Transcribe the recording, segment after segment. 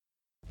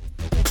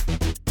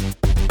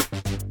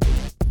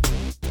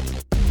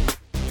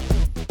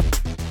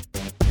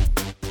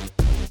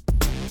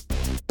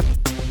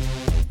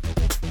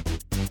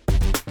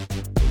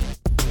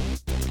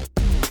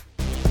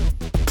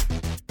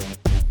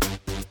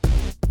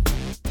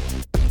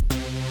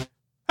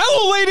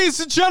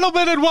ladies and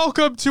gentlemen, and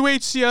welcome to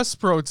HCS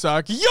Pro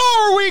Talk,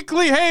 your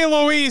weekly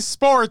Halo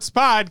eSports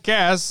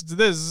podcast.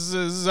 This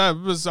is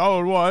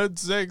episode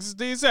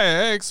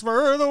 166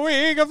 for the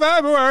week of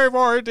February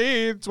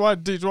 14th,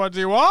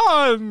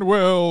 2021.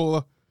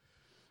 Will.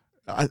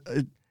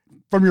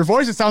 From your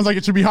voice, it sounds like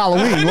it should be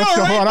Halloween. I know, What's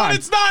going on? But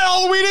it's not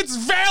Halloween, it's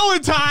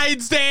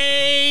Valentine's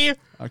Day.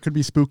 It could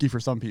be spooky for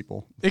some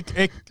people.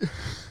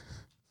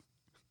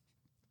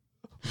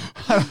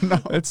 I don't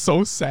know. It's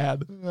so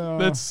sad.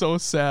 That's so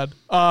sad.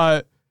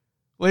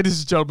 Ladies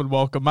and gentlemen,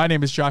 welcome. My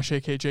name is Josh,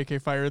 a.k.a.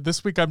 JK Fire.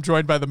 This week I'm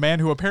joined by the man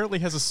who apparently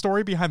has a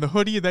story behind the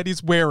hoodie that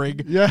he's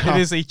wearing. Yeah. It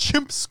is a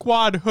Chimp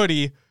Squad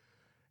hoodie.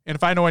 And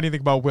if I know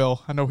anything about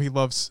Will, I know he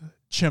loves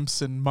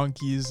chimps and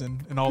monkeys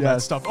and all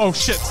that stuff. Oh,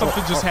 shit.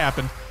 Something just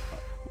happened.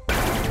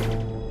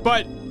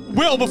 But,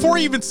 Will, before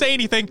you even say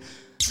anything,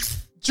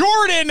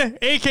 Jordan,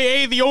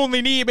 a.k.a. the only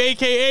Neeb,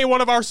 a.k.a.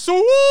 one of our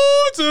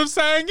swords of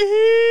Sanghelios,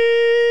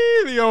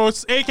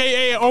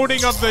 a.k.a.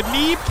 owning of the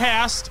Neeb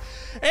cast,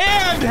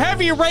 and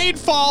Heavy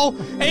Rainfall,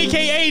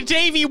 a.k.a.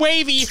 Davey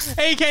Wavy,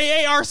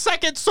 a.k.a. our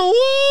second sword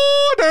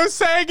of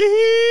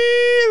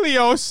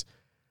Sanghelios,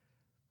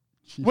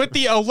 with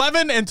the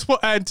 11 and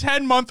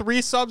 10-month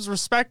resubs,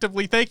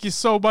 respectively. Thank you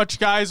so much,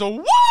 guys.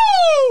 Woo!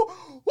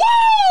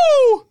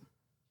 Woo!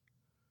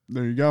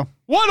 There you go.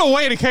 What a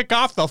way to kick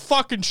off the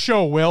fucking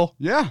show, Will.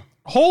 Yeah.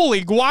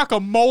 Holy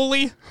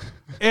guacamole.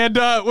 And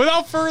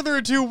without further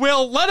ado,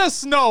 Will, let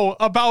us know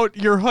about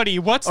your hoodie.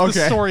 What's the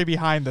story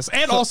behind this?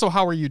 And also,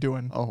 how are you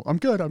doing? Oh, I'm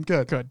good.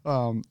 Good.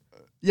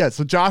 Yeah,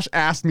 so Josh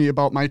asked me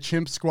about my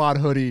Chimp Squad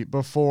hoodie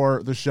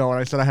before the show, and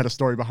I said I had a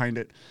story behind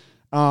it.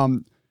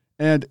 And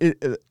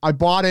I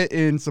bought it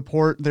in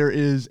support. There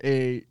is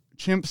a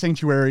chimp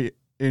sanctuary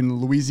in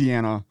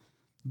Louisiana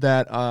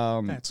that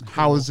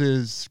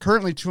houses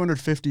currently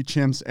 250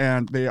 chimps,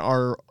 and they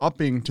are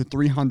upping to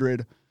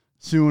 300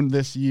 soon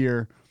this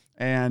year.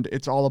 And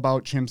it's all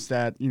about chimps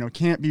that,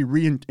 can't be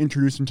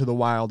reintroduced into the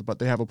wild, but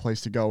they have a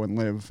place to go and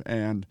live.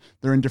 And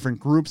they're in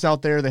different groups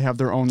out there. They have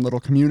their own little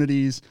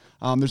communities.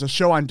 There's a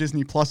show on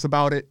Disney Plus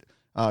about it,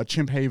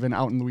 Chimp Haven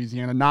out in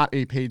Louisiana. Not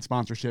a paid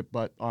sponsorship,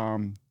 but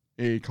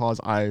a cause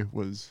I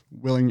was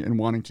willing and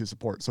wanting to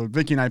support. So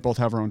Vicky and I both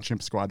have our own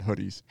Chimp Squad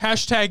hoodies.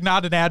 Hashtag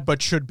not an ad,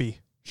 but should be.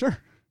 Sure.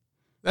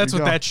 That's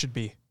what that should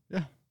be.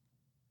 Yeah.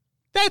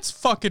 That's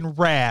fucking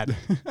rad.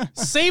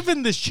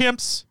 Saving the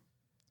chimps.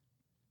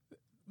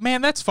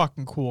 Man, that's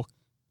fucking cool.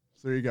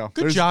 So there you go.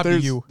 Good job to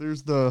you.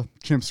 There's the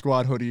Chimp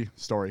Squad hoodie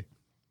story.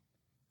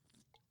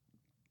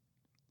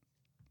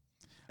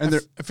 And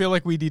I feel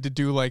like we need to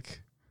do I'm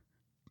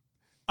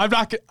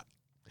not going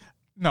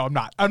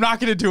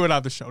to do it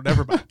on the show.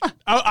 Never mind.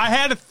 I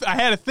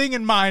had a thing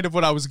in mind of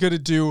what I was going to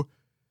do.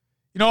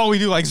 You know how we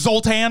do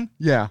Zoltan?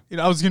 Yeah.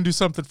 I was going to do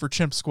something for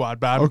Chimp Squad,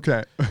 but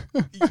okay.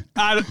 We'll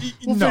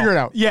figure it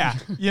out. Yeah.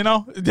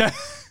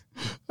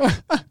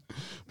 But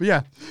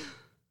yeah.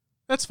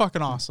 That's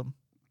fucking awesome.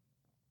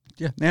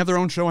 Yeah. They have their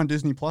own show on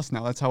Disney Plus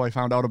now. That's how I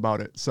found out about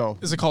it. So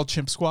is it called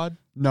Chimp Squad?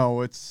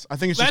 No, I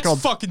think it's just called...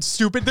 That's fucking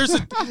stupid. There's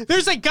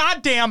a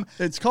goddamn...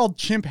 It's called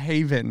Chimp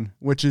Haven,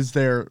 which is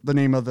the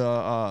name of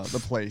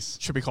the place.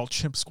 Should be called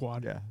Chimp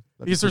Squad. Yeah.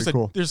 Because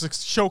there's a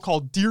show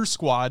called Deer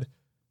Squad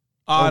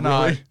on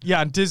on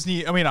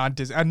Disney.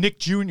 On Nick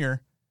Jr.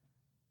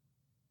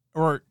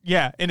 And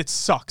it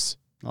sucks.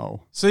 Oh.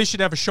 So they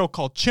should have a show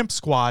called Chimp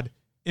Squad,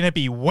 and it'd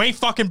be way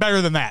fucking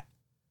better than that.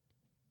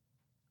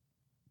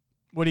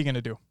 What are you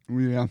gonna do?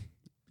 Yeah.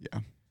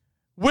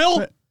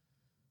 Will.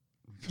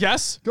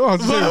 Yes. Go on.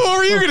 What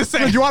were you gonna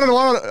say? Do you want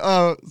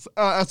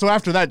to? So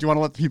after that, do you want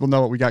to let the people know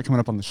what we got coming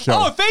up on the show?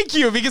 Oh, thank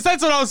you, because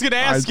that's what I was gonna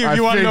ask you. If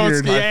you want to know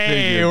what's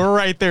hey, we're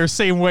right there,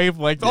 same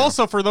wavelength. Yeah.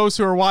 Also, for those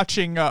who are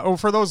watching, or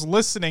for those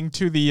listening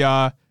to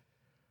the,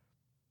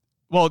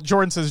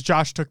 Jordan says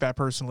Josh took that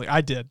personally.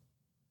 I did.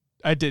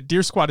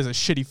 Deer Squad is a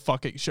shitty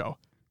fucking show,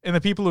 and the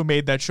people who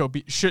made that show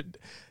should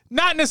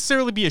not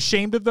necessarily be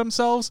ashamed of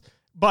themselves,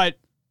 but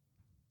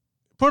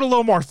put a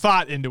little more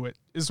thought into it,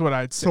 is what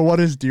I'd say. So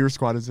what is Deer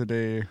Squad? Is it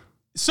a...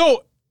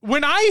 So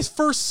when I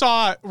first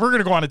saw... We're going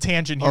to go on a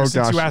tangent here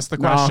since you asked the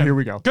question. No, here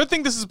we go. Good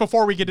thing this is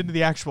before we get into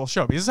the actual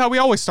show, because this is how we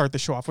always start the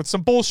show off, with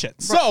some bullshit.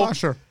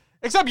 Sure.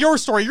 Except your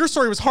story. Your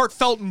story was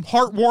heartfelt and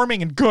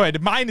heartwarming and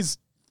good. Mine is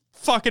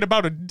fucking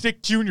about a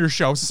Dick Jr.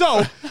 show.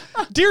 So,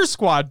 Deer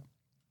Squad,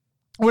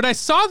 when I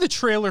saw the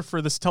trailer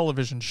for this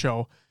television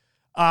show...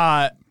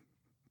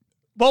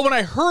 when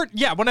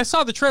I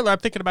saw the trailer, I'm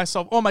thinking to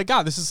myself, oh my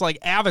God, this is like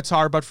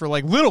Avatar, but for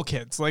little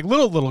kids,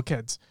 little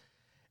kids.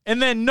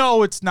 And then,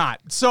 no, it's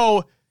not.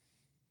 So,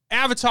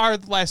 Avatar,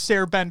 The Last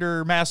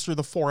Airbender, Master of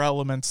the Four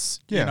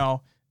Elements,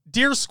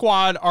 Deer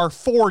Squad are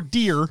 4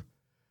 deer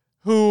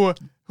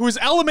whose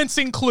elements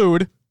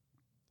include...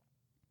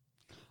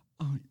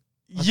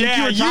 you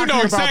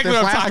know exactly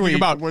what I'm talking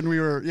about. When we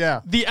were,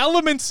 The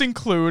elements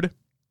include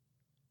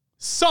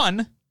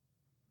sun,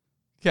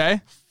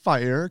 okay?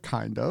 Fire,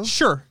 kind of.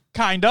 Sure.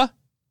 Kinda.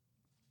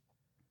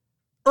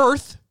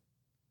 Earth.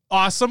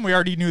 Awesome. We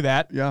already knew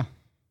that. Yeah.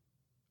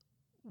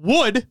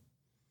 Wood.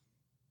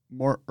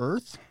 More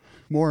earth?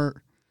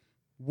 More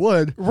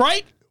wood?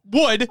 Right?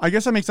 would. I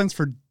guess that makes sense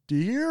for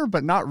deer,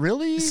 but not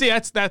really. See,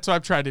 that's what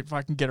I'm trying to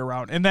fucking get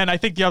around. And then I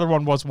think the other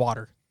one was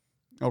water.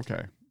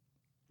 Okay.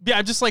 Yeah,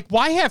 I'm just like,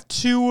 why have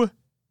two?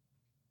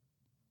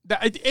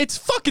 It's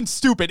fucking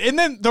stupid. And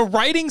then the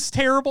writing's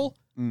terrible.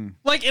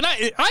 Like, and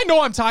I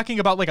know I'm talking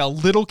about like a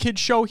little kid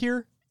show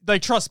here.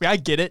 Like, trust me, I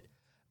get it.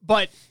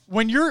 But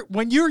when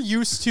you're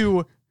used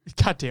to,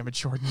 God damn it,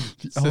 Jordan.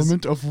 The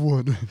element of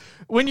wood.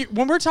 When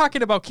we're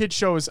talking about kid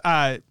shows,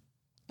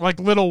 like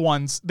little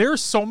ones,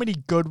 there's so many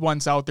good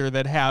ones out there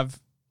that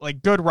have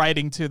like good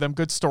writing to them,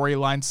 good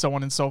storylines, so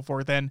on and so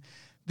forth. And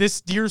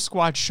this Deer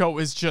Squad show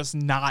is just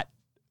not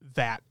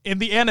that. And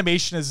the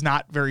animation is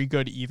not very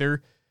good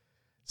either.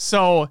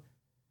 So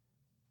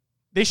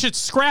they should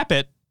scrap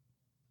it.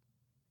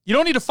 You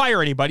don't need to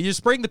fire anybody. You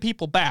just bring the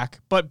people back,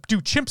 but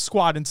do Chimp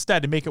Squad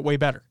instead and make it way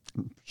better.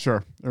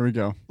 Sure. There we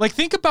go. Like,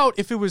 think about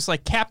if it was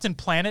like Captain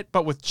Planet,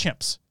 but with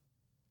chimps.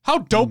 How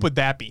dope would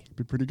that be?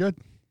 Be pretty good.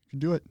 You can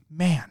do it.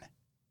 Man.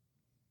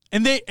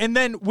 And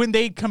then when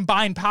they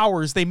combine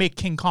powers, they make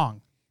King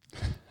Kong.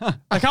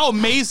 Like, how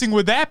amazing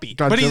would that be?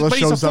 But he's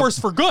a force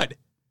for good.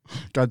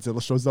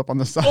 Godzilla shows up on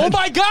the side. Oh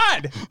my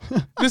God.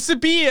 This would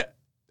be,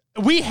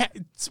 we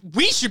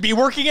should be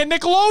working at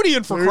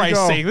Nickelodeon for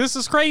Christ's sake. This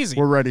is crazy.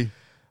 We're ready.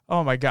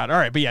 Oh my God. All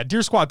right. But yeah,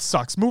 Deer Squad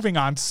sucks. Moving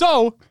on.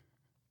 So,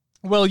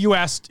 well, you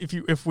asked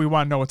if we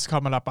want to know what's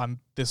coming up on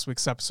this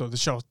week's episode of the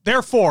show.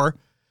 Therefore,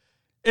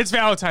 it's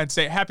Valentine's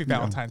Day. Happy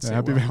Valentine's Day.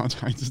 Happy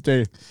Valentine's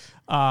Day.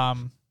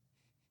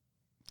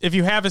 If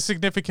you have a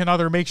significant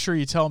other, make sure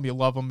you tell them you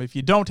love them. If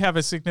you don't have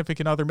a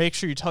significant other, make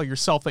sure you tell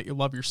yourself that you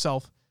love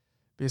yourself,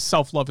 because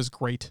self-love is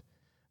great.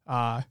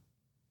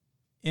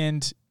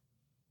 And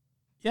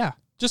yeah,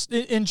 just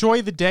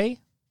enjoy the day.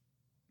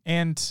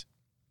 And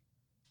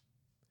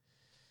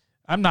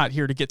I'm not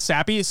here to get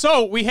sappy.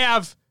 So we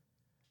have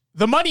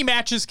the money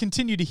matches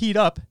continue to heat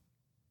up.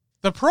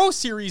 The Pro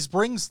Series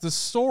brings the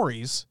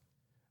stories.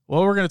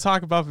 Well, we're going to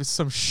talk about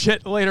some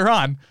shit later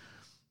on.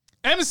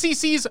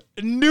 MCC's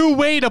new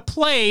way to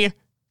play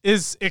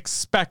is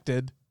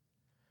expected.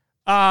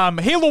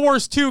 Halo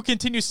Wars 2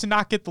 continues to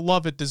not get the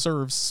love it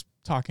deserves,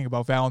 talking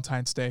about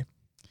Valentine's Day.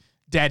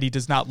 Daddy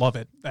does not love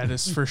it, that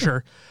is for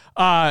sure.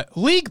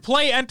 League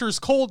play enters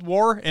Cold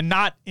War, and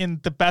not in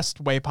the best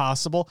way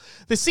possible.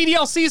 The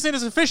CDL season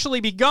has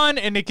officially begun,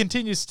 and it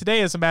continues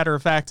today, as a matter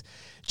of fact.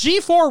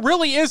 G4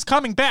 really is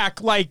coming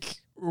back, like,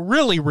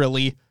 really,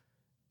 really,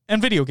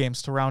 and video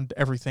games to round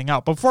everything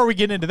out. Before we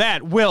get into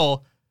that,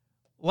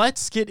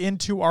 let's get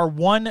into our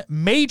one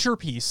major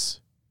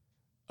piece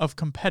of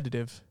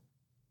competitive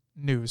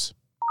news.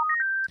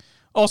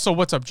 Also,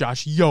 what's up,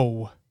 Josh?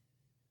 Yo.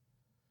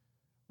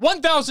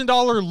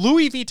 $1,000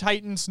 Louis V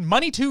Titans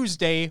Money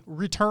Tuesday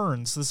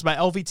returns. This is by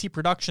LVT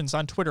Productions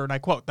on Twitter, and I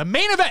quote, "The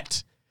main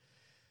event,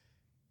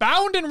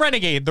 Bound and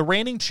Renegade, the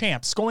reigning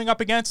champs, going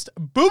up against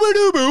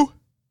Boobadooboo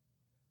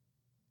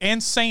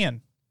and Saiyan.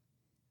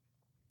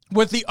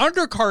 With the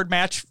undercard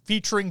match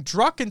featuring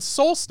Druck and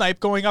Soul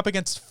Snipe going up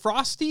against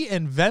Frosty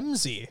and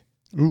Vemzy.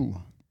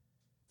 Ooh.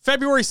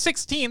 February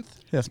 16th.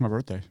 Yeah, that's my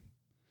birthday.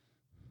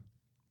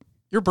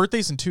 Your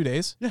birthday's in 2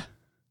 days? Yeah.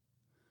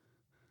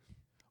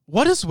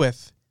 What is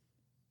with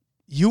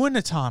you and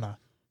Natana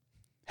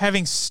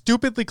having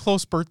stupidly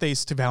close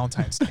birthdays to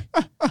Valentine's Day?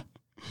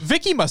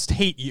 Vicky must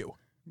hate you.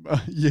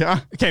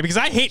 Yeah. Okay, because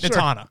I hate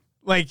Natana.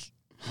 Like,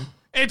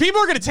 and people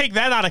are going to take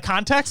that out of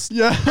context.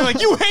 Yeah. They're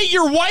like, you hate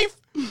your wife?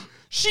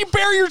 She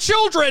bear your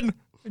children.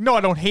 No,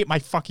 I don't hate my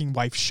fucking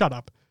wife. Shut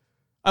up.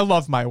 I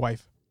love my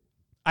wife.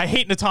 I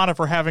hate Natana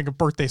for having a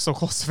birthday so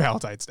close to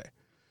Valentine's Day.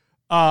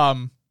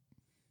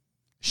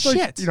 Shit.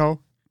 Like, you know,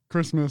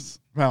 Christmas,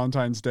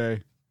 Valentine's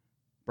Day,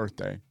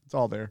 birthday. It's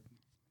all there.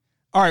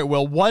 All right,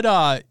 Will,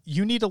 what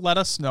you need to let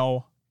us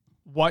know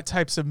what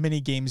types of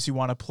mini games you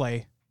want to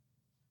play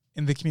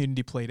in the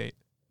community playdate.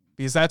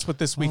 Because that's what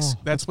this week's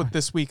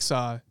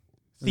theme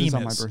is.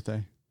 On my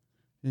birthday.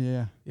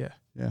 Yeah. Yeah.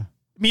 Yeah.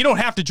 I mean, you don't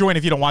have to join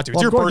if you don't want to.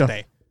 It's your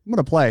birthday. I'm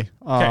going to play.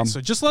 Okay, so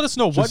just let us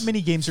know what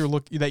mini games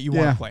that you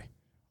want to play.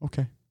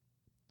 Okay.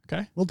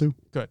 Okay? We'll do.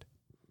 Good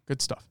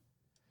stuff.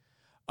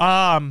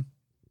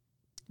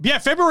 Yeah,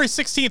 February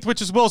 16th,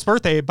 which is Will's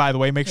birthday, by the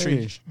way. Make sure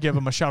you give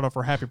him a shout out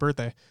for happy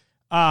birthday.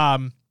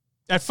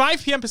 At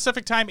 5 p.m.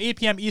 Pacific time, 8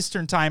 p.m.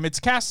 Eastern time. It's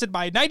casted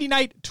by Nighty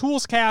Night,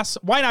 Tools Cast,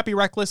 Why Not Be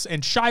Reckless,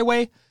 and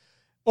Shyway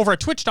over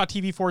at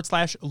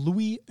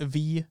twitch.tv/Louis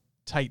V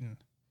Titan.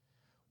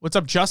 What's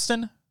up,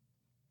 Justin?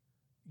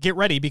 Get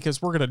ready,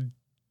 because we're going to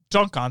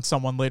dunk on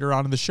someone later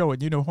on in the show,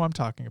 and you know who I'm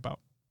talking about.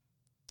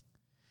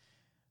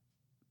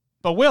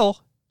 But Will,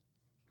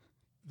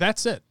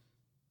 that's it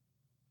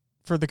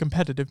for the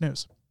competitive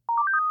news.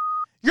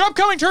 Your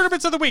upcoming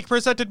tournaments of the week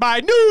presented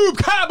by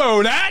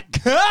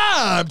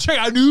NoobCombo.com. Check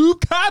out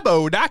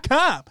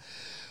NoobCombo.com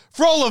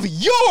for all of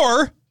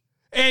your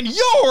and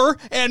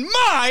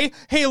my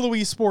Halo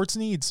esports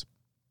needs.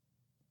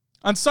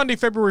 On Sunday,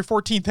 February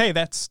 14th, hey,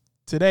 that's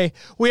today,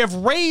 we have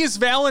Ray's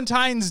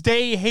Valentine's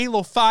Day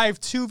Halo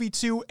 5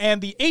 2v2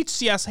 and the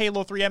HCS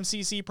Halo 3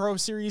 MCC Pro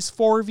Series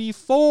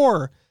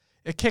 4v4.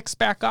 It kicks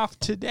back off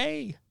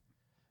today.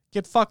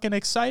 get fucking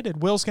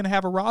excited. Will's going to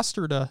have a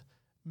roster to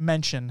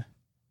mention.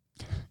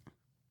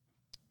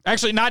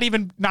 Actually, I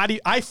even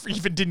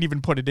didn't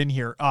even put it in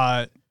here.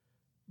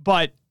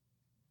 But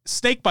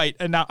Snakebite,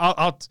 and now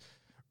I'll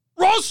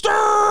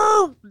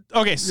roster.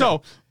 Okay,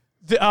 so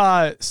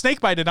the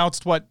Snakebite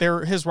announced what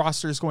his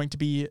roster is going to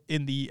be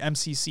in the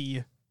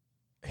MCC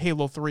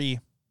Halo 3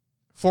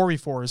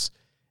 4v4s,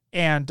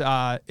 and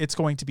it's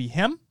going to be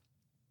him.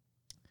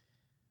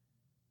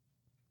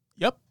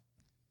 Yep.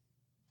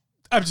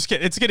 I'm just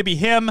kidding. It's going to be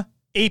him,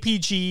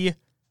 APG,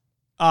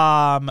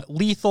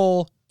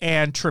 Lethal,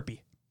 and Trippy.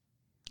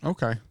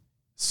 Okay.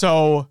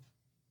 So,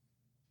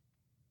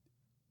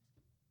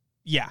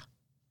 yeah.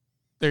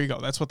 There you go.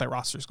 That's what that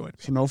roster is going to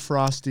be. So no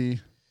Frosty,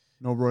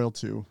 no Royal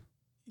 2.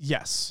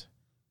 Yes.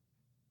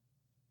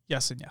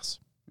 Yes and yes.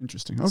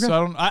 Interesting. Okay.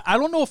 So I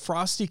don't know if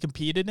Frosty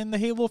competed in the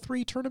Halo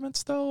 3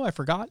 tournaments, though. I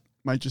forgot.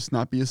 Might just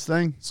not be his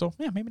thing. So,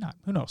 yeah, maybe not.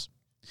 Who knows?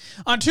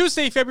 On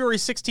Tuesday, February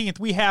 16th,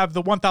 we have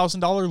the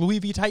 $1,000 Louis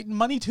V Titan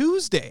Money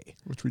Tuesday.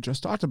 Which we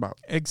just talked about.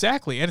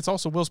 Exactly. And it's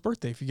also Will's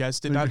birthday, if you guys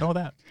did not know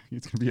that.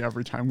 It's going to be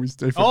every time we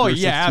stay for Oh,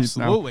 yeah,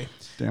 absolutely. Now.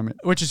 Damn it.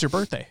 Which is your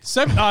birthday.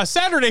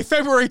 Saturday,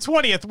 February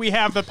 20th, we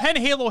have the Penn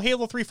Halo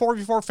 3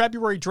 4v4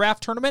 February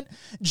Draft Tournament.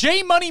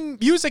 J Money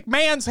Music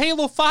Man's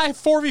Halo 5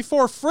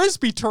 4v4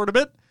 Frisbee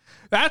Tournament.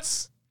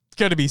 That's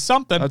going to be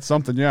something. That's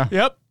something, yeah.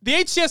 Yep. The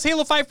HCS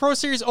Halo 5 Pro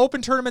Series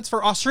Open tournaments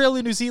for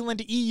Australia, New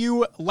Zealand,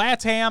 EU,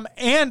 LATAM,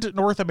 and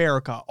North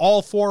America.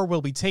 All 4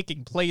 will be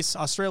taking place.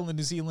 Australia and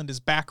New Zealand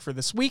is back for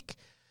this week.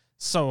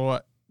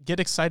 So get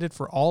excited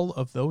for all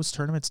of those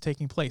tournaments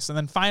taking place. And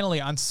then finally,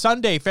 on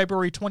Sunday,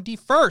 February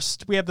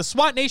 21st, we have the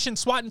SWAT Nation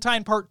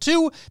SWAT-in-Time Part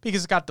 2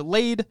 because it got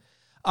delayed.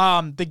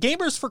 The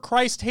Gamers for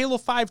Christ Halo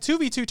 5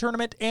 2v2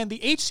 tournament and the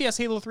HCS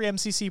Halo 3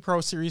 MCC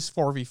Pro Series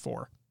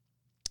 4v4.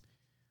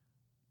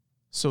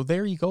 So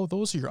there you go.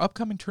 Those are your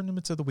upcoming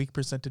tournaments of the week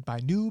presented by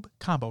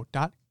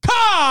noobcombo.com.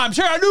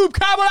 Check out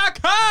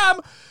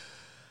noobcombo.com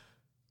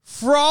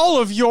for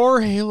all of your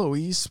Halo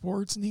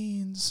esports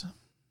needs.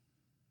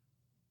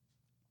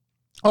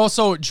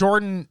 Also,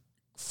 Jordan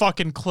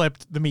fucking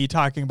clipped me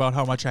talking about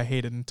how much I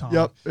hated Tom.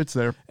 Yep, it's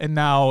there. And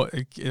now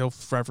it'll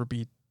forever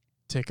be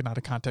taken out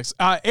of context.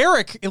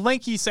 Eric,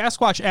 Lanky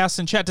Sasquatch asks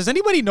in chat, does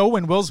anybody know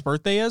when Will's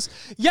birthday is?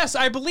 Yes,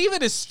 I believe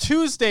it is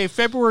Tuesday,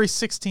 February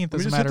 16th,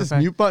 as a matter of fact. We just hit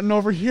this mute button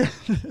over here.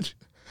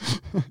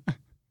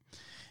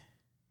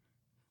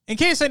 In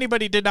case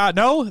anybody did not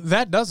know,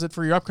 that does it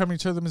for your upcoming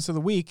tournaments of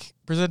the week,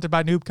 presented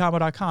by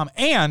noobcombo.com.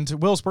 And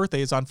Will's birthday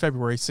is on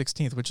February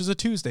 16th, which is a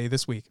Tuesday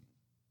this week.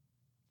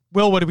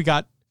 Will, what do we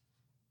got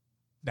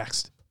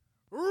next?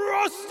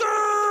 Roster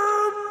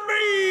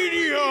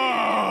Media!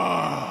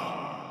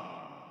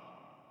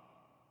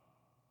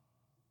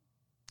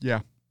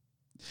 Yeah.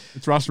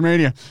 It's Roster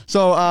Mania.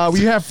 So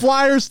we have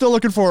flyers still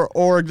looking for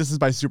org. This is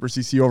by Super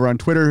CC over on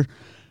Twitter.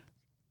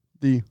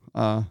 The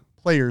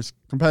players,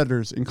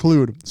 competitors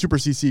include Super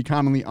CC,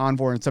 commonly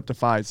Envor, and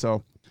Septified.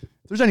 So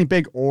if there's any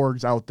big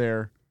orgs out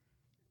there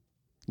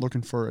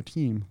looking for a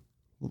team,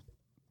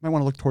 might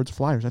want to look towards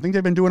flyers. I think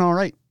they've been doing all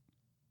right.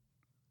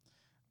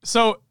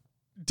 So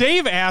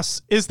Dave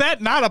asks, is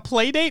that not a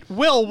play date?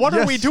 Will, what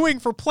are we doing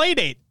for play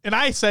date? And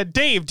I said,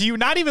 Dave, do you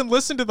not even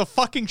listen to the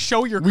fucking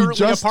show you're currently a part of?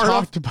 We just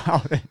talked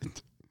about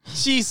it.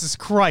 Jesus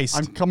Christ.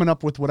 I'm coming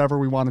up with whatever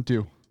we want to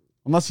do.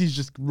 Unless he's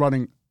just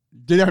running.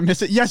 Did I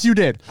miss it? Yes, you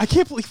did. I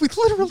can't believe we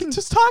literally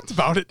just talked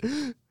about it.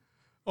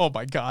 Oh,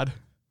 my God.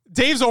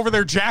 Dave's over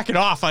there jacking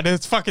off on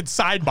his fucking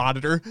side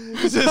monitor.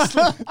 Just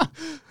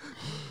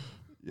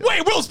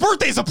Wait, Will's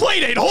birthday's a play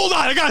date. Hold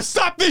on. I got to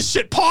stop this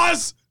shit.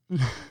 Pause.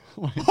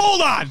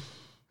 Hold on.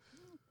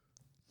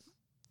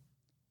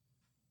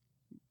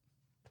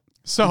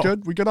 So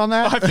We good on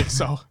that? I think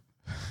so.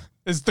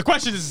 The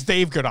question is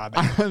Dave good on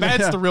that?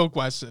 That's the real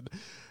question.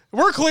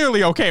 We're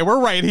clearly okay. We're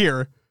right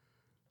here.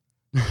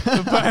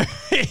 But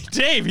hey,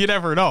 Dave, you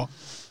never know.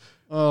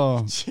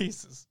 Oh,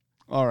 Jesus.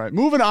 All right.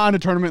 Moving on to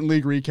tournament and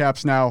league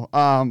recaps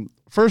now.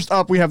 First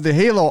up, we have the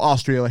Halo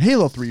Australia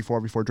Halo 3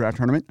 4v4 draft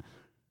tournament.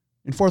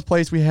 In fourth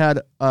place, we had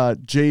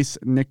Jace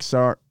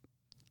Nixar.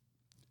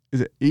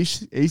 Is it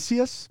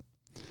Acius?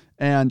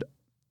 And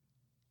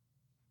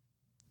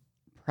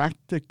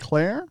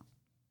Practiclaire.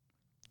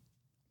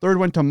 Third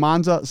went to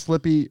Monza,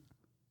 Slippy,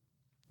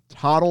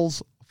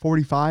 Toddles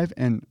 45,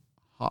 and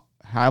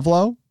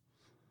Havlo.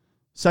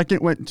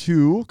 Second went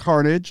to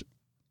Carnage,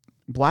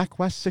 Black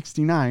West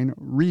 69,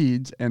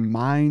 Reeds, and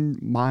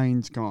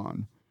Mine's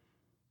Gone.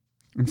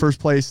 In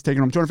first place,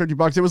 taking home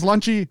 $250, it was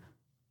Lunchy,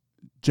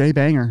 J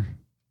Banger,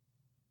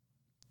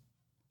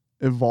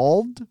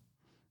 Evolved,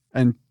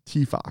 and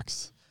T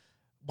Fox.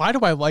 Why do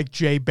I like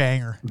J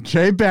Banger?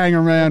 J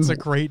Banger, man. It's a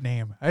great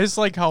name. I just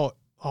like how,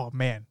 oh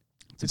man,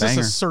 it's just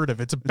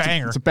assertive. It's a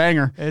banger. It's a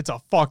banger. It's a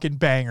fucking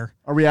banger.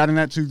 Are we adding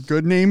that to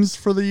good names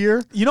for the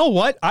year? You know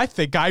what? I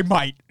think I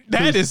might.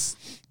 That is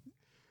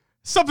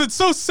something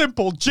so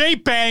simple. J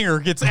Banger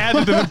gets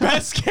added to the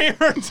best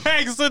gamer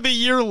tags of the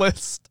year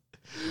list.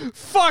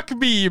 Fuck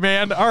me,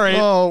 man. All right.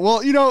 Oh, well,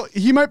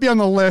 he might be on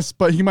the list,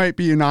 but he might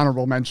be an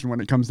honorable mention when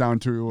it comes down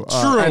to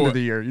end of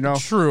the year,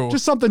 True.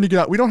 Just something to get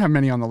out. We don't have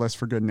many on the list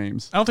for good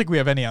names. I don't think we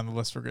have any on the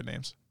list for good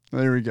names.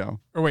 There we go.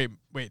 Or wait.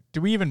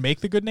 Do we even make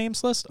the good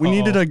names list? We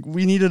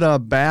needed a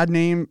bad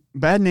name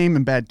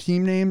and bad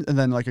team names, and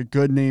then like a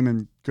good name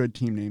and good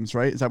team names,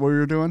 right? Is that what we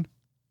were doing?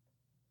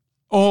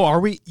 Oh, are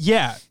we?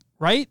 Yeah.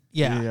 Right?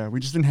 Yeah. Yeah. We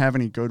just didn't have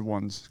any good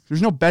ones.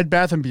 There's no Bed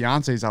Bath and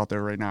Beyonce's out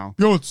there right now.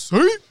 Yo,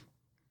 see?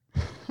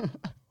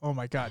 Oh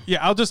my God.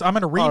 Yeah, I'm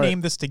going to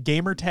rename this to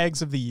Gamer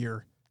Tags of the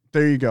Year.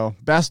 There you go.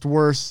 Best,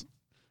 worst,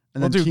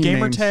 and we'll then do team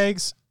Gamer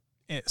names.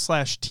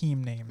 Tags /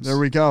 team names. There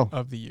we go.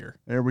 Of the year.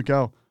 There we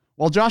go.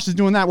 While Josh is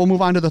doing that, we'll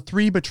move on to the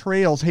 3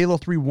 Betrayals Halo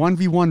 3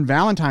 1v1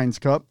 Valentine's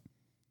Cup.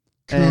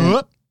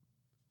 Cup.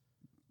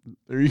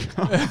 There you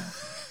go.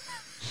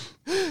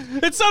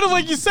 It sounded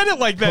like you said it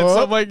like that.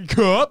 So I'm like,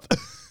 cup.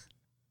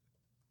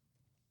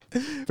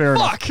 Fair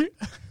enough.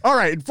 All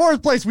right. In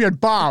 4th place, we had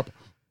Bob.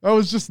 That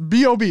was just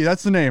B.O.B.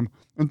 That's the name.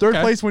 In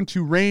 3rd place went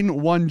to Rain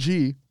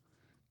 1G.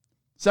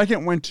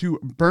 2nd went to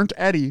Burnt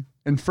Eddie.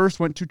 And 1st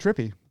went to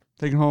Trippy.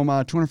 Taking home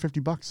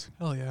 $250.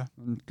 Hell yeah.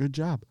 And good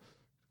job.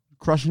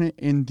 Crushing it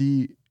in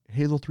the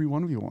Halo 3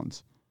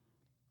 1v1s.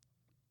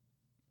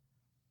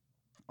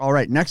 All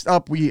right. Next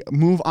up, we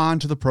move on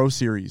to the Pro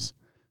Series.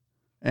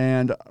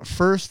 And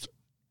first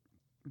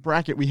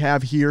bracket we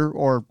have here,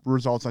 or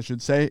results I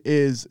should say,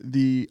 is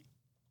the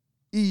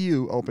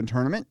EU Open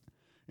Tournament.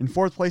 In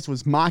 4th place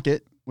was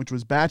Mocket, which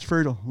was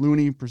Batchford,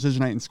 Looney,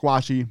 Precisionite, and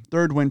Squashy.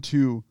 3rd went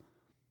to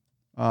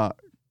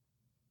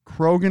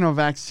Krogan of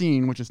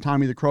Vaccine, which is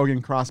Tommy the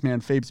Krogan, Crossman,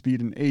 Fabe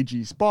Speed, and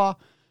AG Spa.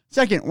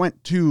 2nd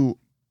went to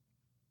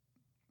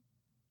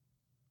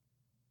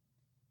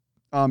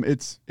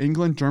it's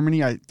England,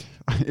 Germany,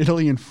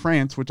 Italy, and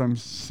France, which I'm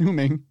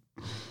assuming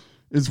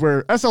is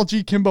where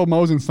SLG, Kimbo,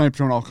 Moe's, and Snipe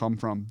Drone all come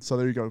from. So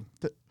there you go.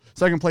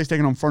 2nd place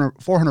taking home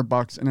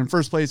 $400. And in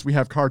 1st place, we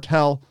have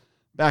Cartel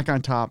back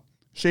on top.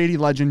 Shady,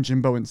 Legend,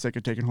 Jimbo, and Sika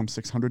taking home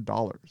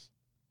 $600.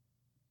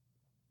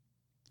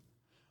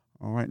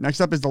 All right, next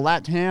up is the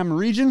LATAM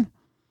region.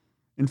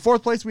 In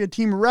 4th place, we had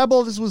Team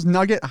Rebel. This was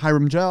Nugget,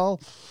 Hiram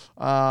Gel,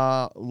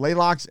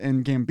 Laylox,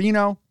 and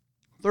Gambino.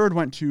 3rd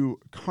went to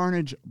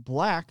Carnage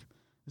Black.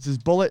 This is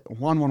Bullet,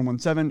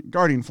 1117,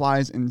 Guardian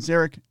Flies, and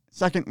Zarek.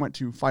 2nd went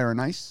to Fire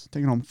and Ice,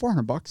 taking home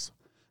 $400.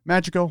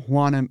 Magico,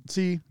 Juan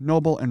MC,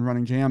 Noble, and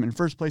Running Jam. In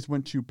 1st place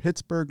went to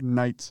Pittsburgh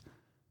Knights,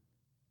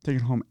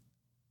 taking home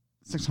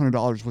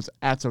 $600 was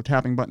Atso,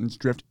 Tapping Buttons,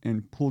 Drift,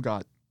 and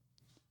Poolgot.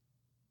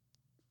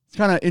 It's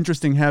kind of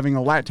interesting having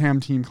a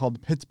LATAM team called the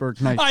Pittsburgh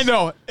Knights. I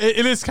know.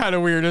 It is kind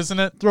of weird, isn't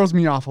it? Throws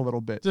me off a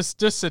little bit. Just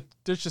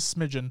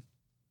smidgen.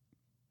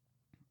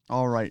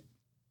 All right.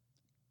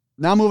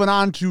 Now moving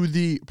on to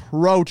the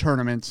Pro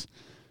Tournament.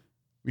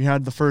 We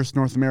had the first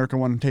North America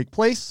one take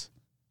place.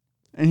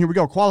 And here we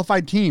go.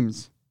 Qualified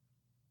teams.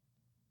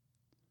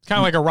 It's kind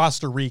of like a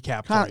roster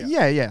recap.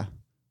 Yeah.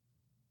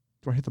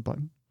 Do I hit the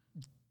button?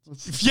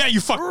 Yeah, you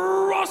fuck.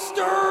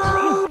 Roster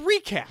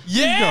recap.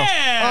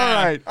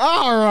 Yeah.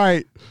 All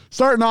right.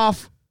 Starting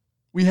off,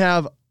 we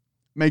have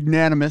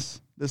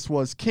Magnanimous. This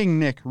was King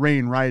Nick,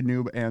 Rain, Riot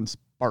Noob, and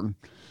Spartan.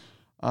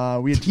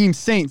 We had Team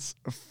Saints,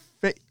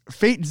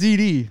 Fate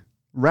ZD,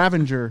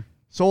 Ravager,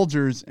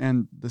 Soldiers,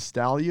 and the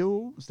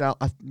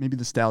maybe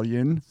the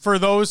Stallion. For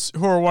those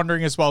who are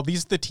wondering as well,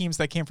 these are the teams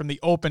that came from the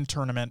Open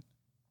Tournament.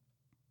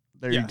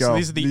 There you go. So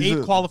these are the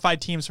 8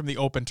 qualified teams from the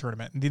Open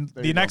Tournament.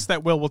 The next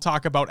that we'll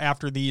talk about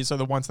after these are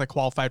the ones that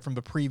qualified from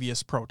the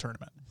previous Pro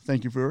Tournament.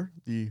 Thank you for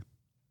the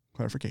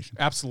clarification.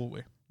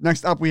 Absolutely.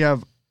 Next up, we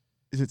have,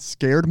 is it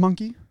Scared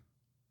Monkey?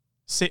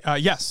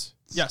 Yes.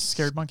 Yes,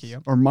 Scared Monkey,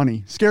 yep. Or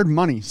Money. Scared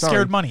Money, sorry.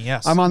 Scared Money,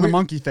 yes. I'm on the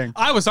monkey thing.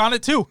 I was on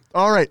it too.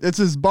 All right, this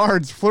is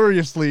Bards,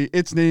 Furiously,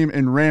 Its Name,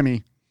 and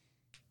Rammy.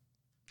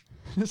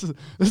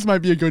 This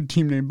might be a good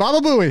team name. Baba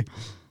Booey.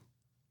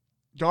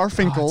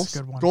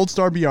 Garfinkel's, Gold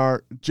Star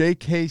BR,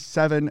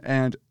 JK7,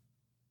 and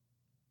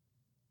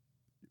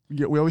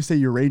we always say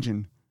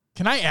Euragian.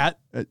 Can I add?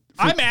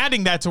 I'm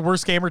adding that to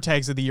worst gamer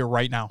tags of the year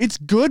right now. It's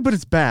good, but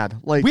it's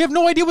bad. Like, we have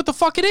no idea what the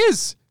fuck it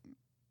is.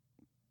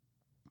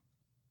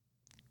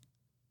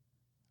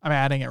 I'm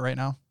adding it right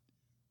now.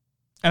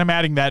 And I'm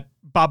adding that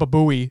Baba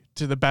Booey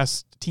to the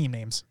best team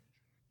names.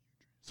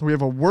 So we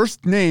have a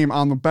worst name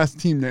on the best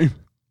team name.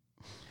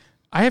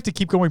 I have to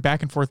keep going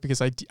back and forth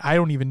because I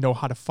don't even know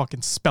how to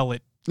fucking spell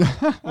it.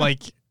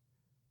 Like.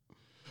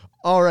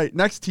 All right,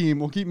 next team,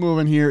 we'll keep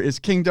moving here, is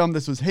Kingdom.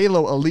 This was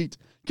Halo Elite,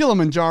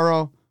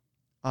 Kilimanjaro,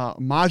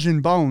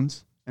 Majin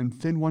Bones, and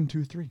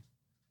Thin123.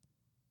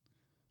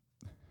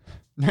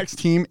 Next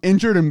team,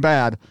 Injured and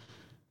Bad.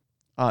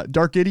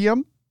 Dark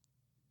Idiom,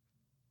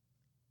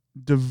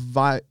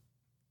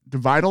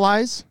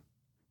 Devitalize,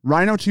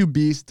 Rhino 2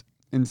 Beast,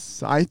 and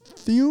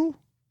Scythu?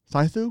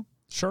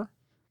 Sure.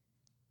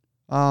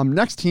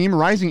 Next team,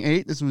 Rising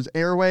 8. This was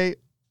Airway,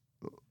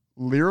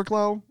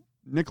 Lyriclo,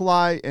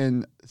 Nikolai,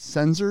 and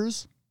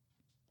Sensors.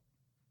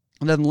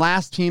 And then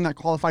last team that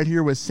qualified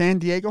here was San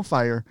Diego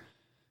Fire.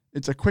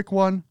 It's a quick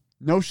one,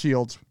 no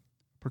shields.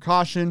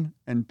 Precaution,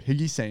 and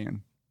Piggy Saiyan.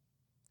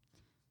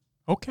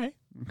 Okay.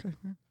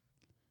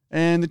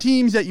 And the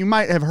teams that you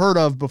might have heard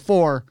of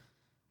before,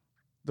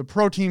 the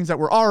pro teams that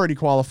were already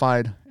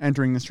qualified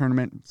entering this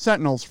tournament: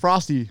 Sentinels,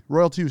 Frosty,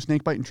 Royal 2,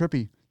 Snakebite, and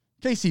Trippy.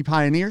 KC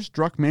Pioneers,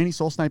 Druck, Manny,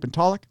 Soul Snipe, and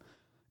Tolic.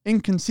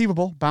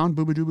 Inconceivable, Bound,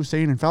 Boobadooboo,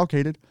 Sane, and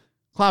Falcated.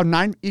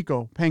 Cloud9,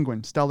 Eco,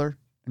 Penguin, Stellar,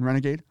 and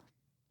Renegade.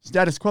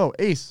 Status Quo,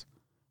 Ace,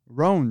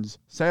 Rones,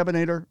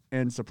 Sabinator,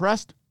 and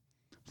Suppressed.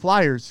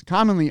 Flyers,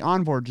 commonly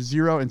onboard to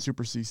Zero and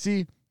Super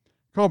CC.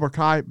 Cobra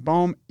Kai,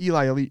 Bohm,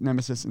 Eli Elite,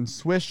 Nemesis, and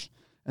Swish.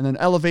 And then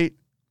Elevate,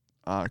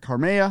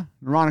 Carmea,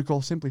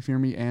 Neuronical, Simply Fear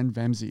Me, and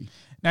Vemzy.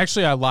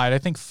 Actually, I lied. I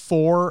think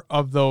 4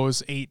 of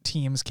those 8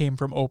 teams came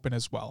from Open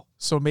as well.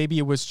 So maybe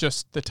it was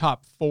just the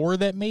top 4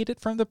 that made it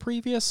from the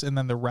previous, and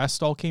then the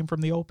rest all came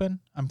from the Open,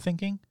 I'm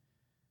thinking.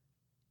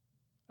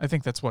 I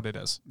think that's what it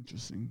is.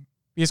 Interesting.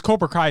 Because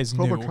Cobra Kai is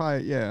new. Cobra Kai,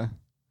 yeah.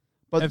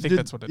 But I think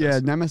that's what it is. Yeah,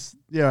 Nemesis,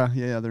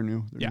 yeah, they're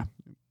new. Yeah.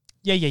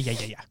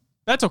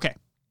 That's okay.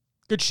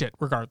 Good shit,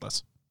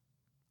 regardless.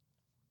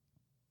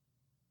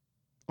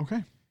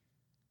 Okay.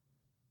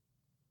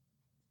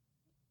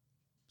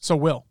 So,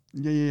 Will.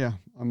 Yeah.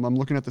 I'm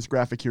looking at this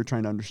graphic here,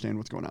 trying to understand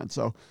what's going on.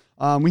 So,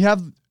 we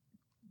have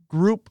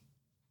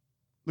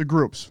the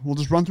groups. We'll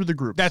just run through the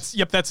groups.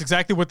 That's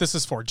exactly what this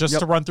is for, just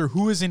to run through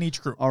who is in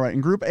each group. All right,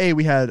 in Group A,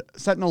 we had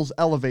Sentinels,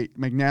 Elevate,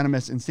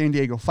 Magnanimous, and San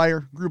Diego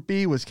Fire. Group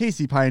B was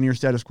KC Pioneer,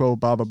 Status Quo,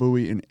 Baba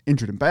Booey, and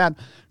Injured and Bad.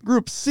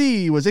 Group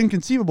C was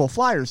Inconceivable,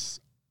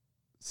 Flyers,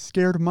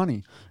 Scared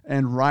Money,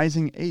 and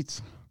Rising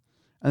Eights.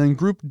 And then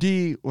Group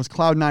D was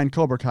Cloud9,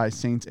 Cobra Kai,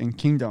 Saints, and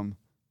Kingdom.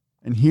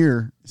 And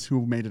here is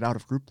who made it out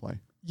of group play.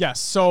 Yes,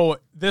 so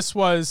this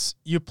was,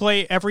 you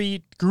play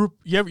every group,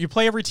 you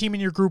play every team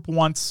in your group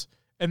once,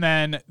 and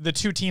then the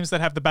 2 teams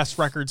that have the best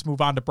records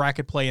move on to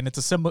bracket play, and it's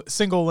a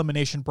single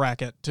elimination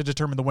bracket to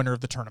determine the winner of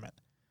the tournament.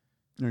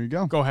 There you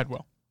go. Go ahead,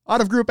 Will.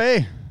 Out of Group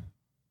A,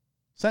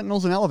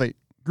 Sentinels and Elevate.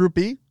 Group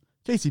B,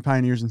 KC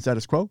Pioneers and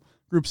Status Quo.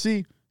 Group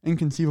C,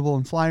 Inconceivable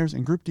and Flyers.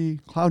 And Group D,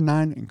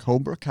 Cloud9 and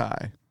Cobra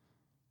Kai.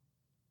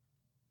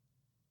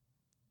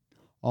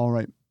 All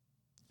right.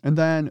 And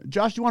then,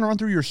 Josh, do you want to run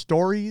through your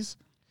stories?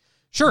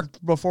 Sure.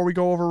 Before we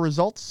go over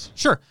results?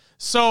 Sure.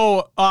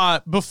 So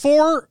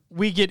before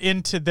we get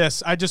into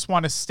this, I just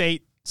want to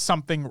state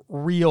something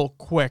real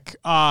quick.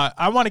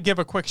 I want to give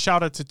a quick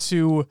shout out to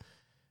 2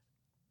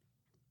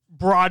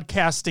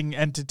 broadcasting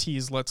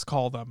entities, let's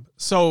call them.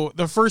 So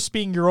the first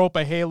being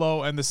Europa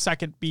Halo and the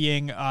second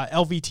being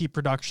LVT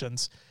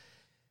Productions.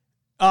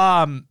 We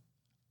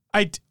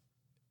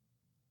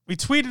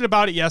tweeted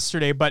about it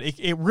yesterday, but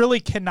it really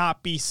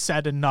cannot be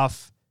said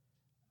enough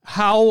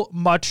how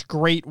much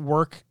great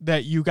work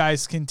that you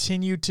guys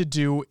continue to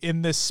do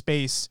in this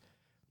space,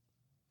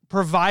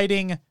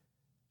 providing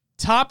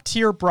top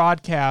tier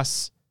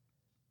broadcasts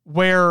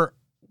where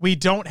we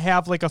don't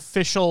have like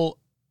official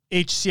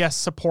HCS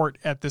support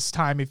at this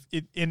time,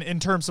 in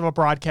terms of a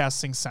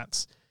broadcasting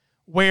sense,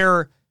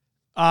 where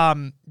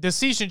the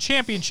season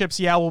championships,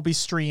 will be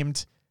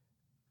streamed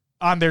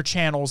on their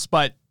channels,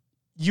 but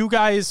you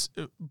guys,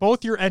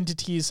 both your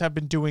entities have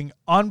been doing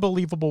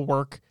unbelievable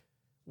work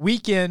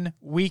week in,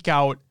 week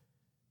out.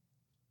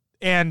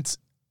 And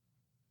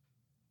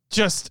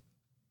just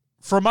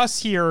from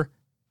us here,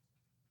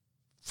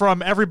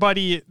 from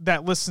everybody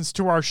that listens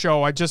to our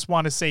show, I just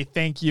want to say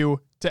thank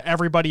you to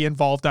everybody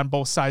involved on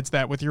both sides of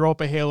that with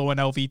Europa Halo and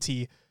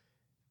LVT.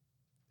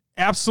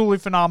 Absolutely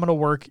phenomenal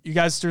work. You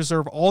guys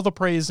deserve all the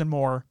praise and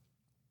more.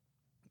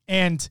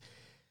 And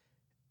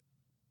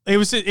it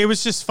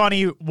was just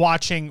funny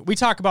watching. We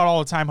talk about all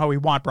the time how we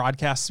want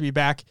broadcasts to be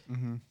back.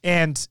 Mm-hmm.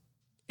 And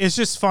it's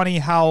just funny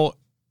how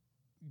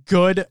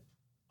good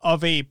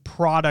of a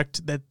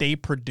product that they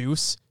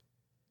produce.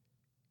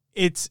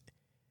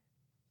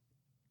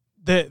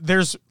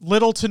 There's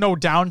little to no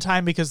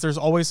downtime because there's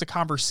always a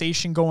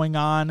conversation going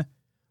on,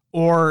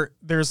 or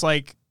there's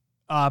like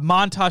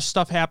montage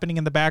stuff happening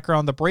in the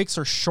background. The breaks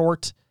are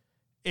short.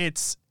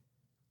 The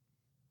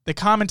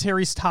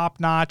commentary's top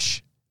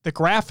notch. The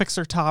graphics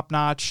are top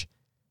notch.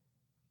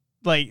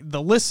 Like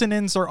the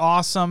listen-ins are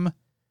awesome.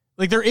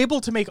 Like they're able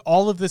to make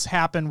all of this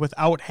happen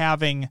without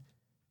having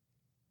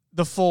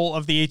the full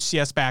of the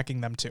HCS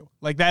backing them too.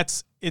 Like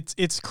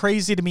it's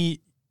crazy to me.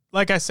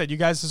 Like I said, you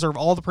guys deserve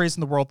all the praise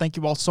in the world. Thank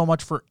you all so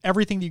much for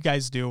everything that you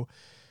guys do.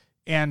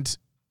 And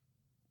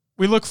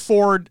we look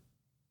forward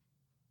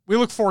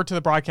to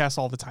the broadcast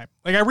all the time.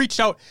 Like I reached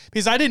out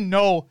because I didn't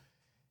know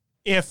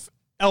if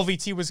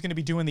LVT was going to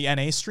be doing the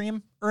NA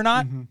stream or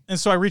not. Mm-hmm. And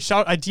so I reached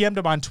out, I DM'd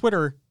him on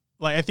Twitter,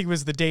 like I think it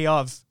was the day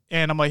of,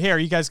 and I'm like, hey, are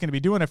you guys going to be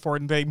doing it for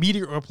it? And they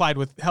immediately replied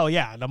with hell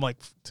yeah. And I'm like,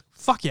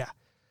 fuck yeah.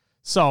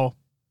 So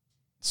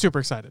super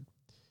excited.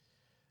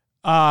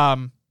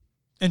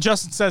 And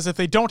Justin says if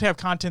they don't have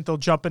content, they'll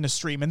jump in a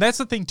stream. And that's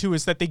the thing too,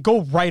 is that they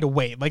go right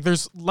away. Like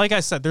like I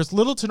said, there's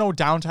little to no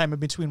downtime in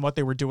between what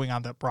they were doing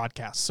on the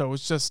broadcast. So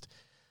it's just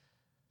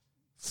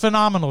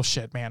phenomenal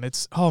shit, man.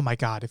 It's, oh my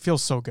God, it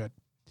feels so good.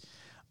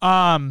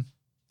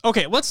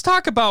 Okay, let's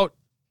talk about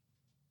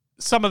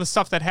some of the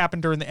stuff that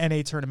happened during the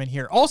NA tournament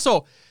here.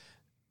 Also,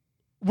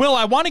 Will,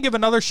 I want to give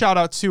another shout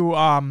out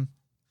to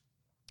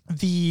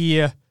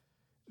the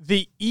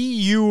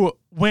EU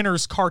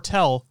winners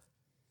cartel.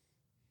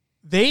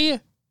 They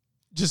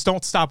just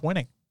don't stop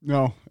winning.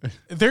 No.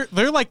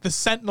 They're like the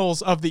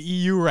Sentinels of the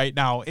EU right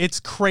now. It's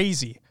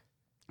crazy.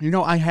 You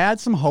know, I had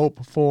some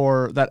hope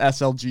for that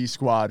SLG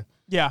squad.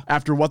 Yeah.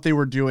 After what they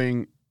were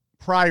doing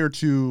prior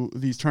to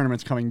these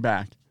tournaments coming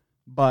back.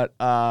 But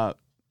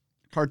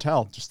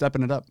cartel, just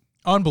stepping it up.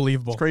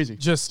 Unbelievable. It's crazy.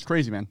 Just it's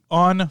crazy, man.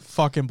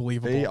 Unfucking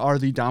believable. They are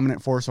the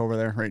dominant force over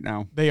there right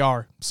now. They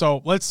are.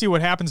 So let's see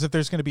what happens if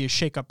there's going to be a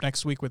shakeup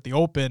next week with the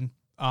Open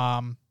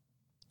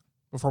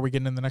before we get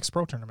into the next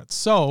pro tournament.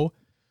 So,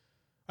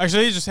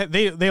 actually,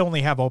 they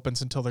only have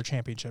Opens until their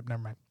championship.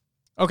 Never mind.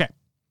 Okay.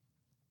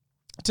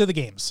 To the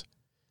games.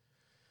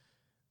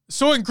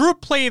 So in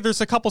group play,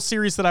 there's a couple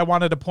series that I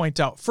wanted to point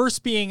out.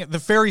 First being the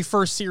very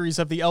first series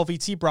of the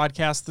LVT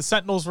broadcast, the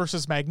Sentinels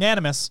versus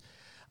Magnanimous.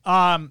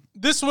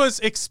 This was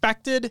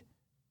expected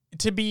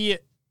to be,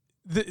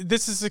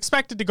 this is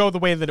expected to go the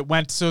way that it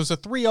went. So it was a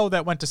 3-0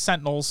 that went to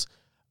Sentinels.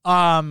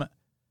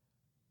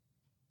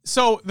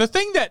 So the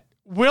thing that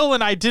Will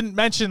and I didn't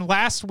mention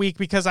last week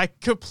because I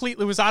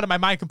completely was out of my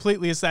mind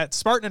completely is that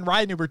Spartan and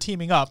Ryanoob are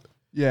teaming up.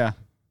 Yeah.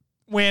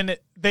 When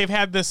they've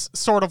had this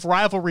sort of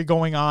rivalry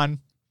going on.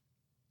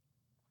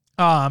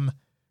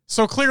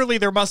 So clearly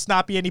there must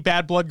not be any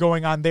bad blood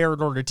going on there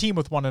in order to team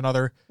with one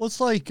another. Well, it's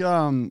like,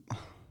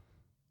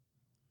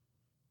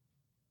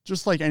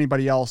 just like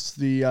anybody else,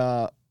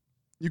 you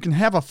can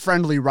have a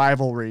friendly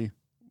rivalry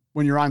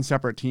when you're on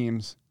separate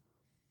teams.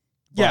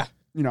 But, yeah.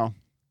 You know,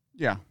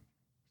 yeah.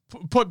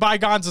 Put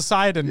bygones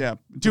aside and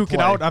duke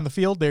it out on the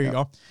field. There you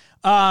go.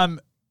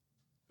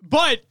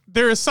 But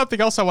there is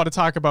something else I want to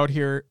talk about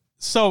here.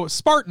 So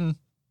Spartan,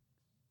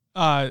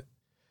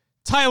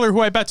 Tyler,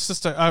 who I bet is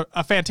just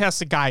a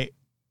fantastic guy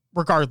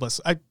regardless.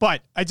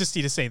 But I just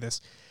need to say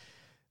this.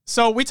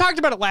 So we talked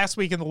about it last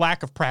week in the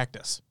lack of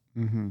practice.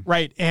 Mm-hmm.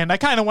 Right. And I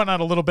kind of went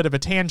on a little bit of a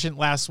tangent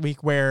last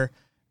week where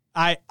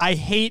I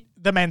hate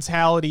the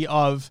mentality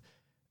of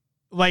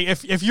like,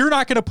 if you're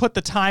not going to put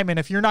the time in,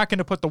 if you're not going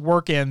to put the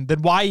work in,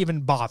 then why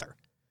even bother?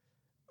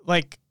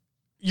 Like,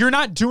 you're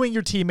not doing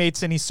your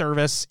teammates any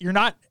service.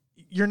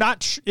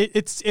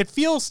 It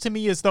feels to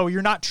me as though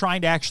you're not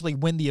trying to actually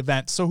win the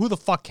event. So who the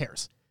fuck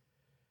cares?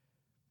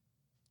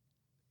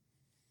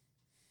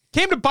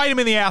 Came to bite him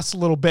in the ass a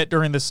little bit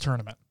during this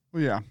tournament.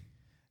 Well, yeah.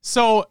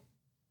 So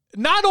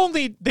not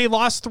only they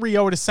lost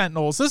 3-0 to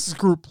Sentinels, this is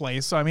group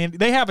play. So, I mean,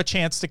 they have a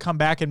chance to come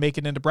back and make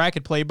it into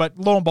bracket play, but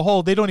lo and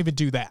behold, they don't even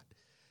do that.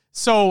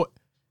 So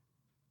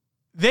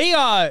they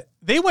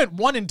went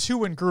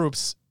 1-2 in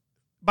groups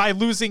by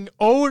losing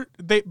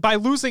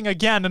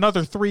again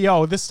another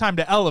 3-0, this time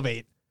to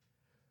Elevate.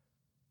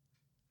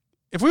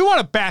 If we want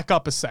to back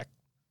up a sec,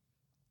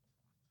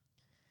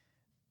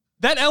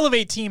 that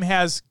Elevate team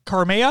has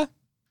Carmea,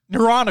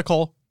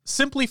 Neuronical,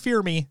 Simply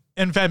Fear Me,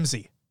 and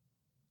Vemzy.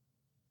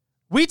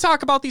 We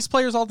talk about these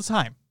players all the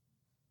time,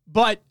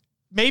 but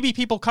maybe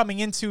people coming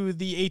into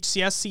the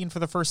HCS scene for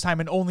the first time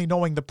and only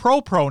knowing the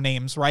pro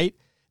names, right?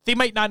 They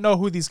might not know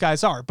who these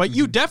guys are, but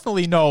you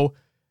definitely know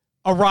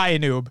a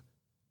Ryanoob,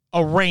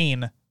 a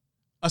Rain,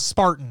 a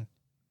Spartan,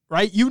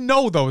 right? You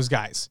know those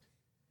guys.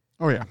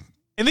 Oh, yeah.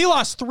 And they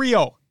lost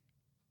 3-0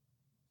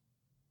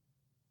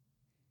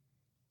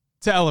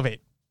 to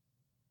Elevate.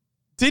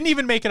 Didn't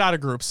even make it out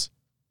of groups.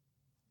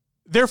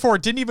 Therefore,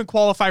 didn't even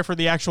qualify for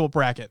the actual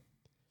bracket.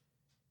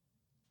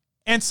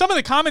 And some of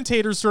the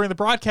commentators during the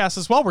broadcast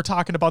as well were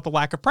talking about the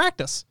lack of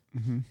practice.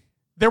 Mm-hmm.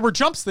 There were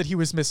jumps that he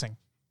was missing,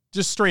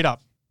 just straight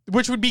up,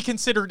 which would be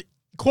considered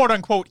quote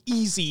unquote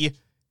easy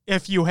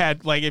if you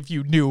had, like, if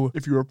you knew.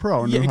 If you were a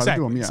pro and knew how to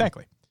do them, yeah.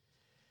 Exactly.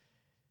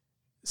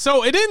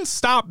 So it didn't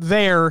stop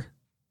there.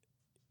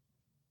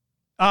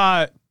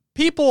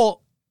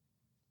 People,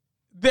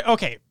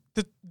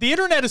 the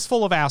internet is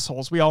full of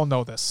assholes. We all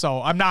know this.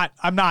 So I'm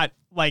not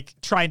like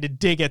trying to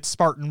dig at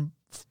Spartan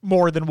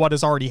more than what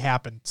has already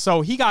happened.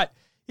 So he got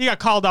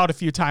called out a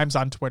few times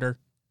on Twitter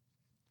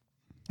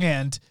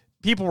and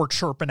people were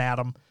chirping at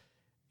him.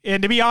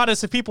 And to be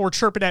honest, if people were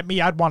chirping at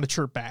me, I'd want to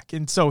chirp back.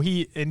 And so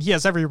he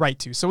has every right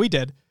to. So he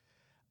did.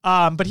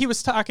 But he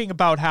was talking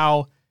about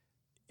how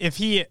if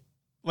he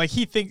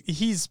thinks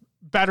he's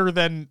better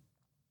than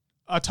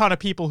a ton of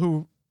people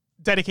who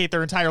dedicate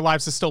their entire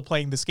lives to still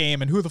playing this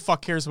game, and who the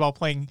fuck cares about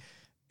playing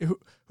who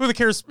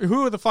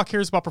the fuck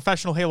cares about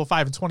professional Halo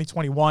 5 in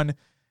 2021,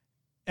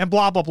 and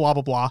blah blah blah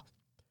blah blah.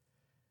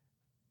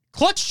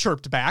 Clutch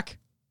chirped back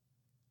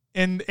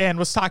and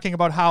was talking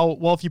about how,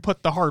 well, if you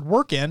put the hard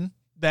work in,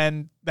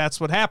 then that's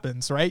what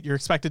happens, right? You're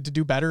expected to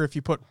do better if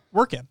you put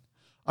work in.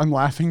 I'm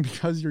laughing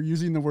because you're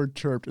using the word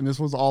chirped, and this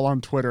was all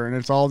on Twitter, and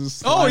it's all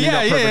just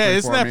yeah.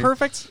 Isn't that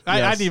perfect? Yes.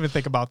 I didn't even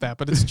think about that,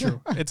 but it's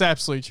true. It's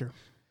absolutely true.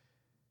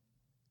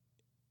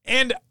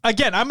 And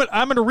again, I'm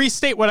going to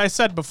restate what I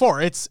said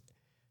before. It's,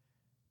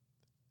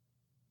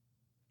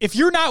 if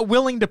you're not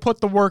willing to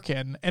put the work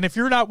in, and if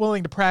you're not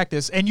willing to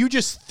practice, and you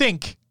just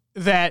think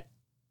that,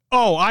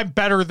 oh, I'm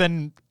better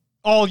than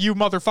all you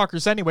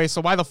motherfuckers anyway,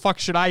 so why the fuck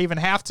should I even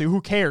have to? Who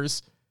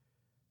cares?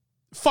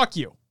 fuck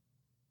you.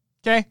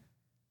 Okay?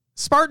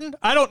 Spartan,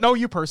 I don't know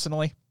you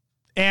personally.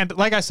 And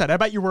like I said, I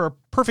bet you were a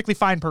perfectly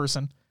fine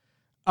person.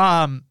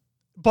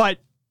 But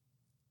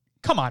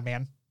come on,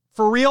 man.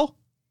 For real?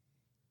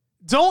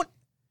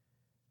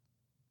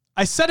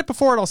 I said it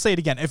before and I'll say it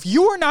again. If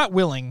you are not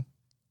willing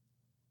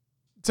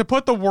to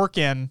put the work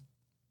in,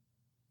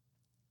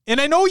 and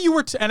I know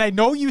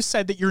you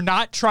said that you're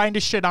not trying to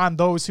shit on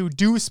those who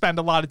do spend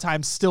a lot of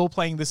time still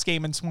playing this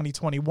game in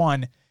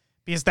 2021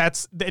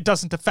 because it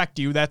doesn't affect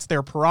you. That's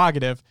their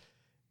prerogative.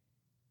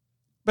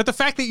 But the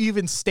fact that you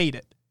even state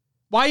it,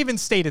 why even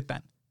state it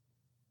then?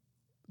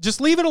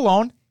 Just leave it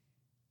alone.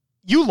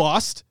 You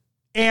lost.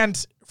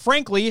 And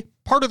frankly,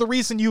 part of the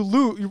reason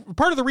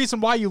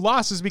why you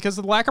lost is because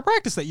of the lack of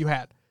practice that you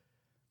had.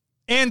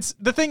 And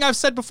the thing I've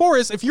said before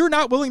is if you're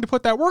not willing to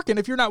put that work in,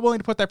 if you're not willing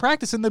to put that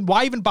practice in, then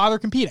why even bother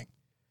competing?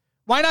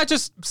 Why not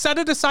just set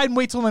it aside and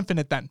wait till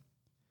Infinite then?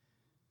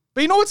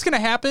 But you know what's going to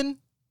happen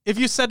if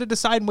you set it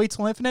aside and wait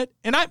till Infinite?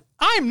 And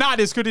I'm not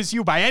as good as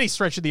you by any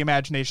stretch of the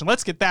imagination.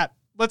 Let's get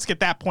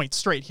that point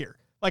straight here.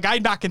 Like, I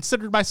not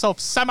considered myself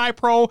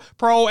semi-pro,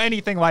 pro,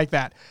 anything like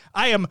that.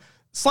 I am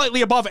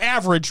slightly above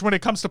average when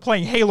it comes to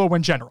playing Halo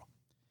in general.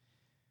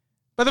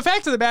 But the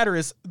fact of the matter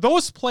is,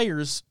 those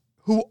players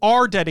who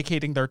are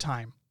dedicating their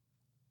time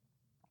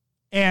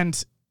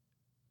and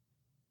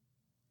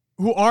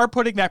who are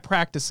putting that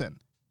practice in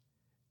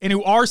and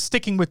who are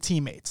sticking with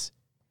teammates,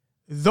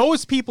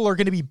 those people are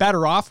going to be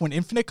better off when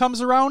Infinite comes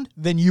around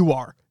than you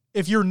are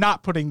if you're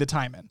not putting the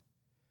time in.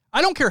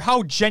 I don't care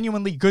how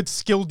genuinely good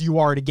skilled you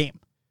are at a game.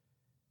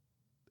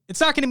 It's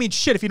not going to mean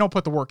shit if you don't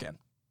put the work in.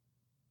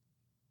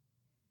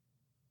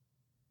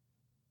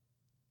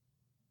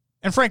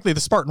 And frankly, the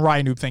Spartan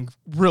Ryan noob thing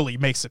really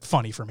makes it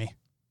funny for me.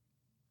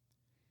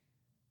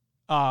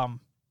 But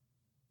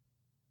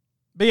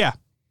yeah.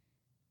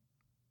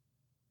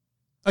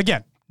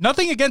 Again,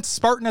 nothing against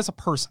Spartan as a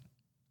person.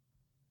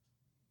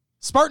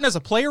 Spartan as a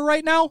player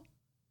right now,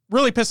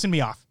 really pissing me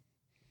off.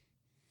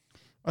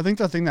 I think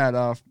the thing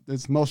that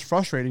is most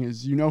frustrating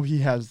is, he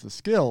has the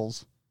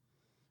skills,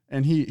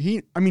 and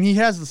he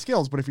has the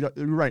skills, but if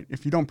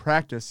you don't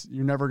practice,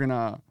 you're never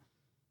gonna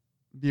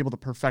be able to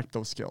perfect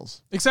those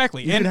skills.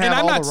 Exactly. And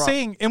I'm not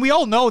saying, and we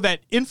all know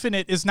that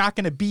Infinite is not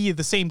going to be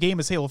the same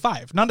game as Halo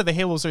 5. None of the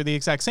Halos are the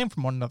exact same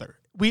from one another.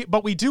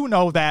 But we do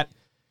know that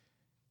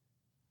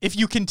if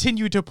you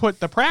continue to put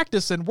the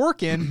practice and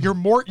work in,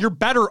 you're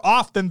better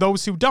off than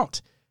those who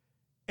don't.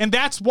 And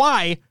that's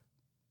why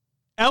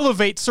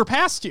Elevate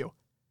surpassed you.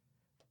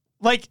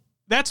 Like,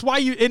 that's why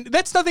and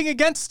that's nothing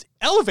against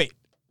Elevate.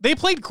 They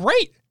played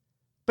great.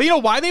 But you know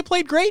why they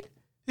played great?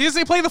 Because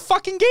they play the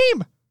fucking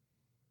game.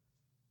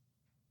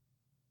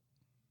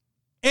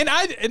 And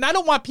I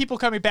don't want people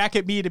coming back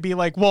at me to be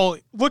like, well,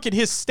 look at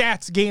his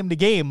stats game to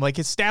game. Like,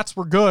 his stats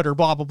were good or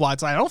blah, blah, blah.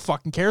 It's like, I don't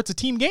fucking care. It's a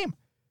team game.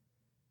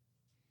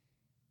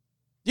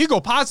 You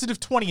go positive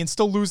 20 and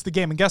still lose the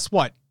game. And guess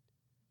what?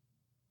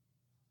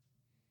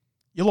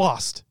 You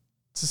lost.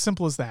 It's as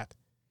simple as that.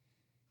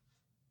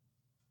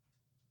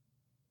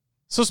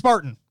 So,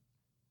 Spartan.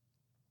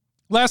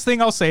 Last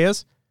thing I'll say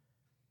is,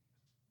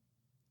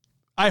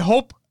 I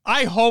hope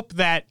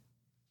that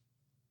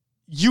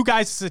you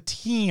guys as a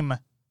team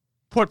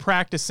put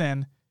practice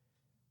in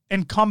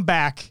and come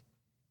back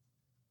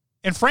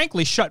and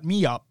frankly shut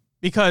me up,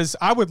 because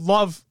I would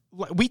love,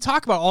 we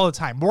talk about all the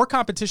time, more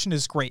competition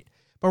is great.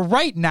 But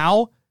right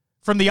now,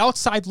 from the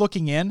outside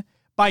looking in,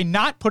 by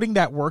not putting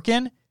that work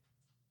in,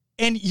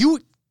 and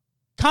you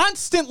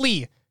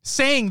constantly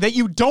saying that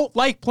you don't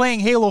like playing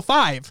Halo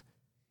 5,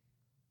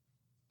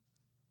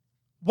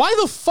 why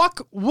the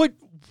fuck would...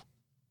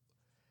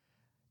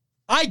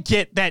 I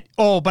get that,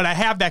 but I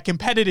have that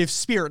competitive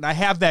spirit and I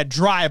have that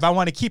drive. I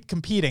want to keep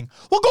competing.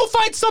 Well, go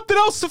find something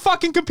else to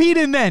fucking compete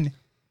in then.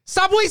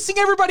 Stop wasting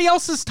everybody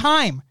else's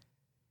time.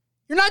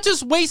 You're not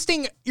just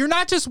wasting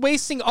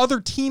other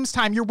teams'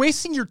 time. You're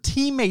wasting your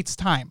teammates'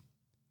 time.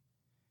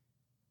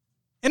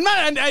 And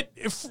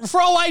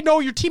for all I know,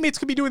 your teammates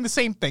could be doing the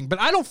same thing,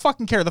 but I don't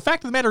fucking care. The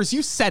fact of the matter is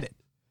you said it.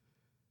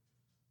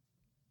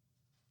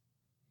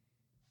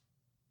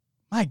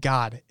 My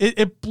God,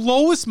 it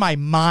blows my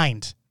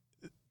mind.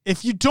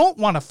 If you don't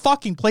want to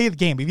fucking play the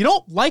game, if you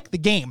don't like the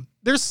game,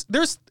 there's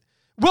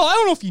well, I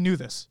don't know if you knew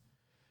this.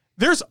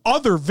 There's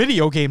other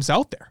video games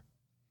out there.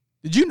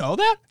 Did you know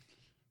that?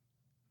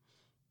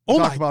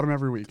 Talk about them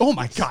every week. Oh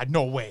my God,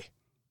 no way.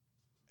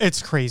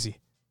 It's crazy.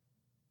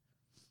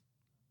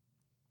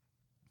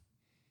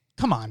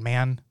 Come on,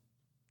 man.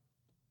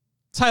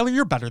 Tyler,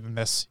 you're better than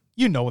this.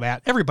 You know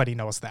that. Everybody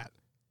knows that.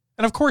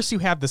 And of course you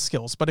have the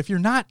skills, but if you're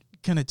not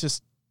going to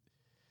just...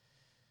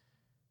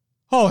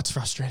 Oh, it's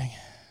frustrating.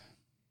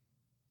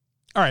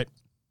 All right.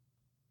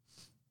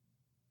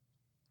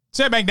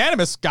 Sam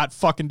Magnanimous got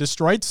fucking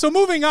destroyed. So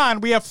moving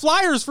on, we have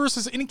Flyers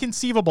versus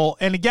Inconceivable.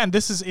 And again,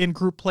 this is in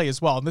group play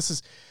as well. And this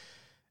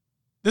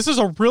is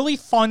a really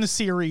fun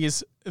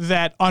series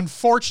that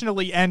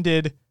unfortunately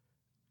ended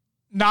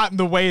not in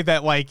the way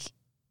that, like,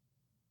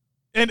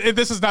 And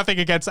this is nothing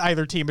against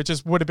either team. It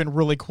just would have been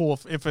really cool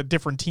if a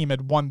different team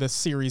had won this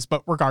series.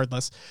 But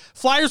regardless,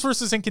 Flyers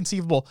versus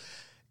Inconceivable.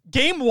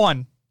 Game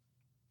 1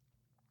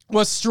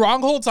 was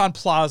Strongholds on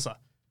Plaza.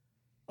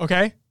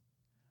 Okay?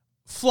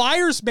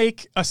 Flyers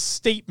make a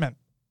statement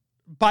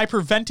by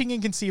preventing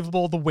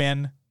Inconceivable the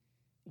win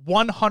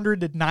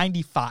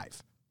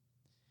 195.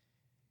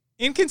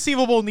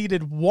 Inconceivable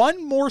needed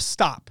one more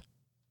stop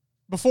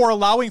before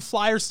allowing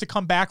Flyers to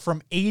come back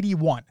from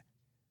 81.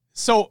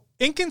 So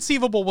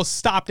Inconceivable was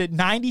stopped at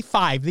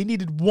 95. They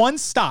needed one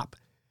stop,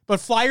 but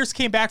Flyers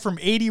came back from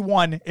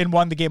 81 and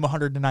won the game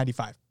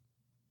 195.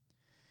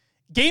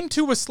 Game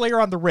 2 was Slayer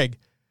on the Rig.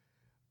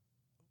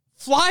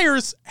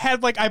 Flyers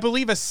had, I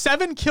believe, a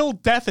 7-kill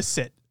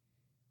deficit.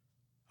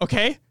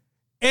 Okay?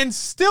 And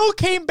still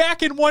came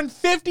back and won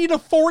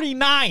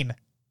 50-49.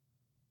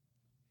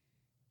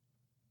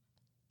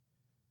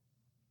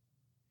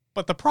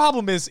 But the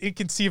problem is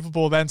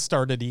Inconceivable then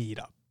started to eat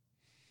up.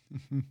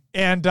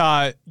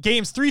 And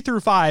games 3 through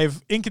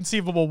 5,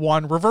 Inconceivable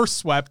won, reverse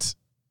swept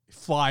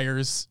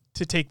Flyers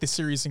to take the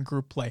series in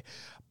group play.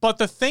 But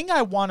the thing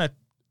I want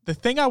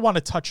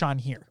to touch on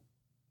here,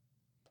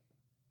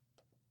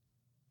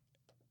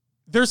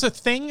 there's a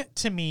thing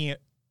to me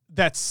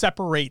that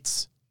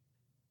separates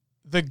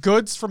the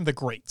goods from the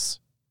greats.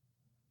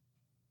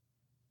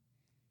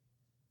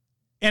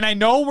 And I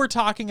know we're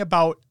talking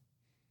about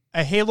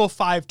a Halo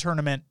 5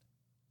 tournament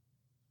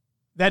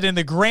that in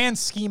the grand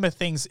scheme of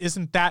things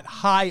isn't that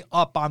high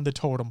up on the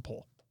totem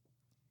pole.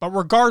 But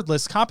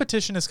regardless,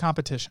 competition is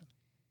competition.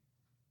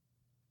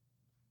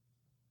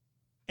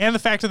 And the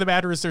fact of the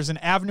matter is there's an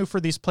avenue for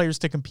these players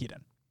to compete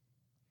in.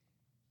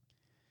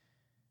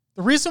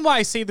 The reason why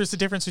I say there's a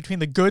difference between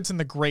the goods and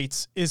the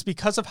greats is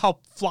because of how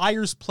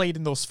Flyers played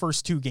in those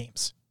first 2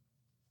 games.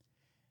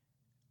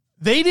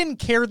 They didn't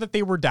care that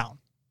they were down,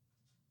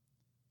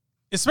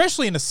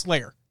 especially in a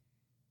Slayer.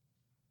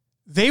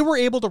 They were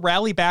able to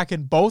rally back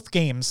in both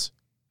games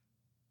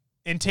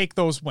and take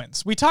those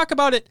wins. We talk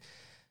about it.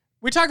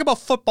 We talk about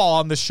football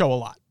on this show a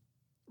lot,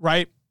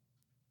 right?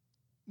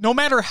 No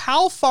matter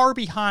how far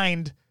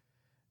behind,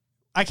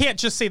 I can't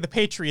just say the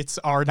Patriots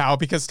are now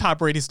because Tom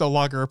Brady's no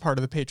longer a part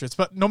of the Patriots,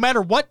 but no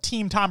matter what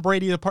team Tom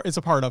Brady is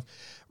a part of,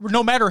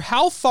 no matter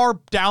how far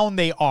down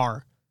they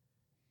are,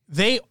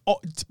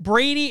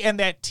 Brady and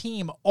that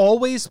team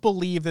always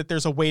believe that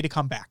there's a way to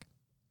come back,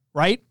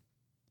 right?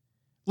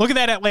 Look at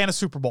that Atlanta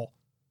Super Bowl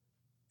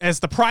as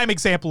the prime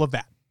example of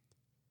that.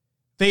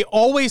 They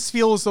always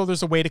feel as though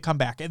there's a way to come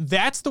back. And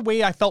that's the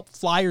way I felt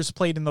Flyers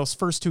played in those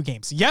first 2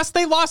 games. Yes,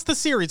 they lost the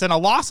series, and a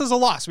loss is a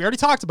loss. We already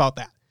talked about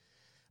that.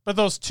 But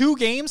those 2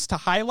 games to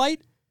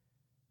highlight,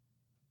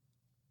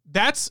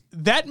 that's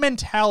that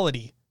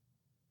mentality,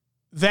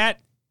 that,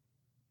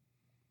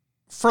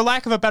 for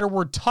lack of a better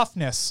word,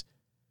 toughness,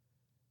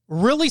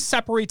 really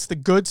separates the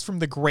goods from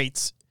the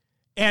greats.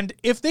 And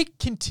if they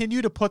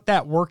continue to put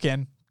that work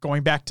in,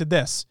 going back to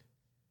this,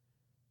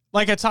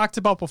 like I talked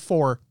about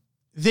before,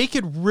 they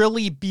could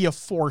really be a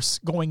force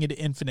going into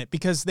Infinite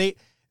because they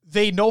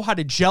know how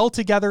to gel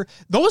together.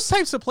 Those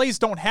types of plays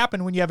don't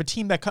happen when you have a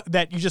team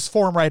that you just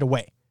form right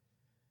away.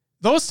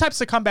 Those types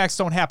of comebacks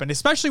don't happen,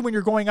 especially when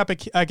you're going up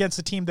against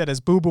a team that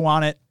has Boo Boo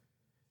on it,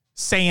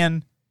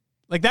 Saiyan.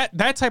 Like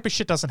that type of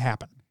shit doesn't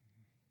happen.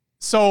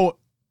 So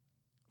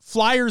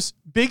Flyers,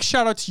 big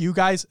shout out to you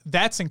guys.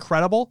 That's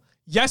incredible.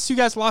 Yes, you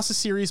guys lost the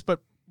series,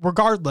 but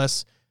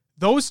regardless,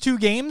 those 2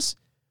 games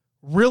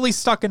really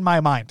stuck in my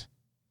mind.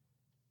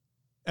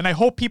 And I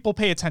hope people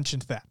pay attention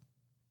to that.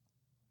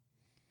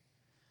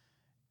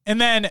 And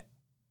then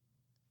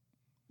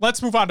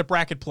let's move on to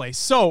bracket play.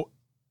 So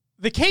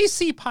the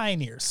KC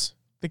Pioneers,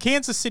 the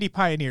Kansas City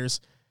Pioneers,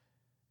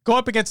 go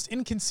up against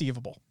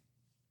Inconceivable.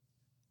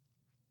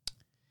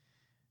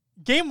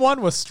 Game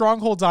 1 was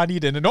Strongholds on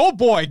Eden. And oh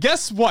boy,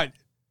 guess what?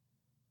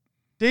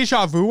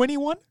 Deja vu,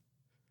 anyone?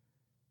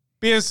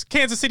 Because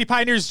Kansas City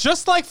Pioneers,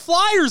 just like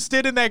Flyers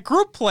did in that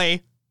group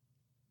play,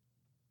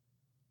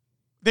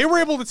 they were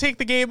able to take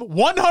the game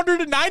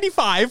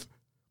 195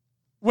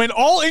 when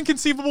all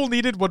Inconceivable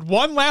needed was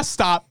one last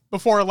stop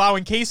before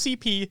allowing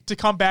KCP to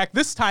come back,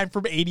 this time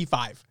from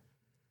 85.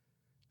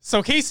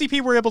 So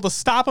KCP were able to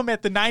stop them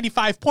at the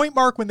 95-point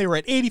mark when they were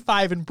at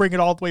 85 and bring it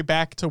all the way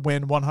back to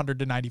win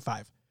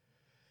 195.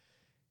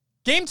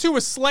 Game 2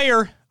 was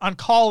Slayer on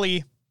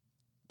Cawley.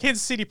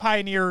 Kansas City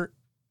Pioneer,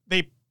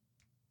 they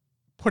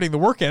putting the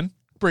work in,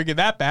 bringing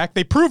that back.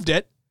 They proved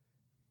it,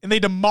 and they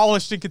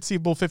demolished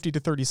Inconceivable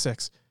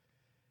 50-36.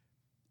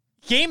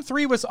 Game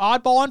 3 was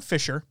Oddball on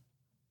Fisher.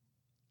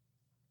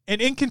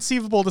 And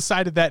Inconceivable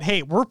decided that,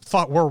 hey, we're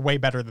way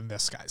better than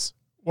this, guys.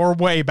 We're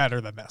way better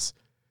than this.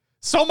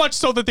 So much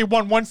so that they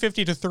won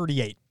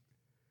 150-38.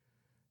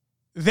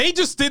 They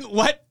just didn't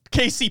let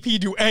KCP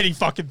do any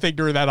fucking thing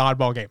during that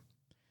Oddball game.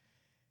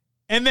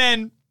 And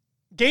then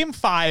Game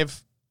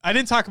 5, I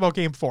didn't talk about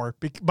Game 4,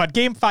 but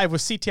Game 5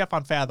 was CTF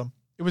on Fathom.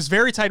 It was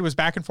very tight. It was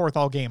back and forth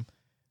all game.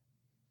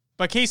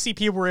 But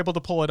KCP were able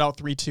to pull it out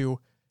 3-2.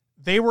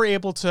 They were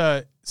able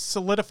to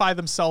solidify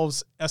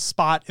themselves a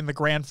spot in the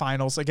grand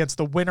finals against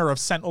the winner of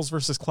Sentinels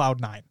versus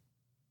Cloud9.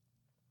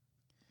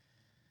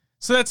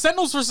 So that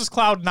Sentinels versus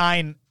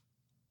Cloud9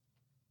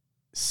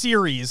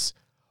 series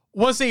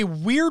was a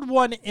weird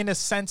one in a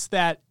sense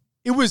that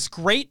it was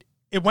great.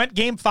 It went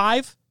game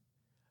 5,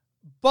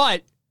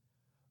 but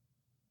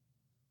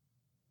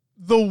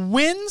the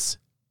wins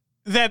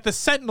that the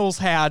Sentinels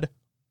had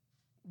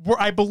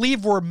I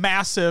believe were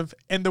massive,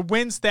 and the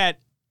wins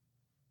that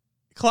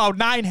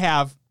Cloud9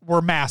 have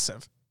were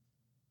massive.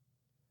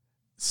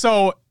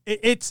 So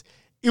it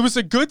was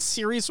a good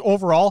series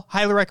overall.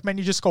 Highly recommend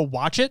you just go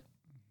watch it.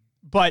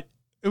 But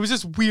it was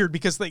just weird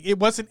because it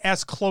wasn't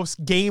as close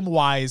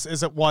game-wise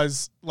as it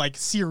was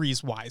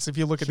series-wise if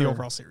you look at the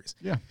overall series.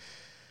 Yeah.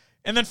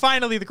 And then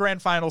finally, the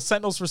grand final,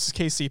 Sentinels versus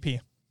KCP.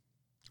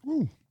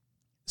 Ooh.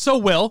 So,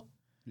 Will,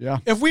 yeah,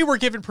 if we were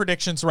given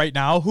predictions right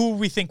now, who would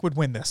we think would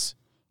win this?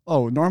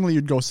 Oh, normally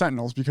you'd go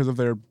Sentinels because of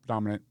their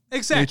dominant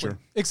nature.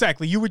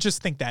 Exactly. You would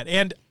just think that.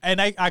 And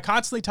I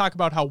constantly talk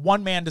about how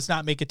one man does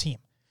not make a team.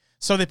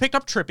 So they picked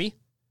up Trippy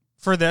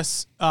for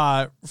these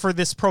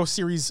pro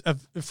series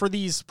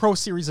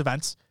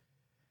events.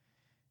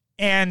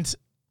 And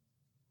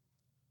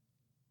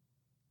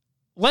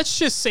let's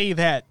just say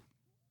that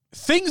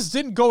things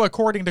didn't go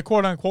according to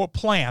quote unquote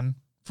plan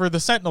for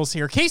the Sentinels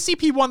here.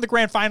 KCP won the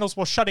grand finals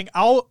while shutting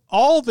out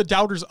all the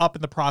doubters up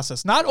in the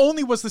process. Not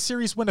only was the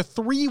series win a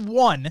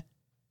 3-1,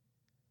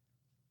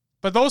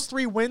 but those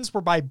 3 wins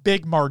were by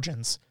big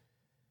margins.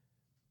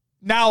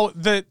 Now,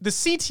 the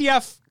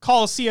CTF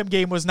Coliseum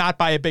game was not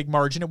by a big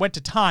margin. It went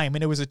to time,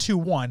 and it was a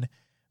 2-1.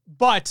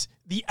 But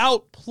the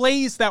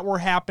outplays that were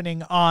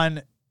happening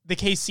on the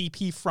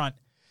KCP front,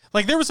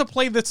 there was a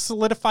play that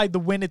solidified the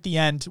win at the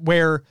end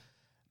where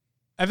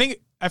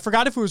I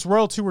forgot if it was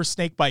Royal 2 or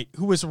Snakebite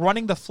who was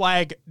running the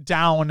flag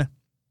down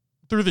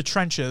through the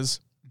trenches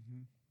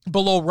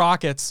below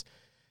Rockets.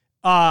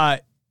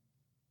 And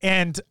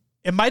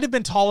it might have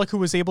been Talik who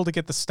was able to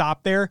get the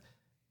stop there.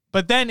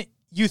 But then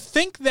you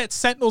think that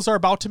Sentinels are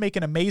about to make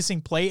an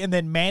amazing play, and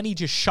then Manny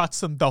just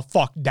shuts them the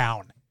fuck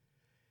down.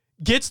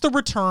 Gets the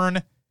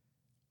return.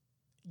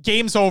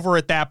 Game's over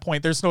at that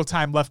point. There's no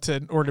time left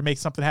in order to make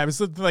something happen. It's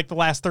the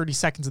last 30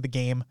 seconds of the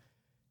game.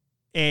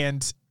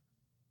 And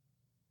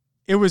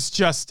it was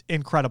just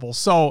incredible.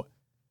 So,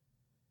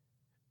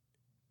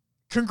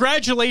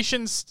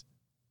 congratulations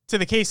to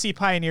the KC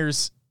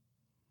Pioneers.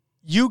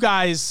 You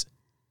guys,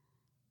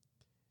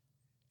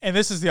 and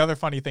this is the other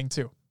funny thing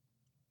too.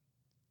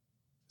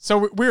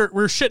 So we're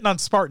shitting on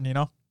Spartan, you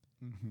know?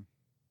 Mm-hmm.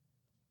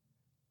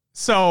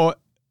 So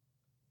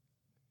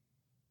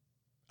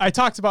I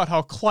talked about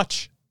how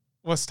Clutch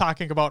was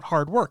talking about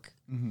hard work.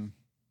 Mm-hmm.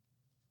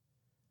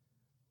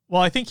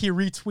 Well, I think he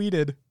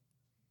retweeted.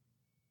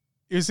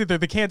 It was either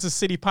the Kansas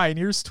City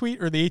Pioneers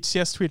tweet or the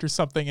HCS tweet or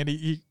something, and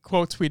he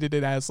quote tweeted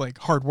it as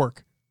hard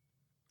work.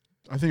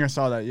 I think I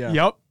saw that, yeah.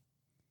 Yep.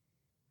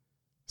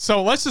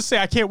 So let's just say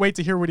I can't wait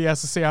to hear what he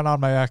has to say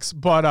on My X.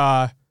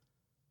 But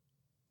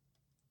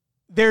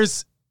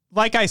there's,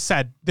 like I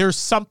said, there's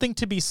something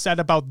to be said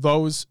about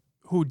those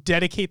who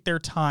dedicate their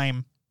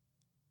time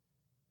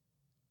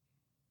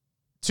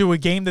to a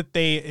game that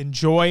they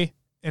enjoy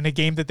and a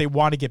game that they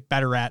want to get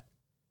better at.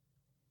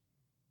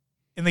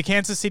 And the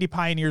Kansas City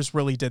Pioneers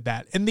really did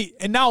that. And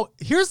now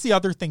here's the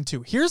other thing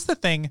too. Here's the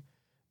thing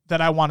that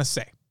I want to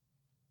say.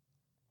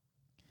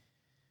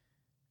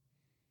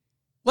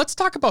 Let's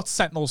talk about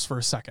Sentinels for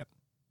a second.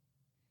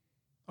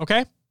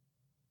 Okay?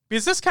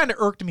 Because this kind of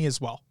irked me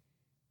as well.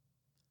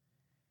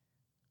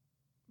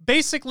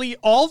 Basically,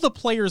 all the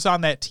players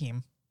on that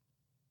team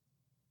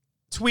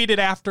tweeted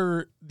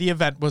after the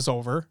event was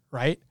over,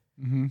 right?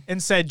 Mm-hmm.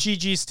 And said,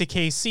 GG's to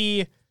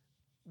KC.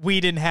 We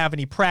didn't have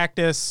any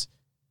practice.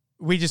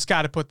 We just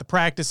got to put the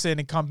practice in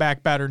and come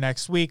back better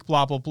next week,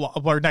 blah, blah, blah,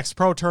 or next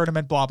pro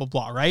tournament, blah, blah,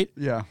 blah, right?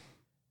 Yeah.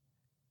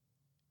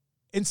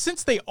 And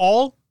since they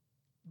all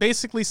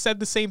basically said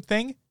the same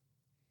thing,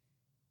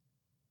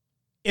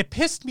 it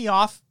pissed me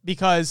off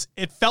because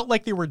it felt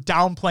like they were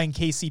downplaying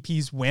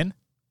KCP's win.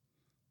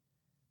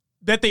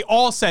 That they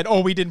all said,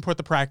 oh, we didn't put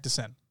the practice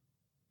in.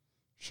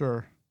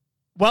 Sure.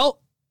 Well,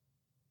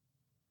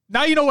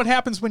 now you know what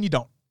happens when you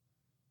don't.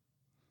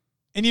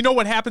 And you know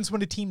what happens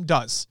when a team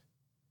does.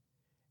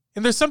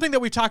 And there's something that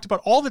we've talked about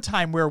all the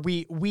time where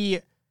we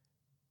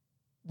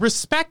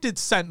respected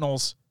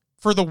Sentinels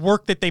for the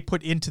work that they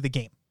put into the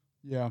game.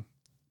 Yeah.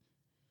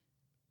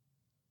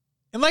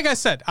 And like I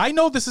said, I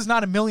know this is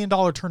not $1 million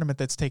tournament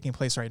that's taking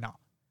place right now,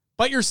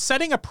 but you're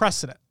setting a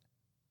precedent.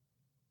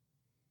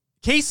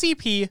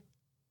 KCP,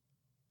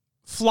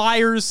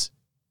 Flyers,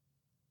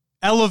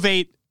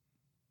 Elevate,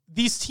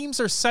 these teams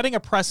are setting a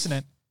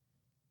precedent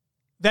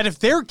that if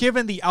they're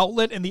given the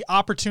outlet and the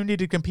opportunity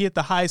to compete at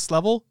the highest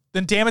level,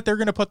 then damn it, they're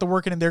going to put the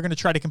work in and they're going to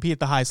try to compete at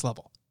the highest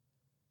level.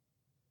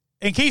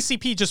 And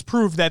KCP just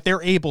proved that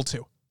they're able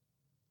to.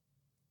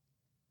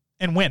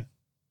 And win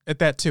at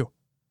that too.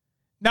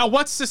 Now,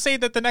 what's to say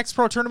that the next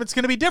pro tournament's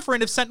going to be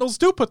different if Sentinels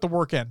do put the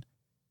work in?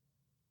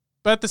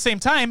 But at the same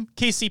time,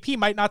 KCP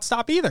might not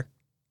stop either.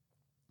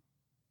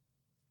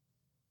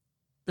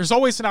 There's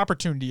always an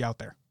opportunity out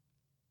there.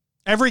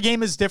 Every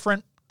game is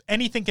different.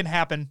 Anything can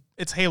happen.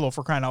 It's Halo,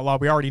 for crying out loud.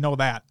 We already know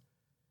that.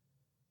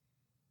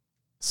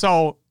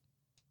 So,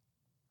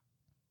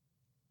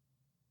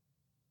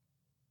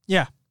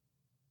 yeah.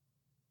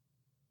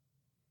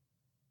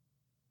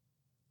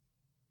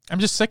 I'm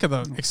just sick of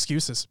the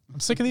excuses. I'm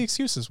sick of the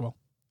excuses, Will.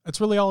 That's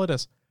really all it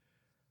is.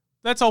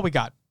 That's all we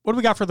got. What do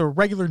we got for the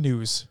regular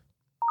news?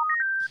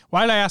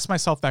 Why did I ask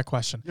myself that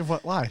question? Yeah,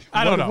 why?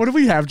 I don't know. What do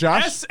we have,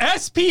 Josh?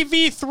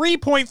 SPV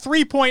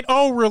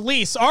 3.3.0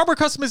 release. Armor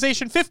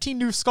customization, 15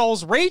 new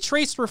skulls, ray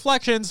traced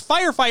reflections,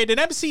 firefight, and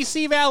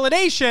MCC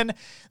validation.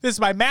 This is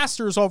by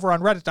Masters over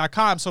on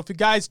Reddit.com. So if you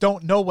guys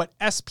don't know what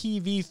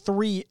SPV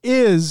 3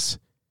 is,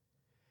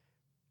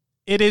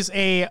 it is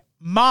a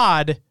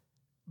mod,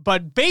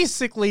 but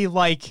basically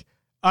like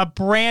a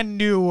brand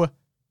new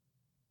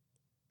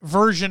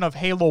version of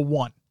Halo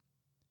 1.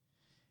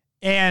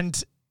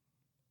 And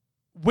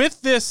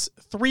with this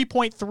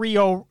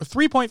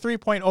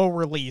 3.3.0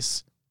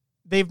 release,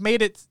 they've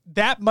made it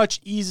that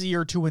much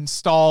easier to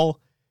install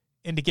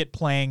and to get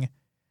playing.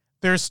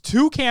 There's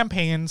 2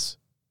 campaigns.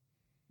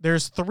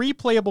 There's 3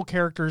 playable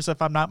characters,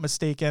 if I'm not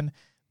mistaken.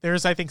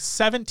 There's, I think,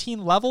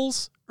 17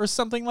 levels or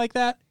something like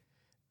that.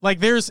 Like,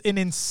 there's an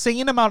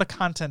insane amount of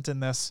content in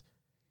this.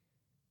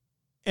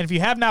 And if you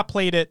have not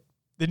played it,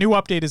 the new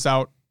update is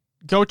out.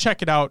 Go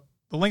check it out.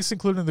 The link's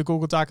included in the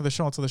Google Doc of the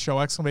show notes of the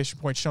show, !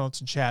 Show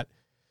notes in chat.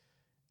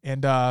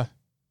 And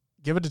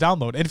give it a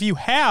download. And if you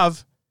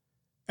have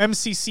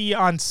MCC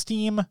on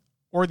Steam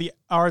or the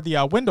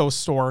Windows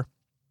Store,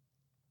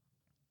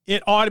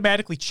 it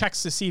automatically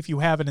checks to see if you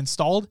have it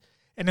installed.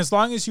 And as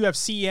long as you have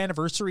CE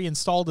Anniversary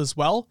installed as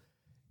well,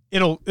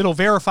 it'll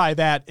verify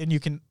that, and you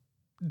can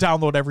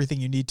download everything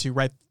you need to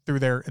right through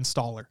their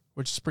installer,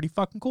 which is pretty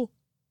fucking cool.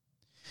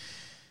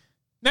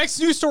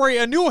 Next news story,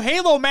 a new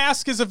Halo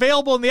mask is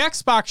available in the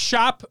Xbox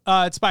shop.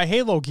 It's by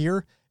Halo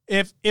Gear.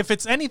 If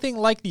it's anything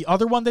like the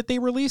other one that they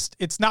released,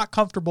 it's not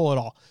comfortable at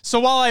all. So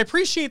while I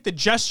appreciate the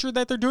gesture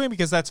that they're doing,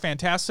 because that's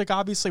fantastic,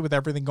 obviously, with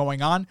everything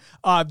going on,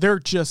 they're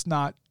just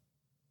not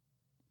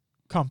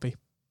comfy.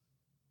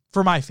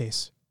 For my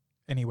face,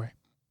 anyway.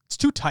 It's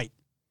too tight.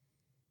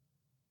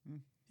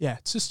 Yeah,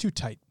 it's just too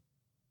tight.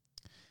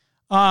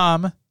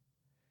 I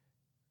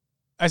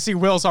see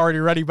Will's already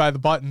ready by the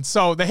button.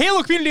 So the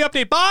Halo community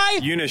update by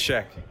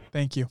Unyshek.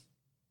 Thank you.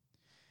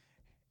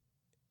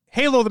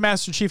 Halo the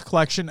Master Chief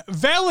Collection.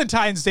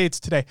 Valentine's Day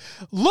today.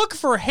 Look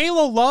for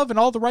Halo love in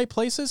all the right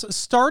places.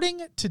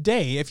 Starting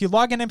today, if you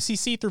log in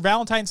MCC through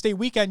Valentine's Day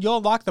weekend, you'll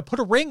unlock the Put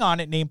a Ring on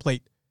It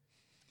nameplate.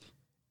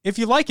 If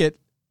you like it,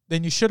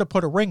 then you should have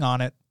put a ring on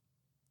it.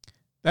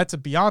 That's a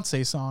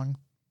Beyonce song.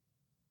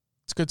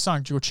 It's a good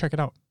song. Go check it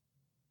out.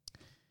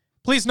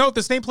 Please note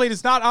this nameplate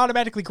is not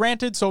automatically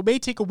granted, so it may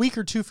take a week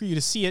or 2 for you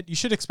to see it. You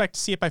should expect to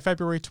see it by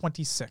February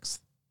 26th.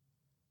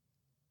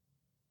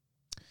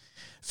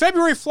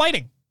 February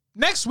flighting.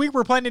 Next week,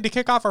 we're planning to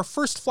kick off our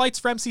first flights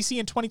for MCC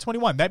in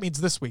 2021. That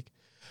means this week.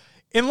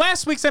 In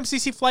last week's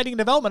MCC flighting and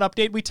development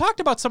update, we talked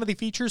about some of the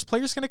features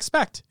players can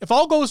expect. If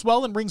all goes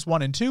well in Rings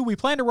 1 and 2, we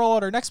plan to roll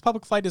out our next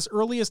public flight as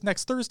early as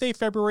next Thursday,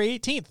 February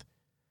 18th.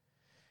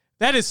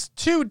 That is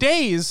 2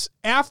 days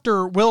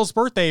after Will's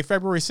birthday,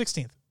 February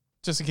 16th.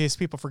 Just in case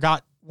people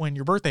forgot when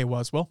your birthday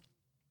was, Will.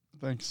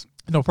 Thanks.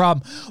 No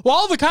problem. While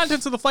all the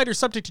contents of the flight are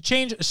subject to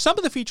change, some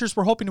of the features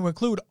we're hoping to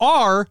include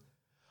are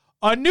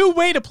a new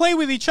way to play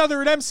with each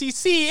other at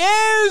MCC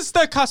is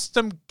the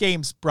custom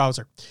games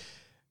browser.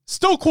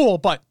 Still cool,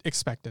 but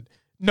expected.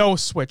 No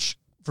Switch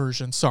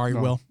version. Sorry,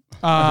 No, Will.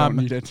 I don't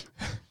need it.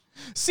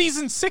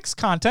 Season 6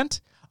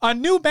 content. A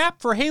new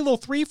map for Halo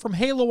 3 from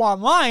Halo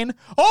Online.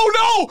 Oh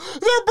no!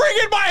 They're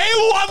bringing my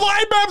Halo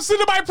Online maps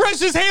into my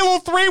precious Halo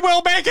 3.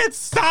 Will, make it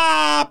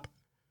stop!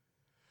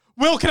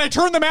 Will, can I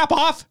turn the map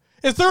off?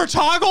 Is there a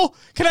toggle?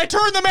 Can I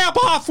turn the map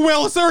off,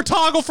 Will? Is there a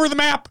toggle for the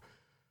map?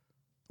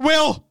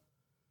 Will.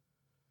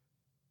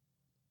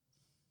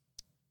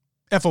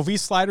 FOV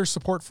slider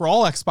support for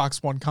all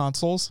Xbox One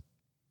consoles.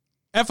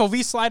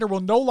 FOV slider will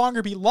no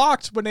longer be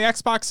locked when the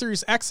Xbox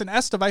Series X and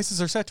S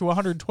devices are set to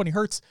 120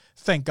 Hz.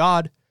 Thank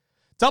God.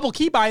 Double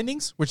key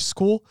bindings, which is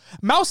cool.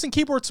 Mouse and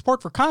keyboard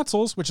support for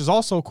consoles, which is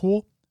also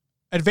cool.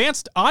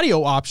 Advanced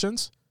audio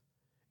options.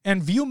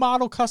 And view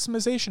model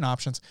customization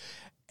options.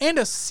 And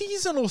a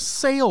seasonal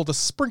sale to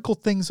sprinkle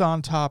things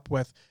on top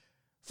with.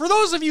 For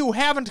those of you who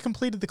haven't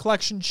completed the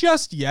collection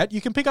just yet,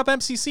 you can pick up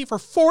MCC for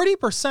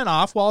 40%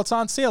 off while it's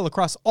on sale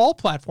across all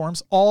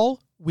platforms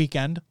all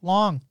weekend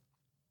long.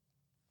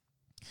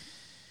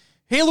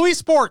 Halo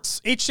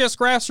Esports, HCS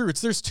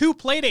Grassroots. There's 2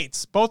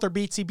 playdates. Both are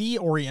BTB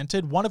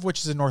oriented, one of which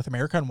is in North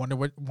America and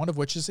one of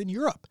which is in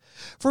Europe.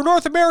 For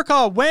North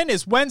America, when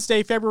is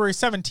Wednesday, February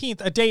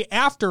 17th, a day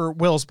after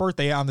Will's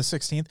birthday on the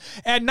 16th,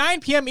 at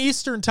 9 p.m.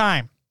 Eastern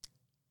Time.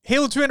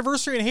 Halo 2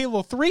 Anniversary and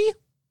Halo 3.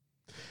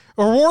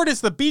 Reward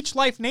is the Beach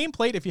Life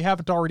nameplate if you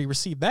haven't already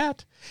received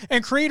that.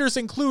 And creators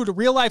include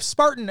Real Life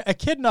Spartan,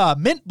 Echidna,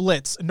 Mint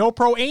Blitz, No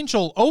Pro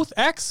Angel, Oath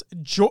X,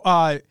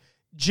 Jace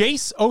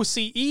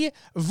OCE,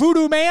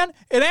 Voodoo Man,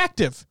 and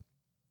Active.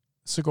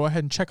 So go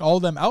ahead and check all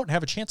of them out and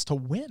have a chance to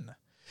win.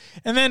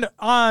 And then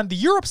on the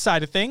Europe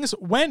side of things,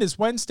 when is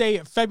Wednesday,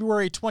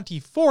 February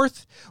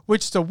 24th,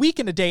 which is a week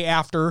and a day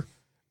after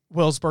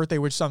Will's birthday,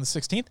 which is on the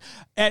 16th,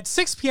 at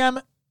 6 p.m.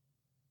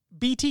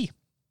 BT.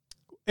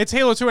 It's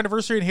Halo 2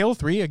 anniversary and Halo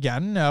 3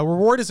 again.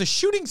 Reward is a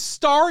shooting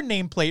star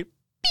nameplate.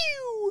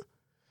 Pew!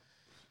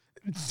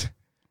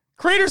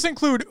 Creators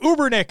include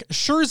Ubernick,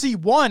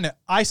 Shurzy1,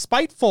 I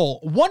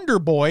Spiteful,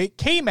 Wonderboy,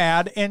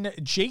 K-Mad, and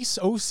Jace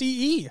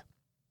OCE.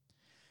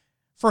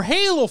 For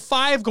Halo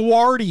 5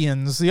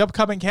 Guardians, the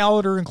upcoming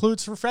calendar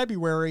includes for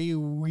February,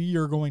 we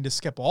are going to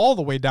skip all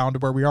the way down to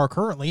where we are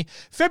currently.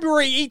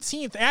 February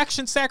 18th,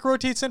 Action Sack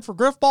rotates in for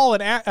Griffball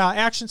and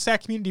Action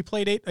Sack Community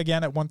Playdate,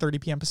 again at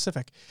 1:30 p.m.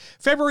 Pacific.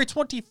 February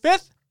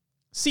 25th,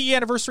 CE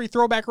Anniversary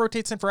Throwback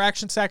rotates in for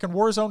Action Sack and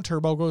Warzone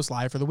Turbo goes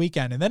live for the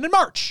weekend. And then in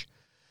March,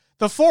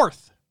 the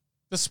 4th,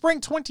 the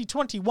Spring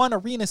 2021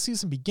 Arena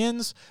season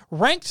begins.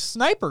 Ranked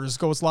Snipers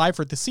goes live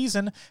for the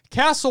season.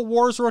 Castle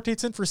Wars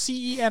rotates in for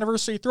CE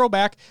Anniversary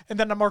Throwback. And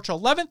then on March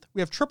 11th,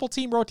 we have Triple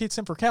Team rotates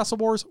in for Castle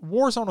Wars.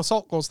 Warzone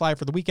Assault goes live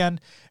for the weekend.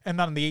 And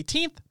then on the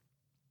 18th,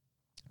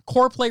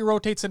 Core Play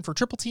rotates in for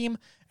Triple Team.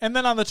 And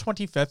then on the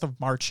 25th of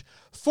March,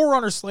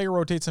 Forerunner Slayer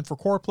rotates in for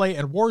Core Play.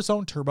 And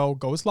Warzone Turbo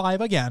goes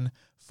live again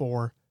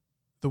for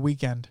the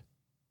weekend.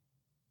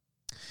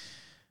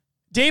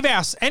 Dave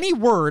asks, any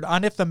word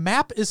on if the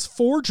map is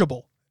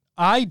forgeable?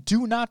 I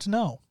do not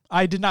know.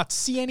 I did not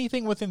see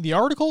anything within the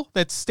article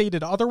that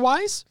stated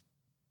otherwise.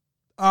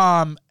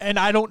 And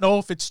I don't know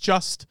if it's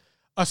just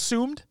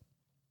assumed.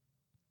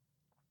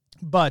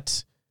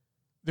 But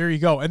there you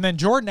go. And then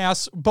Jordan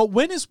asks, but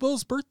when is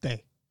Will's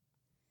birthday?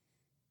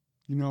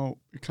 You know,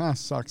 it kind of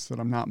sucks that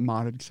I'm not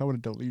modded because I would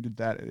have deleted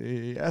that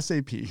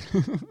ASAP.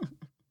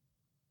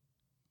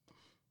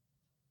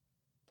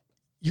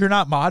 You're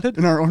not modded?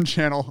 In our own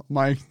channel,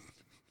 my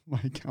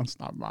account's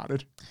not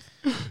modded.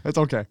 It's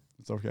okay.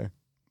 It's okay.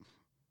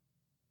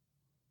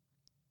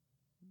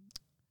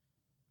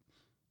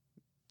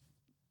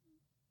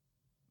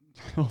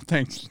 Oh,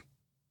 thanks.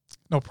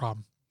 No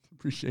problem.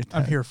 Appreciate that.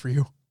 I'm here for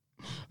you.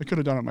 I could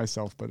have done it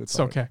myself, but it's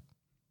okay.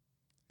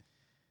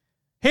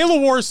 Halo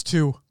Wars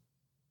 2.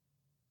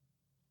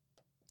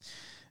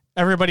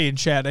 Everybody in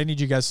chat, I need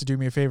you guys to do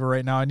me a favor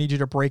right now. I need you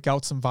to break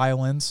out some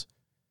violins.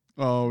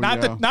 Oh,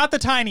 not the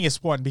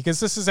tiniest one, because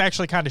this is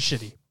actually kind of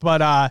shitty.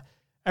 But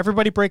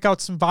everybody break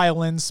out some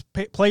violins,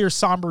 play your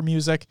somber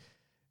music.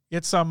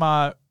 Get some,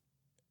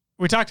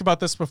 we talked about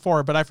this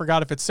before, but I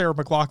forgot if it's Sarah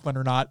McLachlan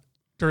or not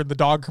during the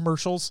dog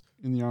commercials.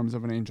 In the Arms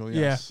of an Angel,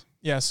 yes.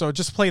 Yeah, so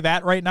just play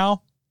that right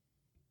now.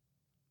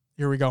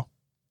 Here we go.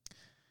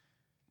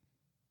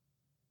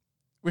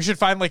 We should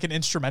find like an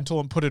instrumental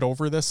and put it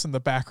over this in the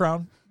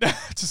background.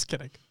 Just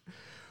kidding.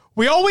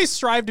 We always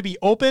strive to be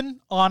open,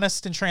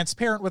 honest, and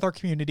transparent with our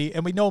community,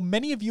 and we know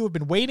many of you have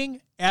been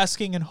waiting,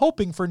 asking, and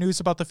hoping for news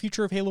about the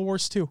future of Halo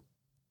Wars 2.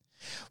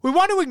 We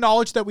want to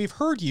acknowledge that we've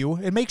heard you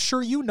and make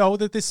sure you know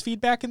that this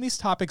feedback and these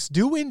topics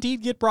do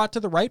indeed get brought to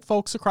the right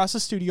folks across the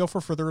studio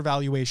for further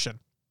evaluation.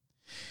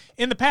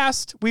 In the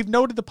past, we've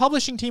noted the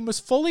publishing team was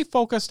fully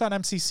focused on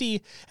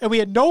MCC, and we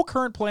had no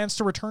current plans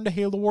to return to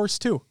Halo Wars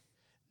 2.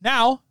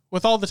 Now,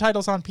 with all the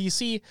titles on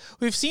PC,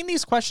 we've seen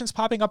these questions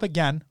popping up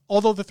again,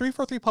 although the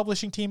 343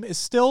 publishing team is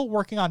still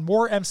working on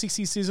more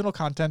MCC seasonal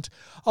content,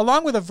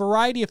 along with a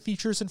variety of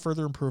features and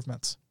further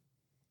improvements.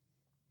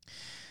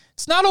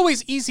 It's not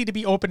always easy to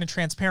be open and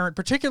transparent,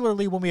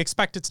 particularly when we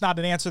expect it's not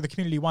an answer the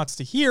community wants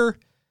to hear,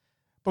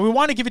 but we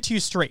want to give it to you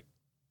straight.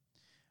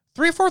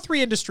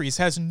 343 Industries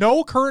has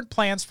no current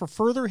plans for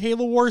further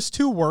Halo Wars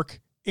 2 work,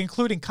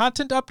 including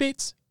content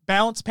updates,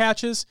 balance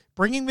patches,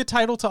 bringing the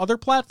title to other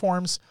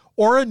platforms,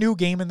 or a new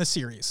game in the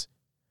series.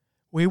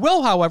 We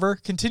will, however,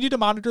 continue to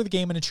monitor the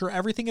game and ensure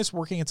everything is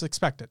working as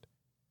expected.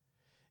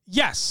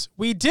 Yes,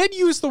 we did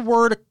use the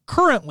word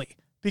currently,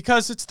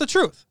 because it's the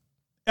truth.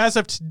 As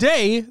of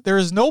today, there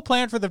is no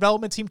plan for the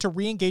development team to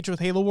re-engage with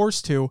Halo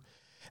Wars 2,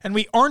 and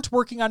we aren't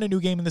working on a new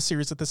game in the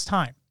series at this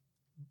time.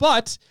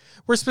 But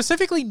we're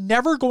specifically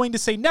never going to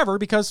say never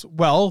because,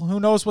 well, who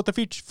knows what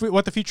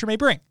the future may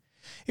bring.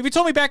 If you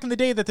told me back in the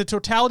day that the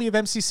totality of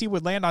MCC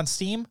would land on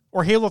Steam,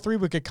 or Halo 3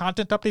 would get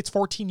content updates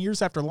 14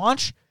 years after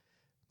launch,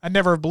 I'd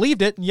never have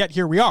believed it, and yet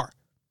here we are.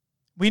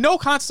 We know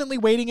constantly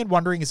waiting and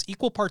wondering is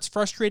equal parts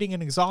frustrating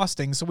and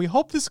exhausting, so we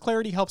hope this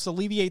clarity helps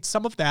alleviate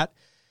some of that.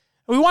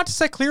 And we want to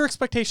set clear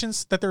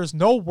expectations that there is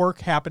no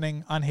work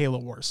happening on Halo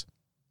Wars.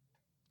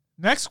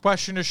 Next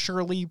question is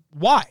surely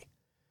why?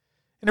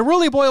 And it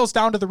really boils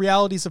down to the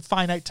realities of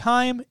finite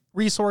time,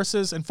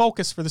 resources, and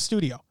focus for the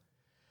studio.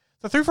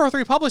 The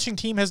 343 publishing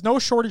team has no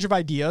shortage of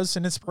ideas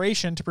and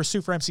inspiration to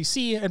pursue for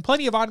MCC and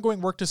plenty of ongoing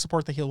work to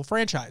support the Halo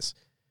franchise.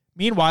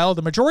 Meanwhile,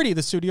 the majority of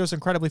the studio is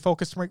incredibly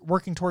focused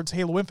working towards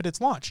Halo Infinite's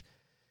launch.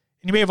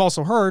 And you may have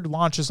also heard,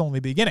 launch is only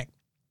beginning.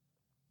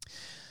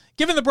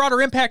 Given the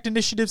broader impact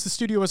initiatives the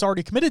studio has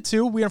already committed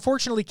to, we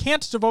unfortunately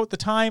can't devote the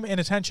time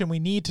and attention we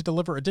need to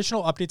deliver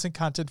additional updates and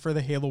content for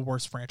the Halo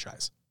Wars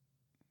franchise.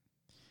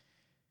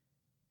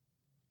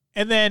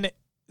 And then,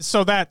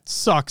 so that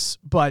sucks,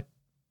 but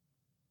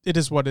it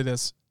is what it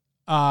is.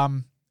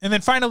 And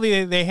then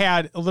finally, they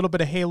had a little bit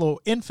of Halo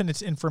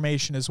Infinite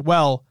information as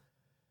well.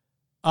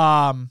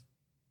 And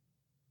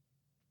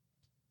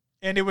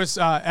And it was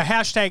a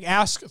hashtag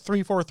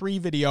Ask343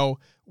 video,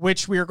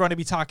 which we are going to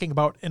be talking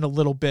about in a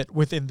little bit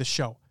within the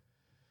show.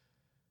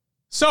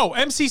 So,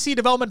 MCC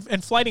development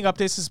and flighting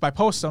updates is by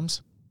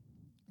Postums,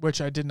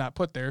 which I did not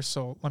put there,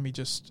 so let me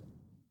just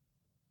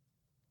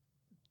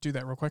do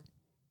that real quick.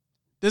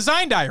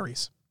 Design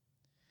diaries.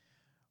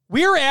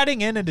 We are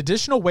adding in an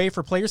additional way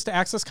for players to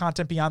access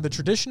content beyond the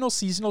traditional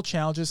seasonal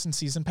challenges and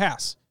season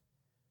pass.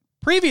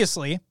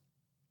 Previously,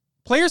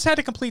 players had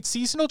to complete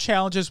seasonal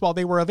challenges while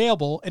they were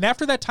available, and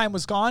after that time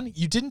was gone,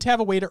 you didn't have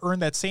a way to earn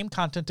that same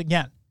content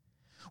again.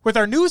 With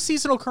our new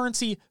seasonal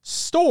currency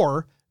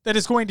store, that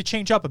is going to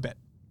change up a bit.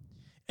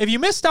 If you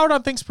missed out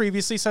on things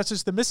previously, such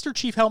as the Mr.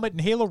 Chief helmet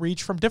and Halo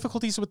Reach from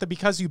difficulties with the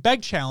Because You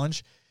Beg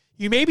challenge,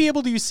 you may be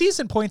able to use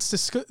season points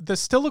to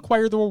still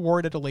acquire the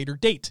reward at a later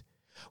date.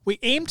 We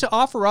aim to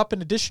offer up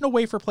an additional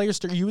way for players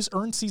to use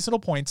earned seasonal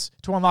points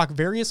to unlock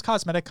various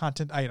cosmetic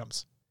content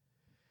items.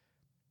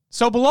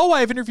 So below,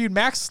 I've interviewed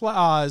Max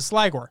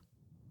Slagor,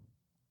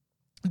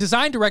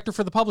 design director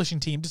for the publishing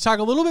team, to talk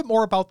a little bit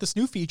more about this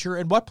new feature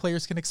and what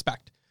players can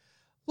expect.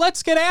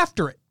 Let's get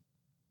after it.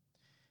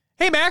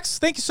 Hey, Max,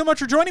 thank you so much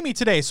for joining me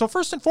today. So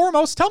first and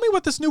foremost, tell me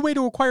what this new way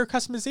to acquire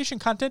customization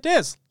content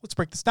is. Let's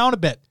break this down a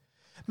bit.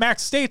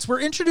 Max states,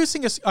 we're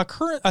introducing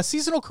a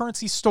seasonal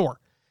currency store,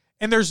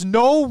 and there's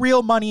no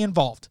real money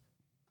involved.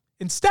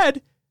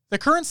 Instead, the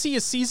currency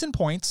is season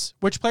points,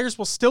 which players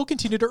will still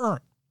continue to earn.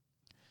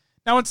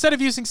 Now, instead of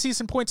using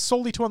season points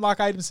solely to unlock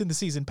items in the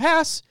season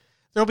pass,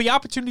 there will be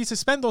opportunities to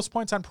spend those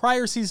points on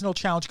prior seasonal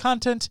challenge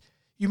content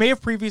you may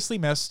have previously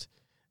missed,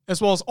 as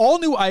well as all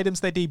new items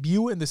that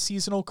debut in the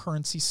seasonal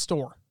currency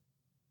store.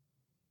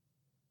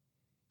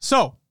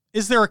 So,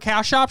 is there a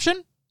cash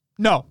option?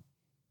 No.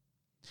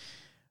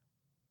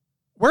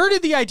 Where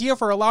did the idea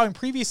for allowing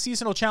previous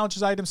seasonal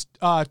challenges items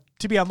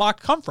to be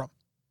unlocked come from?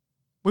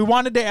 We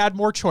wanted to add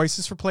more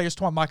choices for players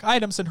to unlock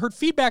items and heard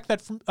feedback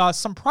that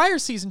some prior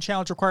season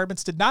challenge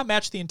requirements did not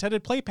match the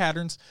intended play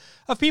patterns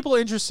of people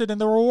interested in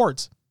the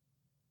rewards.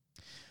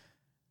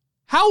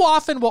 How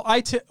often will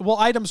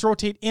items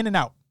rotate in and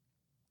out?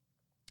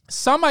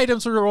 Some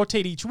items will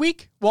rotate each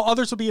week, while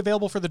others will be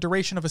available for the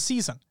duration of a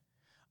season.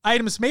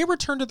 Items may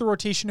return to the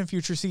rotation in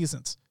future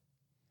seasons.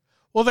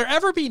 Will there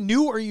ever be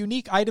new or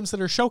unique items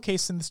that are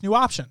showcased in this new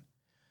option?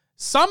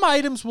 Some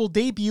items will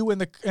debut in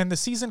the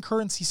season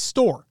currency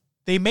store.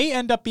 They may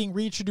end up being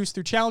reintroduced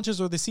through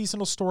challenges or the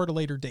seasonal store at a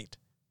later date.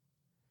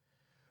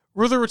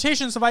 Will the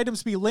rotations of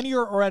items be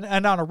linear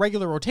and on a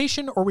regular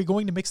rotation, or are we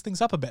going to mix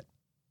things up a bit?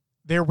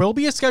 There will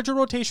be a scheduled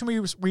rotation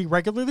we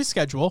regularly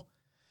schedule,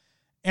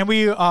 and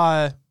we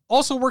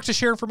also work to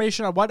share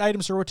information on what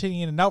items are rotating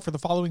in and out for the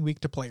following week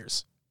to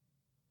players.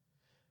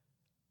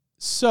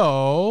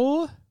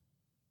 So,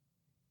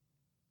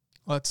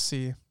 let's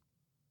see.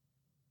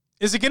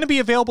 Is it going to be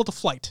available to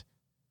Flight?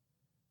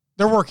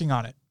 They're working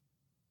on it.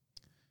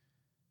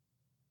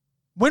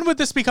 When would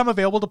this become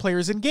available to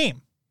players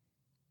in-game?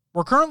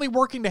 We're currently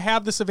working to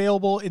have this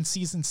available in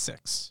Season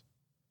 6.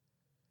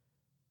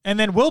 And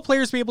then will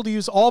players be able to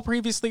use all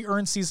previously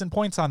earned season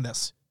points on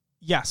this?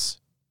 Yes.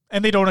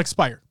 And they don't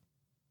expire.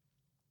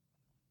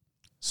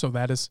 So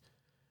that is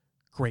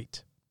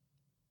great.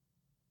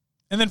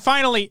 And then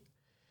finally,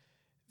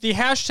 the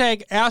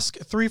hashtag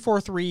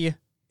Ask343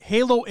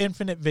 Halo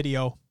Infinite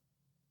video.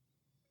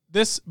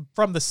 This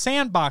from the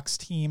Sandbox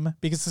team,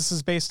 because this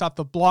is based off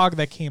the blog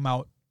that came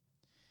out.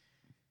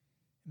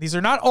 These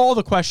are not all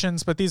the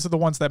questions, but these are the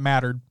ones that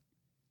mattered.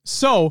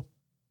 So,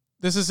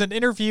 this is an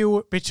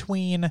interview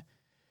between...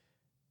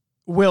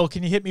 Will,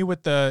 can you hit me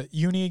with the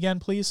uni again,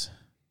 please?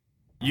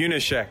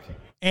 Unyshek.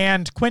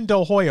 And Quinn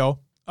Del Hoyo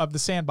of the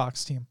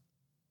Sandbox team.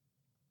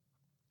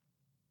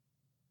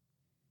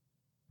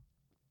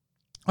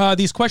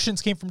 These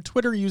questions came from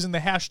Twitter using the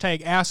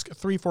hashtag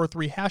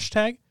Ask343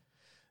 hashtag.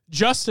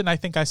 Justin, I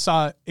think I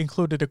saw,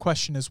 included a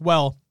question as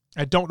well.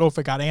 I don't know if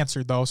it got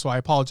answered, though, so I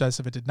apologize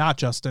if it did not,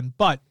 Justin.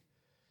 But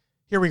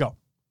here we go.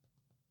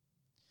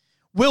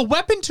 Will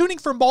weapon tuning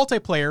for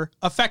multiplayer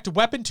affect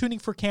weapon tuning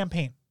for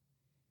campaign?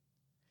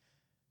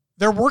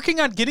 They're working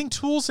on getting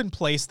tools in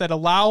place that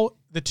allow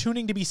the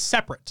tuning to be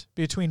separate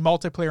between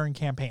multiplayer and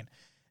campaign.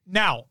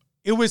 Now,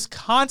 it was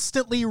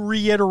constantly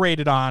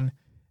reiterated on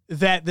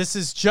that this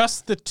is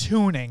just the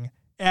tuning,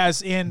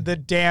 as in the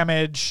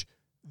damage,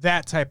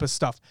 that type of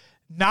stuff.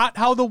 Not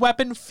how the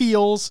weapon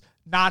feels,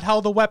 not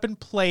how the weapon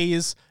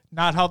plays,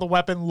 not how the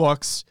weapon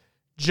looks,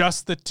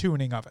 just the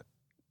tuning of it.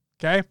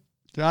 Okay?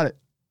 Got it.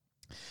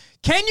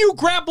 Can you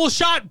grapple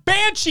shot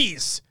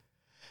Banshees?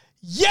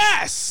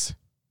 Yes!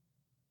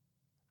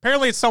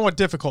 Apparently it's somewhat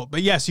difficult,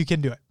 but yes, you can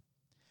do it.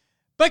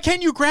 But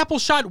can you grapple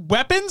shot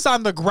weapons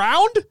on the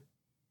ground?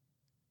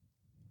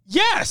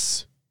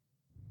 Yes!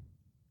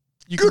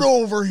 Get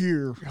over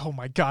here. Oh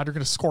my God, you're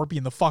going to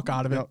scorpion the fuck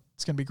out of it. Yep.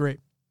 It's going to be great.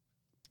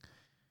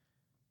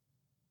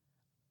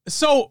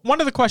 So one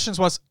of the questions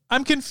was,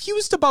 I'm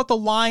confused about the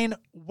line,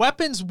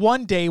 weapons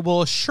one day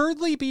will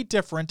assuredly be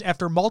different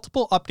after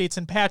multiple updates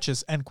and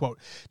patches, end quote.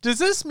 Does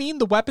this mean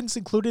the weapons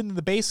included in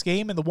the base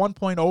game and the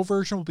 1.0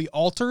 version will be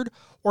altered,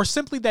 or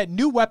simply that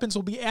new weapons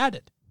will be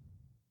added?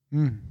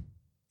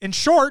 In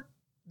short,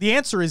 the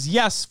answer is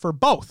yes for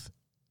both.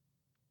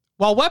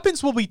 While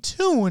weapons will be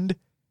tuned,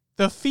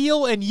 the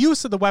feel and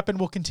use of the weapon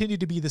will continue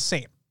to be the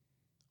same.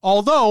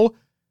 Although,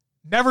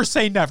 never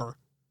say never,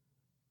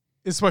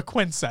 is what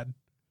Quinn said.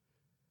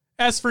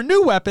 As for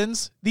new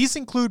weapons, these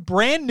include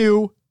brand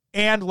new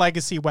and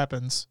legacy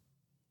weapons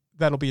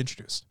that'll be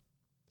introduced.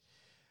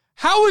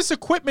 How is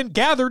equipment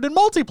gathered in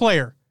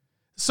multiplayer?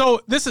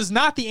 So this is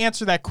not the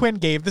answer that Quinn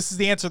gave. This is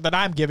the answer that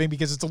I'm giving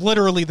because it's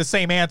literally the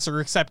same answer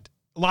except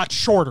a lot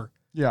shorter.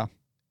 Yeah.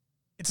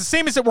 It's the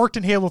same as it worked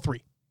in Halo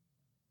 3.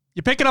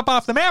 You pick it up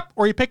off the map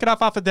or you pick it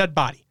up off a dead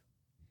body.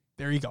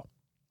 There you go.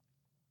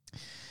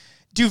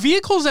 Do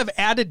vehicles have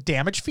added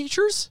damage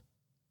features?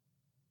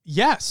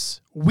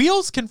 Yes.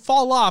 Wheels can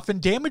fall off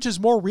and damage is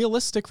more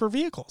realistic for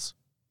vehicles.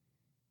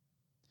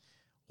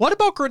 What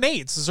about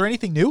grenades? Is there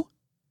anything new?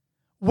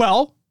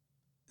 Well,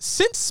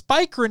 since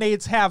spike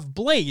grenades have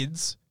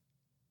blades,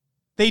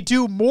 they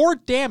do more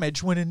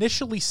damage when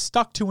initially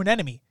stuck to an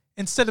enemy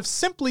instead of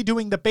simply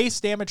doing the base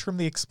damage from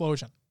the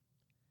explosion.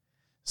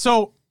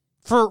 So,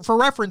 for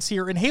reference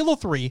here, in Halo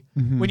 3,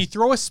 when you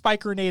throw a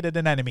spike grenade at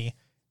an enemy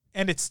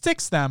and it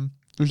sticks them,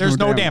 there's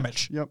no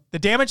damage. Yep. The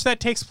damage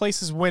that takes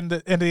place is when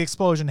the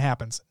explosion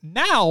happens.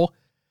 Now,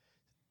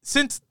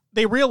 since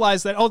they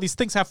realize that, these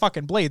things have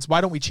fucking blades,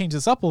 why don't we change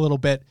this up a little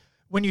bit?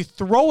 When you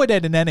throw it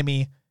at an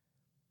enemy,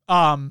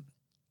 and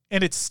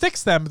it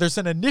sticks them, there's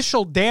an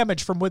initial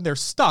damage from when they're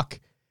stuck,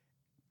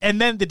 and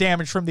then the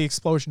damage from the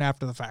explosion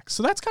after the fact.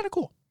 So that's kind of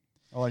cool.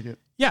 I like it.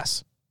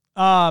 Yes.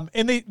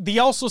 And they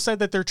also said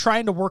that they're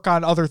trying to work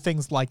on other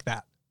things like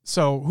that.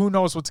 So who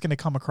knows what's going to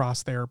come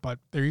across there, but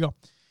there you go.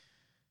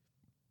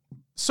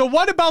 So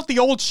what about the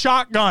old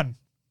shotgun?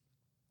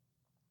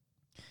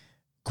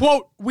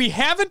 Quote, we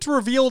haven't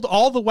revealed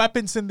all the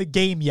weapons in the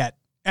game yet,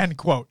 end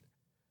quote.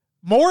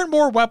 More and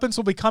more weapons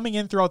will be coming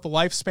in throughout the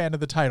lifespan of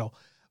the title.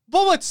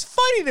 But what's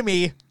funny to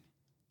me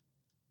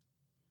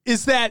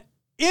is that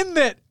in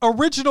the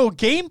original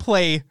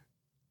gameplay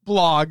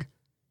blog,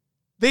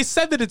 they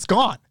said that it's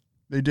gone.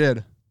 They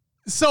did.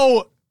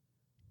 So,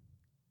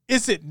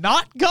 is it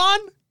not gone?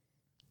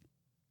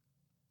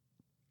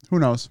 Who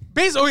knows?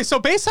 Based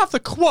off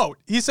the quote,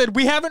 he said,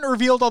 we haven't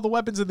revealed all the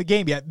weapons in the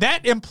game yet.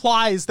 That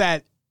implies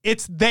that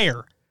it's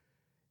there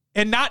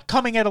and not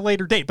coming at a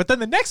later date. But then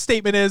the next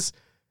statement is,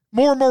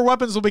 more and more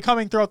weapons will be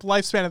coming throughout the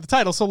lifespan of the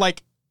title. So,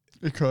 like...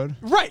 It could.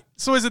 Right.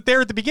 So is it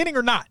there at the beginning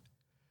or not?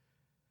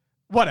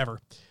 Whatever.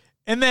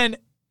 And then,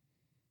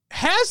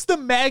 has the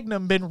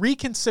Magnum been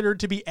reconsidered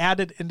to be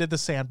added into the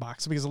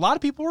sandbox? Because a lot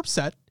of people were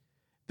upset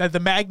that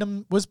the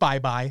Magnum was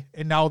bye-bye,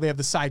 and now they have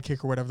the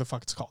Sidekick or whatever the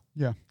fuck it's called.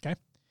 Yeah. Okay.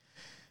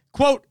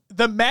 Quote,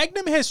 the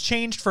Magnum has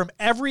changed from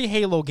every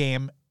Halo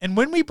game, and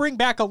when we bring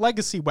back a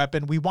legacy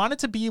weapon, we want it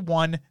to be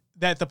one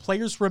that the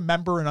players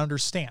remember and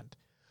understand.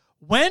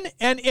 When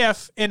and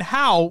if and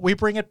how we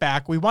bring it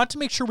back, we want to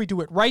make sure we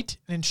do it right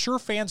and ensure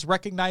fans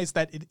recognize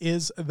that it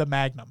is the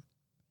Magnum.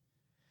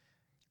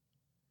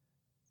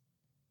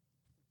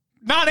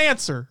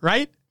 Non-answer,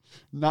 right?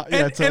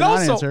 It's a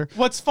non-answer.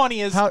 What's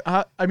funny is...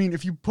 I mean,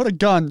 if you put a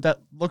gun that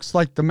looks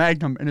like the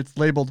Magnum and it's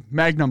labeled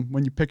Magnum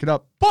when you pick it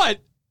up.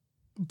 But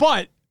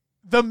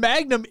the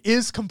Magnum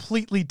is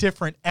completely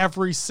different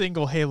every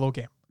single Halo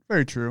game.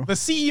 Very true. The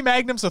CE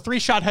Magnum's a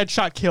 3-shot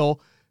headshot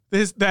kill.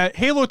 The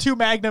Halo 2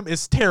 Magnum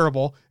is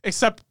terrible,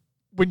 except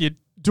when you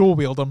dual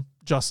wield them,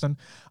 Justin.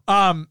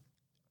 The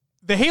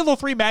Halo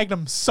 3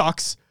 Magnum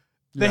sucks.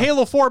 The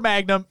Halo 4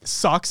 Magnum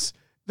sucks.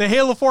 The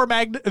Halo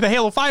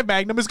 5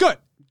 Magnum is good.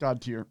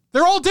 God tier.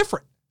 They're all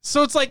different.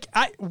 So it's like,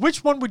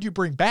 which one would you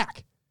bring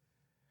back?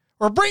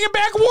 Or bringing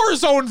back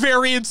Warzone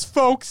variants,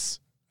 folks.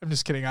 I'm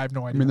just kidding. I have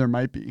no idea. I mean, there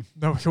might be.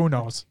 No, who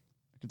knows?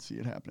 I could see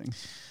it happening.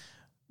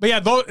 But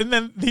yeah, and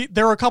then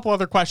there were a couple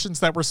other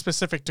questions that were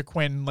specific to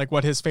Quinn, like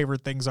what his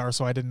favorite things are,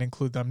 so I didn't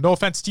include them. No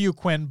offense to you,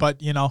 Quinn,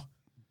 but, you know.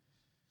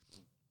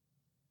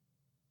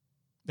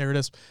 There it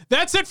is.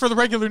 That's it for the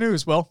regular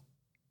news, Will.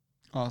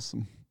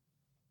 Awesome.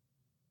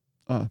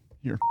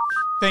 Here.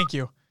 Thank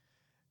you.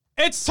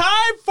 It's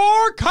time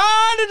for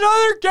Con and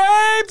Other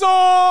Games to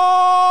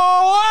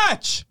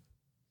Watch!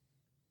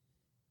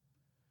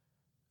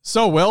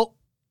 So, Will,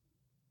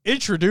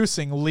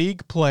 introducing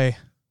League Play.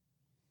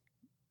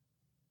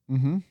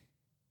 Mm-hmm.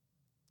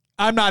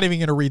 I'm not even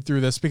going to read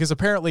through this because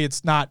apparently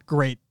it's not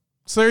great.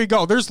 So there you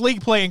go. There's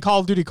League Play in Call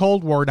of Duty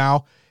Cold War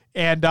now.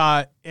 And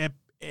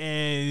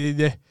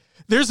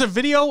there's a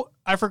video.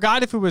 I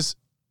forgot who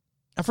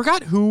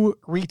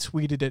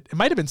retweeted it. It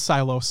might have been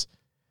Silos.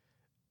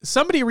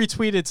 Somebody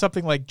retweeted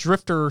something like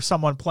Drifter or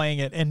someone playing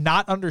it and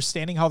not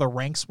understanding how the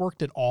ranks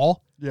worked at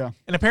all. Yeah.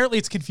 And apparently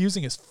it's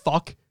confusing as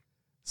fuck.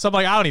 So I'm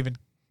like,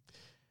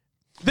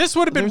 this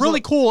would have been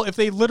really cool if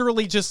they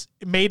literally just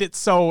made it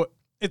so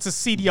it's a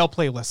CDL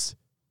playlist.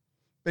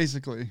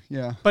 Basically,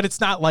 yeah. But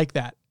it's not like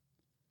that.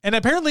 And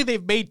apparently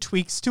they've made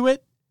tweaks to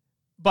it.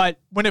 But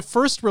when it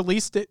first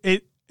released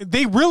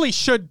they really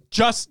should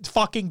just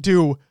fucking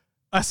do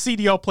a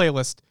CDL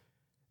playlist.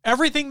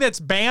 Everything that's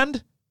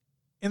banned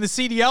in the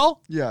CDL,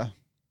 yeah,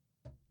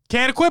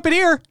 can't equip it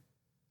here.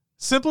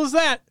 Simple as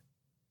that.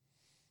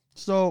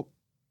 So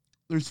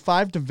there's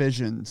 5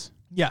 divisions.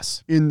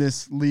 Yes. In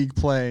this league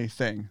play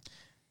thing.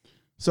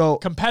 So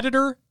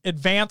competitor,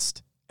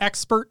 advanced,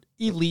 expert,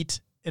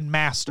 elite, and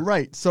master.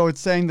 Right. So it's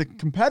saying the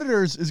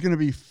competitors is going to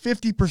be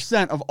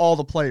 50% of all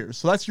the players.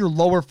 So that's your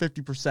lower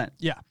 50%.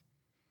 Yeah.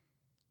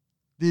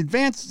 The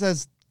advanced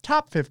says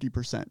top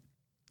 50%. Okay.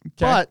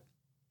 But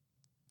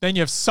then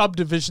you have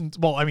subdivisions.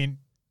 Well, I mean,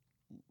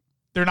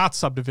 they're not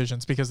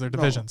subdivisions because they're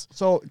divisions. No.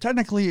 So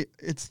technically,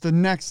 it's the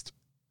next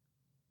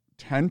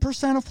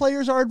 10% of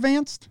players are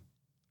advanced.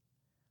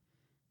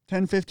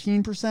 10,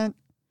 15%.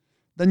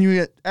 Then you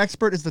get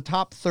expert is the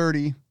top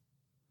 30.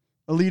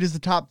 Elite is the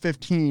top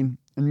 15.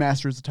 And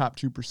master is the top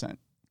 2%.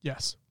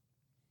 Yes.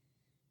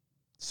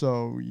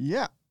 So,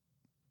 yeah.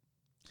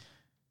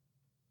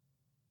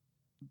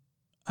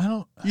 I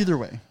don't. Either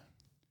way.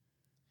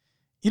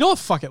 You know what?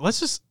 Fuck it. Let's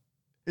just.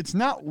 It's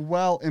not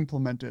well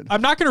implemented.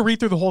 I'm not going to read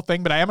through the whole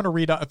thing, but I am going to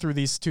read through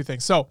these 2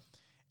 things. So,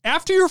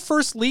 after your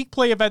first league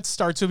play event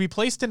starts, you'll be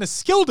placed in a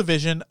skill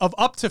division of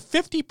up to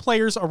 50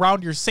 players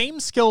around your same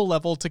skill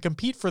level to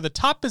compete for the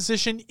top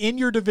position in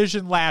your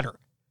division ladder.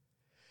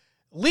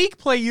 League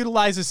play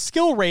utilizes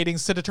skill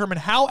ratings to determine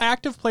how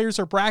active players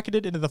are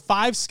bracketed into the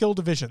 5 skill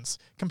divisions: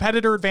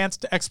 competitor,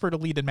 advanced, expert,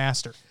 elite, and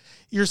master.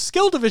 Your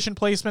skill division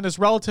placement is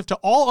relative to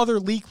all other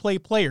league play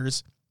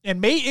players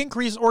and may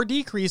increase or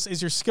decrease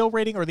as your skill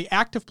rating or the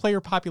active player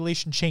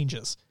population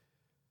changes.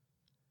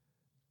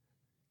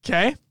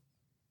 Okay?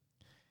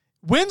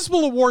 Wins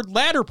will award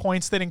ladder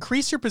points that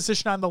increase your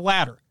position on the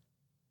ladder.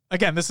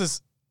 Again,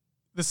 this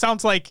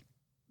sounds like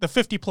the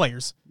 50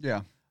 players.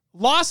 Yeah.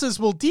 Losses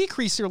will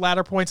decrease your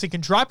ladder points and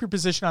can drop your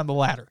position on the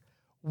ladder.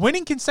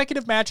 Winning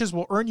consecutive matches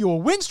will earn you a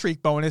win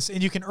streak bonus,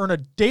 and you can earn a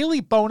daily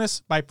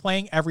bonus by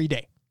playing every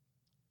day.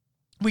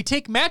 We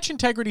take match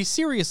integrity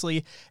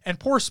seriously, and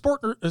poor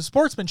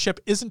sportsmanship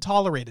isn't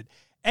tolerated.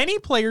 Any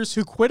players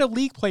who quit a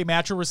league play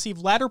match will receive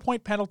ladder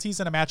point penalties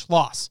and a match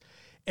loss.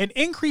 And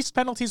increased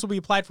penalties will be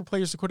applied for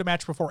players who quit a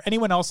match before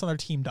anyone else on their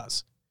team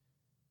does.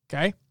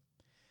 Okay?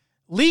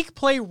 League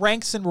play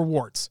ranks and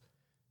rewards.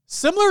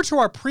 Similar to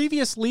our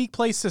previous league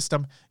play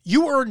system,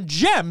 you earn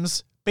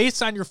gems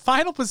based on your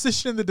final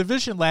position in the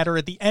division ladder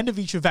at the end of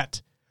each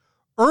event.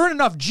 Earn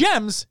enough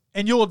gems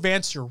and you'll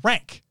advance your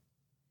rank.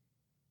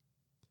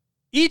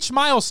 Each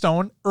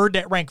milestone, earned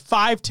at rank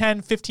 5,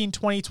 10, 15,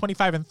 20,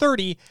 25, and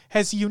 30,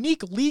 has a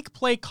unique league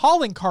play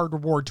calling card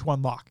reward to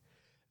unlock.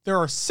 There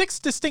are 6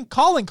 distinct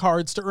calling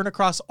cards to earn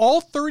across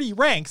all 30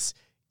 ranks,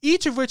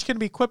 each of which can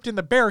be equipped in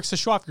the barracks to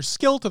show off your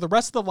skill to the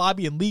rest of the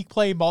lobby in league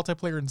play,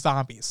 multiplayer, and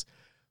zombies.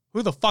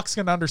 Who the fuck's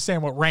going to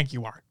understand what rank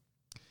you are?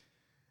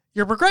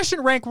 Your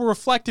progression rank will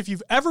reflect if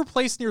you've ever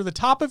placed near the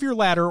top of your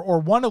ladder or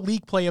won a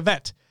league play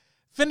event.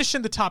 Finish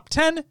in the top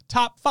 10,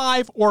 top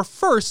 5, or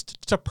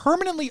first to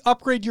permanently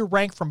upgrade your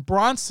rank from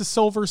bronze to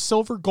silver,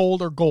 silver,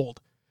 gold, or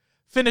gold.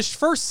 Finish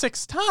first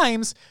 6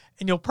 times,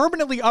 and you'll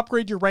permanently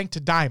upgrade your rank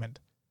to diamond.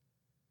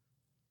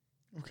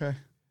 Okay.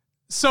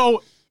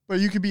 So... But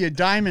you could be a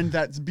diamond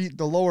that's beat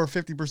the lower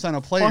 50%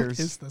 of players. What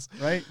is this?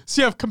 Right?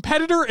 So you have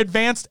competitor,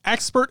 advanced,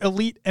 expert,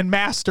 elite, and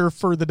master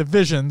for the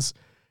divisions.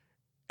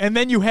 And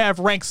then you have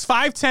ranks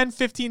 5, 10,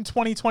 15,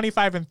 20,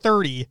 25, and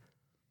 30.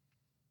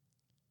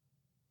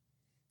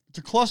 It's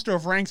a cluster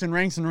of ranks and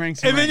ranks and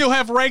ranks. And then you'll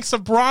have ranks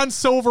of bronze,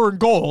 silver, and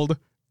gold,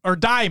 or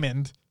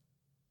diamond.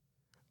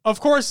 Of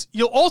course,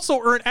 you'll also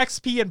earn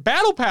XP and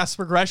Battle Pass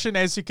progression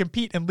as you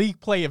compete in league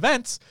play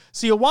events,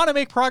 so you'll want to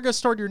make progress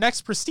toward your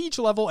next prestige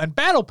level and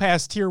Battle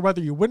Pass tier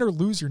whether you win or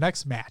lose your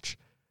next match.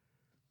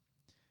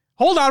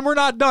 Hold on, we're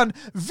not done.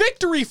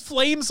 Victory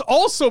Flames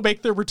also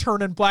make their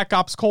return in Black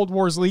Ops Cold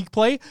War's league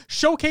play,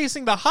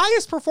 showcasing the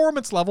highest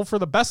performance level for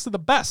the best of the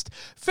best.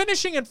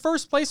 Finishing in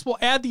first place will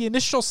add the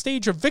initial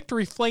stage of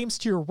Victory Flames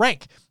to your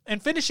rank,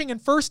 and finishing in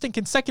first in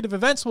consecutive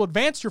events will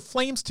advance your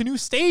flames to new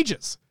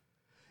stages.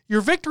 Your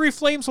Victory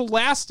Flames will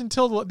last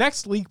until the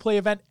next league play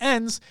event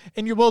ends,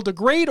 and you will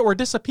degrade or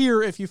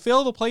disappear if you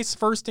fail to place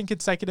first in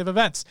consecutive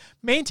events.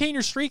 Maintain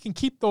your streak and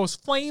keep those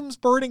flames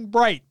burning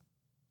bright.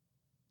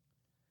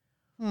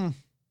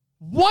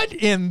 What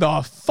in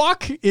the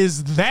fuck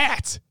is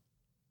that?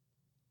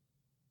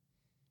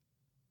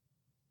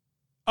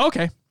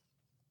 Okay.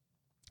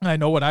 I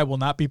know what I will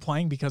not be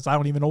playing because I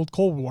don't even know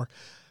Cold War.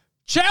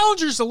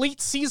 Challengers Elite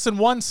Season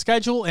 1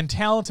 schedule and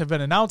talent have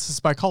been announced. This is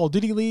by Call of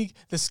Duty League.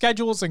 The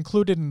schedule is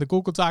included in the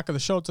Google Doc of the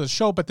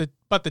show, but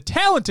the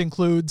talent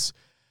includes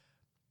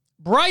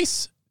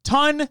Bryce,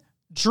 Ton,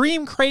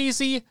 Dream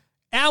Crazy,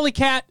 Alley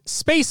Cat,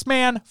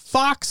 Spaceman,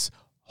 Fox,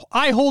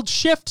 I Hold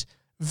Shift,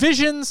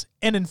 Visions,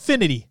 and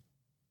Infinity.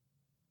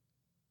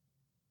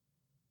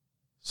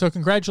 So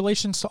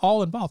congratulations to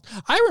all involved.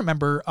 I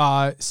remember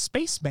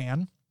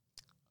Spaceman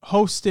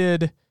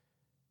hosted...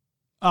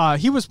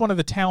 he was one of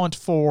the talent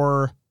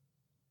for,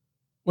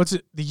 what's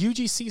it, the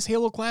UGC's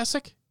Halo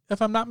Classic,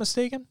 if I'm not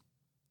mistaken.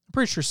 I'm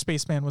pretty sure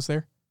Spaceman was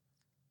there.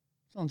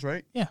 Sounds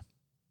right. Yeah.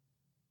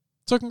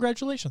 So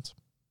congratulations.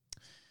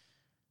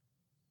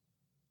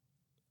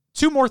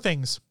 2 more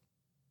things.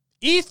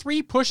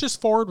 E3 pushes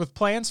forward with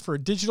plans for a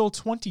digital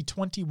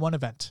 2021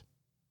 event.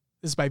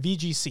 This is by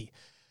VGC.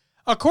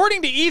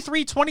 According to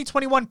E3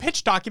 2021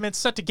 pitch documents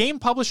sent to game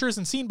publishers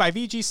and seen by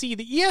VGC,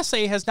 the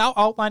ESA has now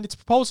outlined its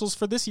proposals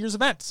for this year's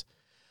events,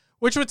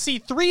 which would see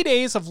 3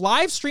 days of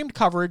live-streamed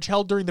coverage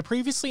held during the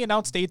previously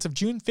announced dates of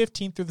June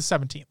 15th through the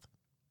 17th.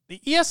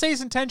 The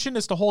ESA's intention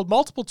is to hold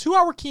multiple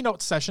 2-hour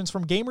keynote sessions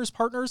from gamers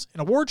partners, an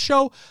award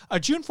show,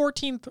 a June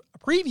 14th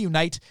preview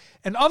night,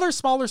 and other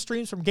smaller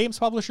streams from games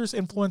publishers,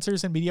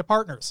 influencers, and media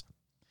partners.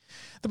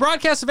 The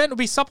broadcast event will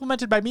be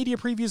supplemented by media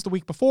previews the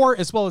week before,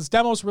 as well as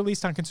demos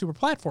released on consumer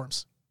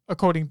platforms,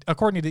 according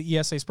to the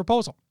ESA's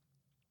proposal.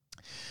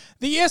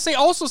 The ESA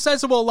also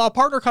says it will allow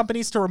partner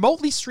companies to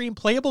remotely stream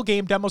playable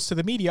game demos to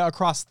the media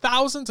across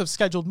thousands of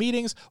scheduled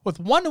meetings with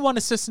one-to-one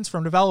assistance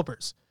from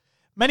developers.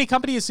 Many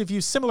companies have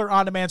used similar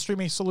on-demand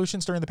streaming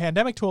solutions during the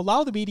pandemic to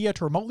allow the media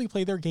to remotely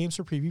play their games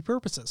for preview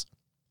purposes.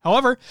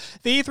 However,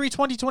 the E3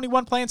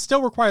 2021 plans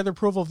still require the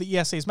approval of the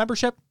ESA's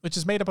membership, which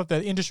is made up of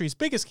the industry's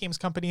biggest games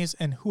companies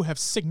and who have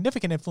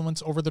significant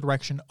influence over the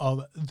direction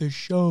of the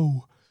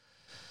show.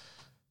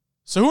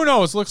 So who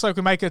knows? Looks like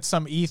we might get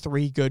some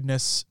E3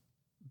 goodness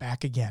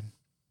back again.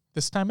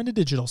 This time in a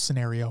digital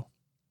scenario.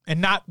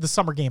 And not the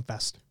Summer Game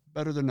Fest.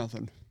 Better than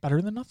nothing.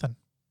 Better than nothing.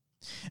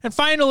 And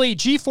finally,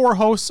 G4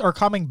 hosts are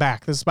coming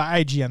back. This is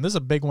by IGN. This is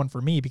a big one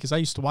for me because I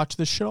used to watch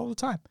this shit all the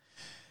time.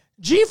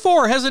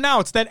 G4 has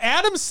announced that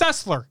Adam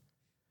Sessler,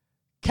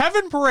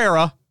 Kevin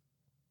Pereira,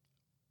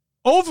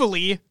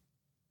 Ovely,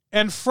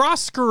 and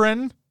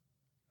Froskuren,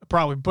 I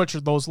probably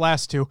butchered those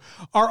last two,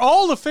 are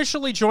all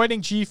officially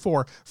joining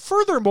G4.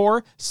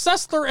 Furthermore,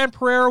 Sessler and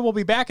Pereira will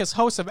be back as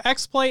hosts of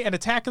X-Play and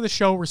Attack of the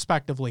Show,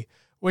 respectively,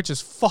 which is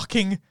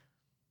fucking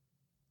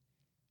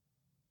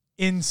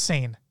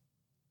insane.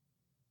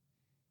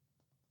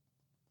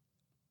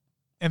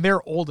 And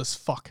they're old as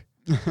fuck.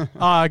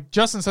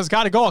 Justin says,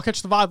 gotta go. I'll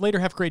catch the VOD later.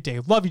 Have a great day.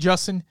 Love you,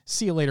 Justin.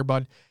 See you later,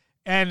 bud.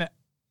 And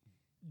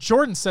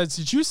Jordan says,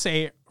 did you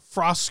say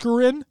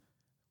Froskuren?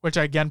 Which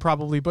I, again,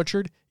 probably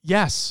butchered.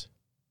 Yes.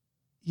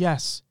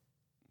 Yes.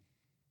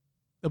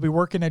 They'll be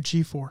working at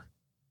G4.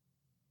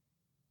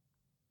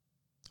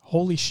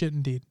 Holy shit,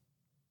 indeed.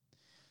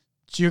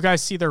 Did you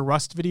guys see their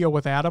Rust video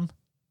with Adam?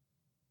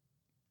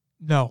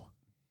 No.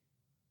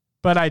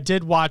 But I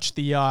did watch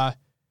their...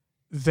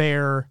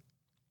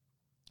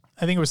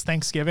 I think it was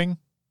Thanksgiving,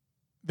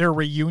 their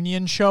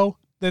reunion show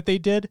that they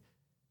did.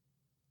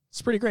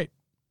 It's pretty great.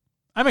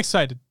 I'm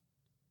excited.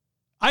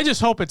 I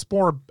just hope it's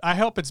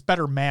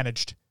better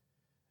managed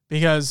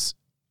because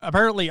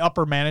apparently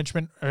upper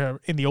management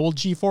in the old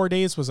G4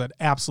 days was an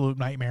absolute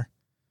nightmare.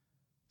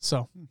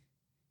 So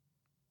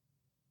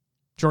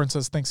Jordan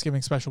says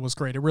Thanksgiving special was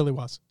great. It really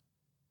was.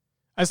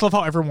 I just love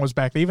how everyone was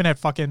back. They even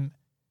had they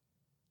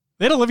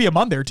had Olivia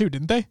Munn there too,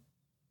 didn't they?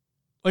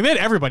 Like they had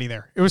everybody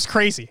there. It was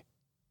crazy.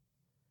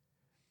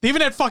 They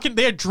even had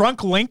they had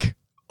Drunk Link,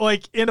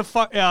 like, in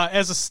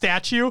as a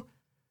statue.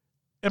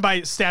 And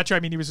by statue, I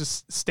mean he was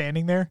just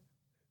standing there.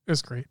 It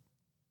was great.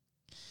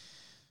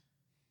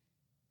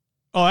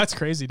 Oh, that's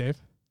crazy, Dave.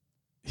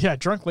 Yeah,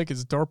 Drunk Link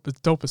is dope. It's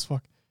dope as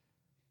fuck.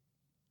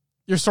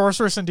 Your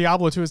sorceress in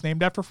Diablo 2 is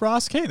named after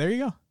Frost. Okay, there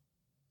you go.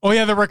 Oh,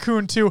 yeah, the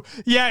raccoon, too.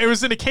 Yeah, it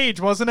was in a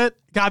cage, wasn't it?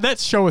 God, that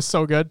show was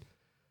so good.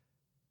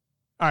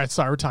 All right,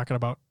 sorry, we're talking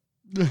about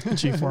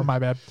G4, my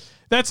bad.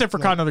 That's it for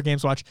Caught Another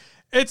Games Watch.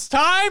 It's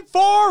time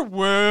for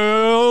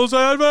Will's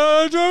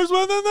Adventures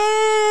with the Nailers.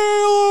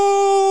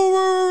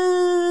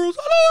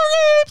 Another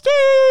Games 2.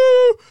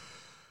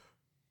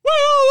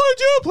 Will, what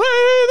did you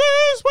play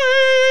this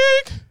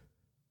week?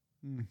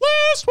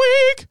 Last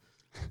week.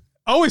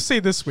 I always say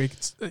this week.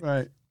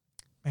 Right.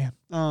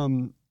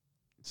 Man.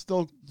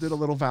 Still did a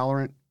little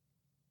Valorant.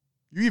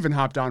 You even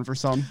hopped on for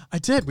some. I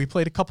did. We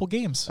played a couple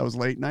games. That was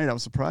late night. I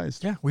was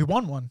surprised. Yeah, we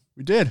won one.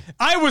 We did.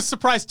 I was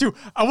surprised too.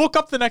 I woke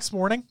up the next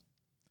morning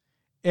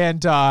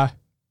and let's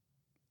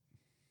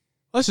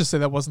just say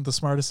that wasn't the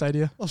smartest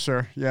idea. Well,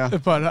 sure. Yeah.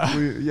 But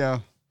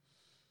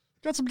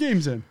got some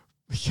games in.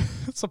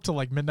 It's up to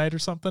like midnight or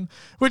something,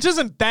 which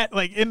isn't that,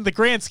 like, in the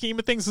grand scheme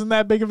of things, isn't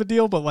that big of a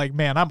deal. But like,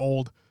 man, I'm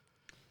old.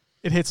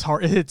 It hits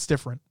hard. It hits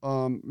different.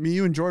 Me,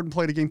 you, and Jordan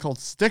played a game called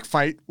Stick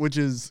Fight, which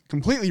is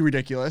completely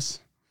ridiculous.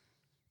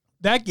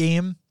 That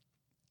game.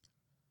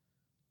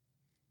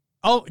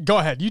 Oh, go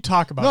ahead. You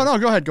talk about it. No,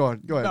 go ahead. No,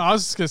 I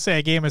was just going to say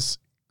a game is...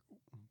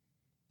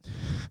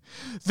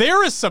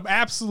 There is some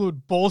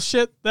absolute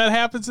bullshit that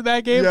happens in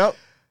that game. Yep.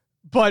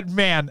 But,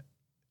 man,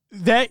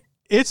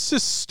 it's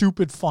just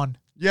stupid fun.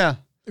 Yeah.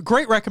 A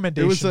great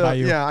recommendation by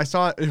you. Yeah, I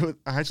saw it.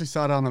 I actually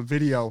saw it on a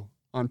video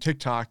on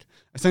TikTok.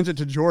 I sent it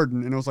to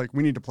Jordan, and it was like,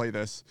 we need to play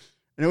this.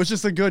 And it was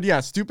just a good,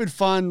 stupid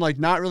fun, like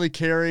not really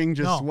caring,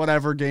 just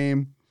whatever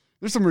game.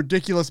 There's some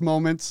ridiculous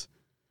moments.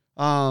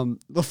 The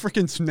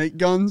freaking snake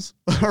guns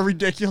are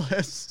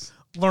ridiculous.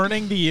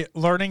 Learning the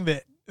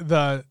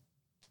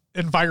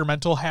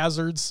environmental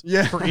hazards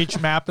for each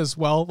map as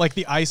well. Like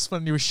the ice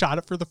when you shot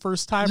it for the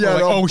first time. Yeah,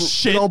 like,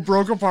 shit. It all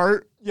broke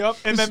apart. Yep.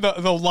 And then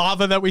the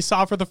lava that we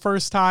saw for the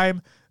first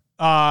time.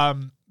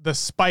 The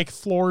spike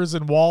floors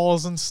and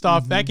walls and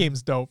stuff. Mm-hmm. That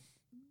game's dope.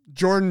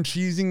 Jordan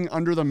cheesing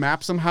under the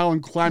map somehow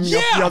and climbing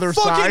up the other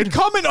side.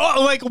 Coming up.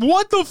 Like,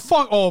 what the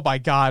fuck? Oh, my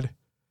God.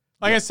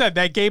 Like I said,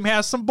 that game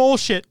has some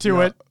bullshit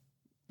to it.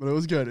 But it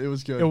was good. It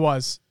was good. It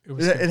was.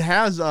 It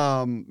has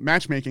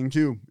matchmaking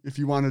too. If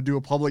you want to do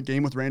a public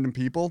game with random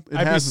people,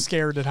 I'd be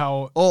scared at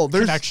how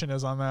connection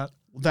is on that.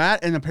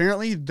 That, and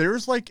apparently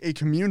there's like a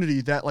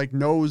community that like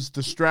knows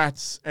the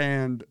strats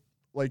and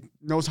like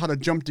knows how to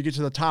jump to get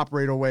to the top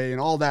right away and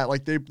all that.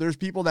 Like there's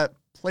people that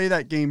play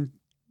that game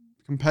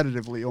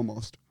competitively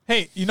almost.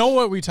 Hey, you know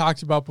what we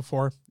talked about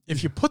before?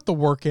 If you put the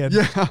work in,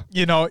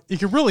 you know, you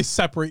can really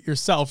separate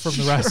yourself from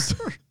the rest.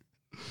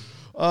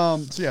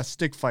 So yeah,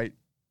 stick fight.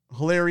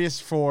 Hilarious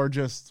for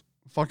just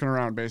fucking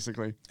around,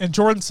 basically. And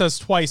Jordan says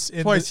twice.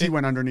 He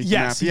went underneath the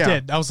map. Yes, he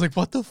did. I was like,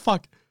 what the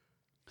fuck?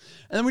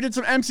 And then we did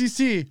some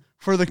MCC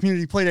for the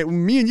community playdate.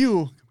 Me and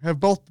you have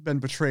both been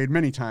betrayed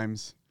many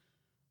times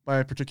by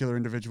a particular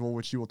individual,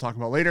 which you will talk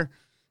about later.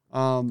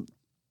 But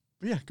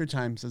yeah, good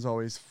times as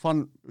always.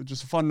 Fun,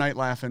 just a fun night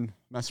laughing,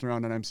 messing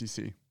around on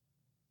MCC.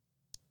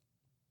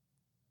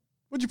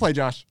 What'd you play,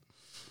 Josh?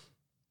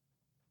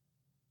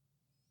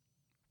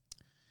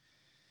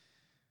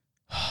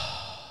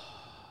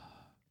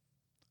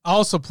 I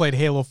also played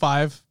Halo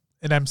 5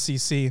 in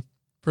MCC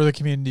for the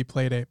community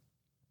playdate.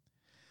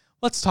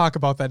 Let's talk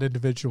about that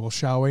individual,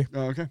 shall we?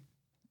 Oh, okay.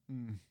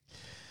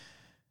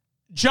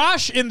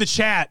 Josh in the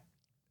chat,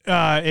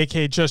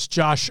 aka just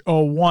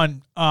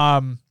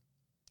Josh01,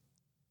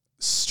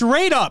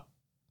 straight up,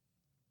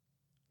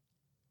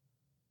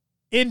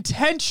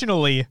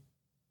 intentionally,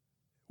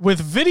 with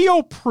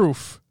video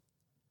proof,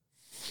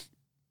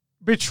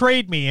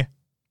 betrayed me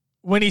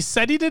when he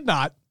said he did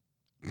not.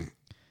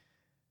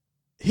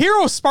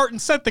 Hero Spartan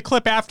sent the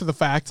clip after the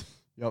fact.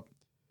 Yep.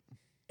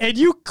 And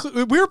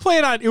we were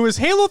playing on, it was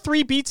Halo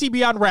 3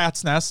 BTB on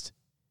Rat's Nest.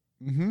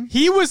 Mm-hmm.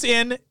 He was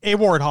in a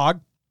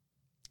Warthog.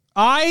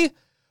 I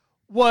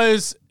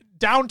was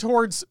down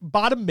towards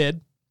bottom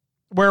mid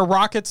where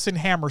rockets and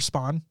hammer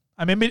spawn.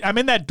 I'm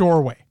in that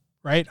doorway,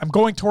 right? I'm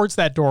going towards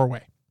that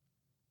doorway.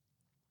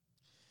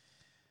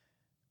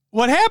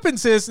 What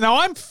happens is now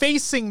I'm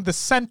facing the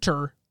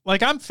center,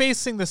 like I'm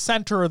facing the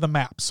center of the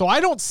map. So I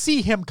don't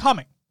see him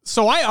coming.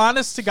 So I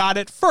honest to God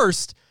at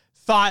first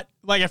thought,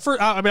 like at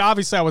first, I mean,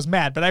 obviously I was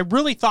mad, but I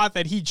really thought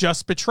that he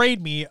just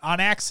betrayed me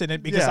on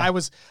accident because I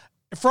was,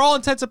 for all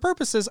intents and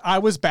purposes, I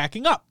was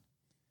backing up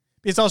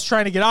because I was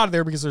trying to get out of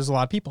there because there's a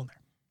lot of people in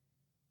there.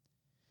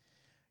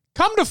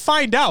 Come to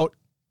find out,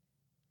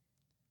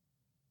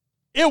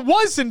 it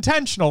was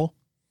intentional,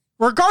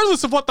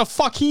 regardless of what the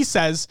fuck he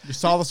says. You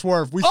saw the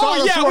swerve. We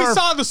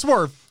saw the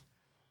swerve.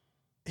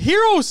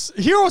 Hero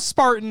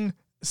Spartan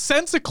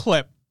sends a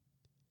clip.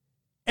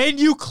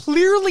 And you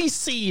clearly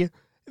see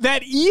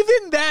that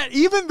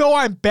even though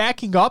I'm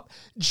backing up,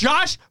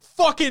 Josh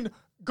fucking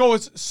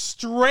goes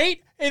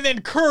straight and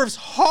then curves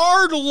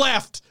hard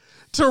left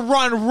to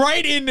run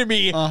right into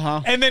me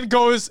and then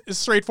goes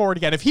straight forward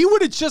again. If he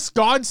would have just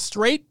gone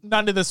straight,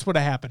 none of this would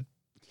have happened.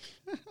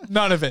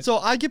 None of it. So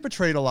I get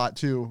betrayed a lot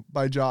too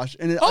by Josh.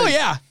 And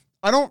I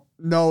don't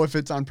know if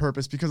it's on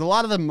purpose because a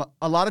lot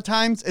of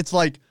times it's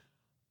like,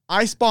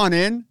 I spawn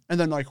in and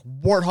then like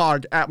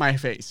Warthog at my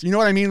face. You know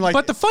what I mean? Like,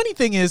 but the funny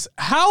thing is,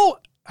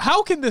 how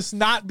can this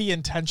not be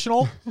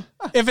intentional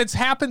if it's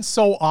happened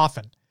so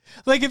often?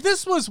 Like if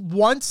this was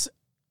once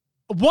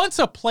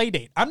a play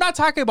date, I'm not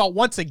talking about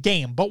once a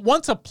game, but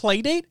once a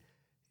play date,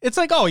 it's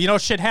like, oh, you know,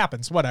 shit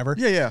happens, whatever.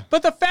 Yeah.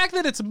 But the fact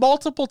that it's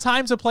multiple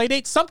times a play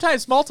date,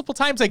 sometimes multiple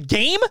times a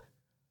game,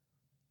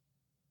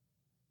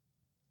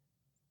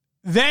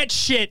 that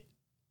shit,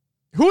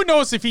 who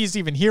knows if he's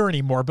even here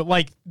anymore, but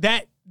like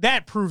that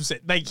proves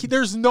it. Like,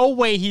 there's no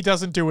way he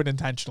doesn't do it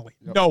intentionally.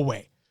 Yep. No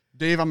way.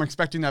 Dave, I'm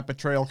expecting that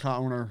betrayal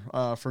counter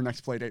for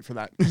next play date for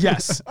that.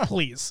 Yes,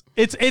 please.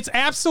 It's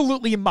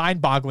absolutely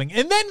mind-boggling.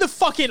 And then the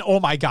fucking, oh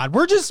my God,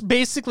 we're just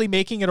basically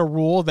making it a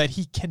rule that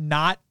he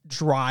cannot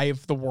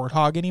drive the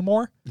Warthog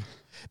anymore.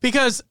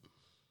 Because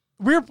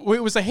it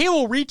was a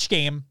Halo Reach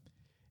game,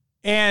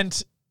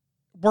 and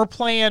we're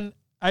playing,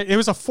 it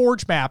was a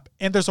Forge map,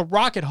 and there's a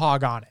rocket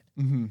hog on it.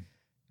 Mm-hmm.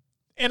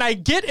 And I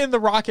get in the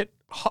rocket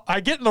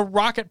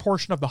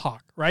portion of the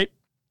hog, right?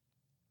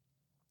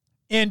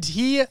 And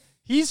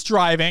he's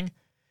driving.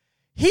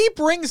 He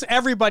brings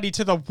everybody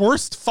to the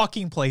worst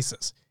fucking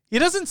places. He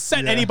doesn't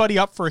set anybody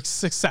up for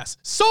success.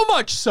 So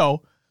much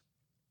so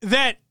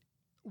that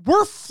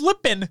we're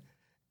flipping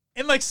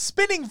and like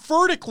spinning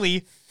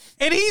vertically,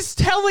 and he's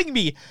telling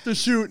me to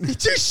shoot.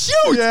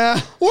 Yeah.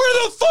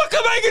 Where the fuck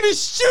am I going to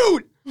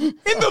shoot?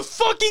 In the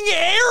fucking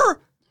air?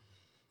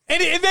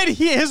 And then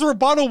his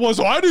rebuttal was,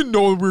 I didn't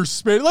know we were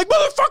spinning. Like,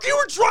 motherfucker, you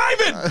were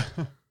driving.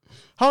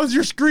 How's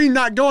your screen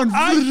not going?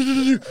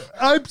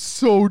 I'm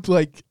so,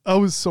 like, I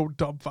was so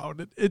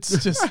dumbfounded.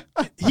 It's just,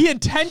 he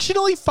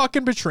intentionally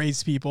fucking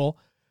betrays people.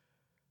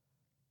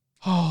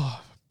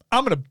 Oh,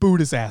 I'm going to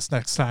boot his ass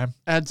next time.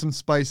 Add some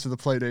spice to the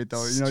play date,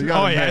 though. You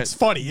know, it's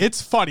funny.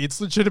 It's funny.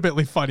 It's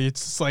legitimately funny. It's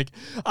just like,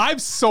 I'm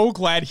so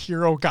glad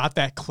Hero got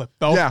that clip,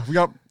 though. Yeah, we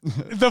got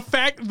the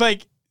fact,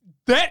 like,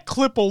 that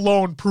clip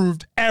alone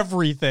proved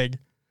everything.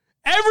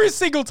 Every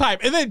single time.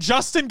 And then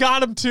Justin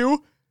got him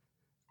too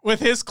with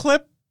his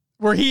clip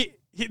where he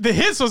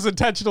his was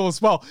intentional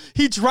as well.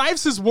 He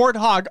drives his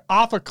warthog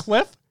off a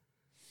cliff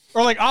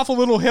or like off a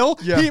little hill.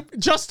 Yeah.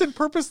 Justin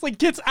purposely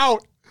gets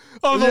out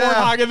of the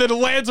warthog and then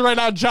lands right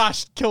on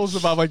Josh, kills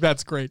him. I'm like,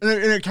 that's great. And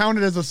it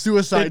counted as a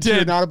suicide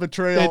too, not a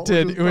betrayal. It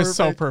did. It was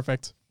so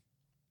perfect.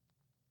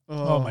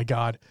 Oh my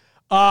God.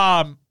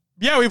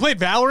 Yeah, we played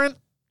Valorant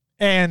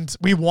and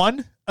we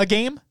won a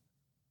game.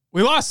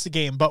 We lost a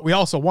game, but we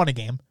also won a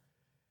game.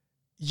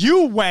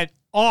 You went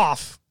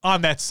off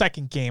on that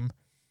second game.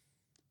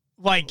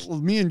 Like, well,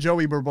 me and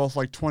Joey were both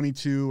like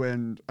 22,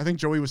 and I think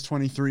Joey was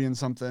 23 and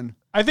something.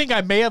 I think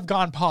I may have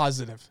gone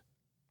positive.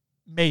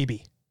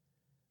 Maybe.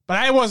 But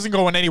I wasn't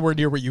going anywhere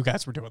near what you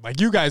guys were doing. Like,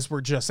 you guys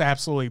were just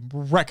absolutely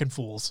wrecking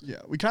fools. Yeah,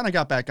 we kind of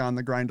got back on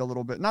the grind a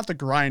little bit. Not the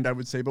grind, I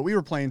would say, but we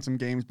were playing some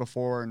games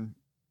before. And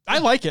I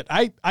like it.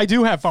 I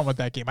do have fun with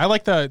that game. I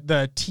like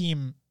the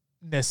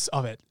teamness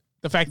of it.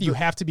 The fact that you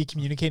have to be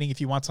communicating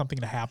if you want something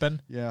to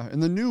happen. Yeah,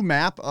 and the new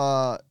map,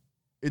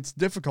 it's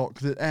difficult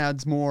because it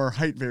adds more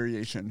height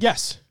variation.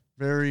 Yes.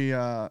 Very,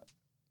 yeah,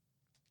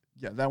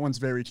 that one's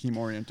very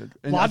team-oriented.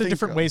 A lot of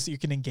different ways that you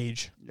can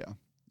engage. Yeah.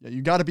 Yeah,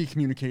 you got to be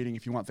communicating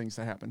if you want things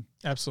to happen.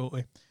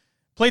 Absolutely.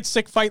 Played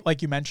Stick Fight,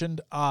 like you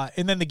mentioned.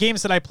 And then the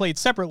games that I played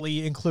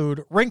separately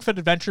include Ring Fit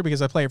Adventure, because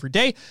I play every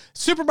day,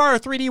 Super Mario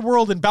 3D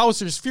World, and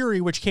Bowser's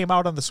Fury, which came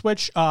out on the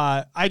Switch.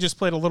 I just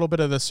played a little bit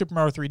of the Super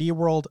Mario 3D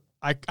World.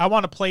 I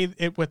want to play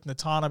it with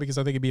Natana because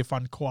I think it'd be a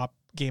fun co-op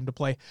game to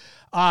play.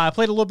 I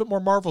played a little bit more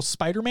Marvel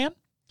Spider-Man.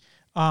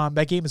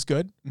 That game is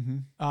good. Mm-hmm.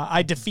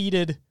 I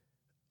defeated,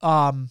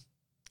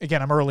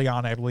 again, I'm early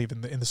on, I believe,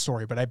 in the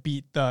story, but I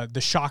beat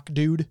the Shock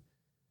Dude.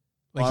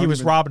 Like, he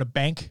was robbing a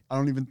bank. I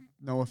don't even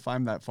know if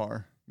I'm that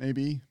far.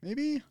 Maybe.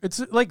 It's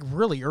like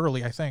really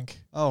early, I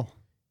think. Oh.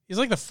 He's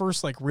like the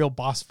first like real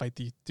boss fight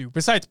that you do,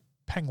 besides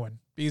Penguin,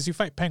 because you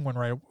fight Penguin,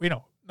 right? You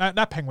know,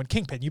 not Penguin,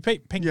 Kingpin. You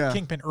fight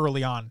Kingpin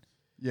early on.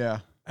 Yeah.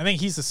 I think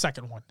he's the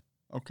second one.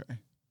 Okay.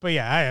 But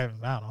yeah, I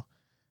don't know.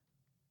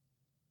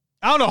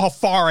 I don't know how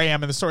far I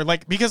am in the story,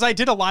 like, because I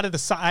did a lot of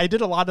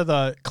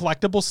the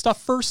collectible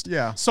stuff first.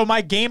 Yeah. So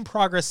my game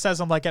progress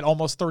says I'm like at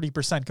almost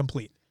 30%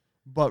 complete.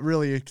 But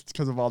really, it's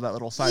because of all that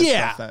little side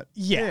stuff.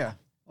 Yeah.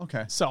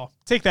 Okay. So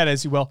take that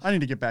as you will. I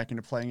need to get back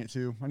into playing it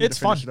too. I need to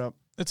finish it up.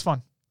 It's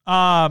fun.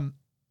 I'm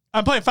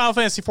playing Final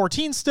Fantasy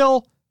 14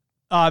 still.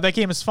 That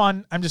game is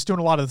fun. I'm just doing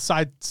a lot of the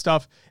side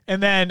stuff.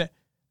 And then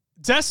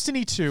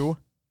Destiny 2.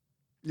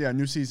 Yeah,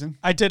 new season.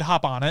 I did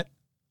hop on it.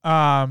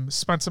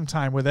 Spent some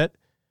time with it.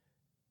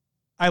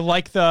 I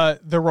like the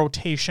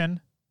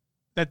rotation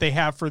that they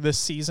have for this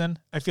season.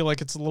 I feel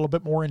like it's a little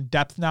bit more in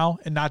depth now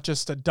and not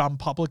just a dumb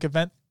public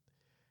event.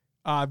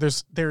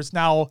 There's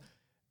now,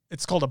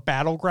 it's called a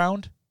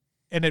battleground,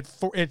 and it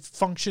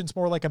functions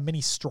more like a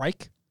mini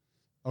strike.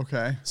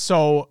 Okay.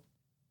 So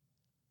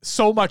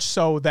much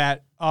so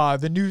that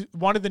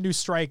one of the new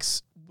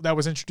strikes that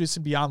was introduced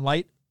in Beyond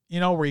Light, you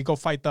know, where you go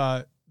fight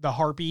the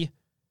harpy,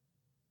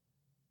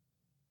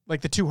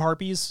 like the two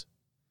harpies.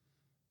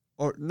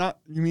 Or not?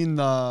 You mean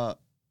the?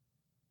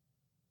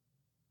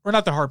 Or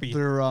not the harpy.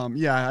 They're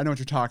yeah, I know what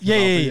you're talking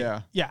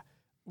about. Yeah.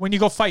 When you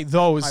go fight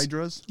those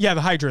Hydras? Yeah,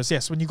 the Hydras,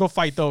 yes. When you go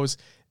fight those,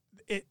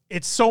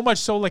 it's so much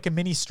so like a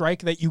mini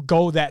strike that you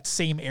go that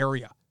same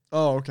area.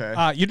 Oh, okay.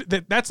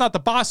 That's not the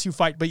boss you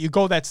fight, but you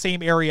go that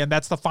same area, and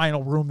that's the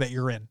final room that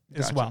you're in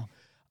as well.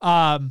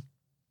 But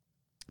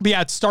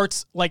yeah, it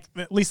starts like,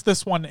 at least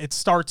this one, it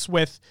starts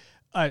with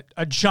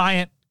a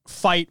giant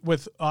fight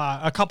with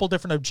a couple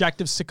different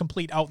objectives to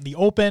complete out in the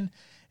open.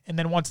 And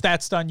then once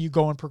that's done, you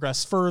go and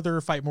progress further,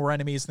 fight more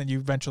enemies, and then you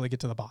eventually get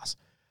to the boss.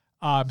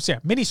 So yeah,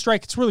 mini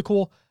strike, it's really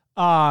cool.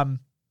 The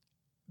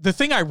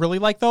thing I really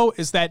like though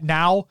is that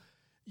now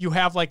you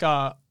have like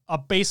a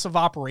base of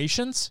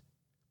operations,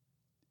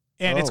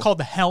 and it's called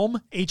the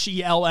Helm,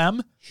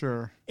 HELM.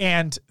 Sure.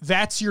 And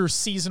that's your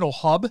seasonal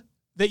hub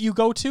that you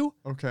go to.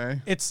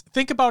 Okay.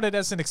 Think about it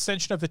as an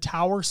extension of the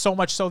tower, so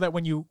much so that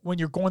when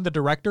you're going the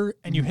director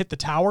and you hit the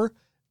tower,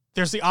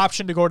 there's the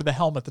option to go to the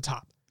Helm at the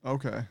top.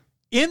 Okay.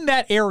 In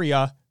that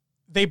area,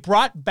 they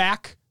brought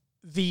back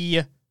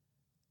the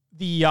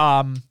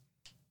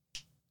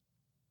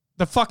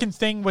fucking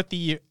thing with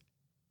the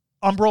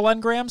umbral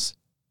engrams.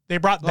 They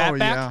brought that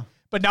back. Yeah.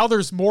 But now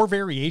there's more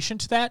variation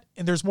to that,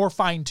 and there's more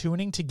fine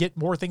tuning to get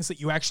more things that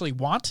you actually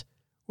want,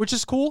 which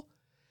is cool.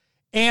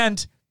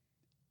 And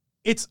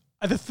it's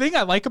the thing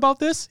I like about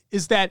this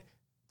is that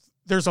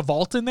there's a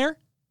vault in there.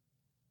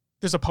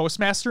 There's a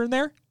postmaster in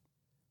there.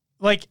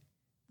 Like,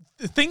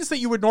 the things that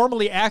you would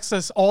normally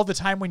access all the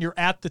time when you're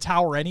at the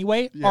tower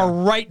anyway are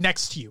right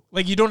next to you.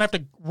 Like, you don't have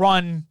to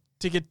run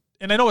to get,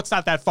 and I know it's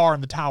not that far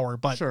in the tower,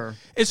 but sure,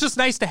 it's just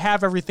nice to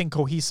have everything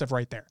cohesive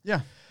right there.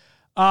 Yeah.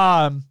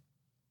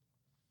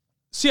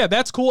 So yeah,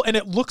 that's cool. And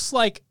it looks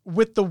like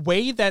with the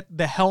way that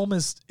the Helm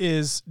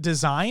is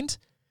designed,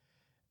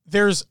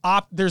 there's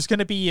going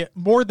to be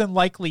more than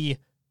likely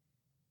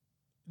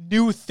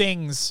new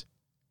things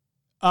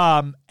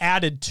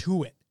added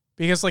to it,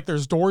 because like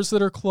there's doors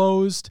that are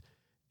closed,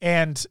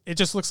 and it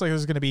just looks like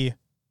there's going to be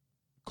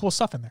cool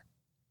stuff in there.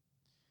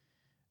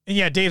 And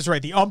yeah, Dave's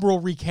right. The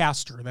Umbral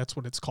Recaster, that's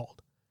what it's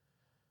called.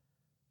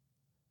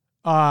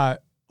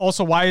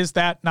 Also, why is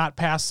that not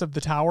passive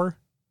the tower?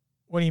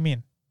 What do you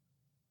mean?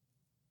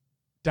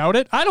 Doubt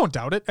it? I don't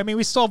doubt it. I mean,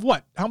 we still have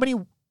what?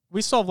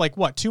 We still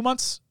have 2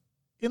 months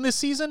in this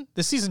season?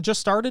 This season just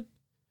started.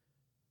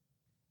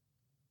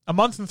 A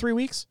month and 3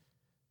 weeks.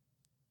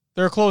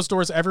 There are closed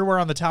doors everywhere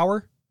on the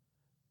tower.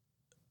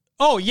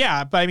 Oh,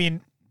 yeah, but I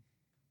mean,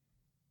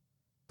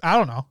 I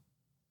don't know.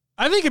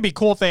 I think it'd be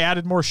cool if they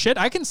added more shit.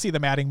 I can see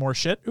them adding more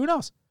shit. Who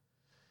knows?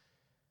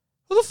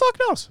 Who the fuck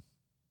knows?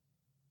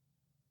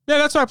 Yeah,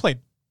 that's what I played.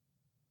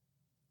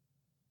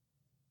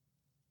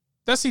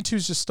 Destiny 2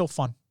 is just still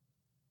fun.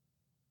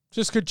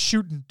 Just good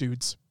shooting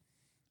dudes.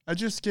 I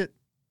just get,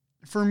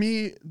 for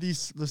me, the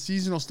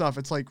seasonal stuff,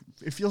 it's like,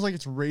 it feels like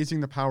it's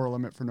raising the power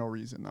limit for no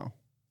reason, though.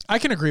 I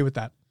can agree with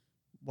that.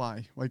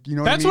 Why? Like, you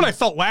know That's what I mean? what I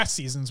felt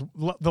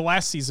the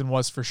last season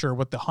was for sure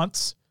with the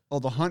hunts. Oh,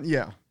 the hunt?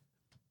 Yeah.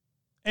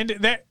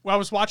 And I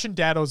was watching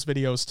Dado's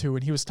videos too,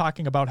 and he was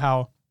talking about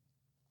how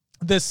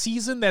the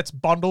season that's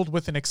bundled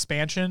with an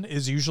expansion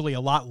is usually a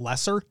lot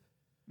lesser.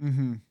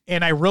 Mm-hmm.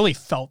 And I really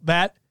felt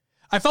that.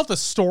 I felt the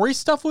story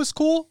stuff was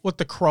cool with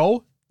the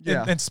crow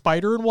and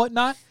spider and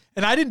whatnot.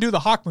 And I didn't do the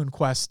Hawkmoon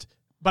quest,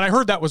 but I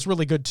heard that was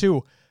really good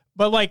too.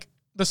 But like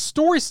the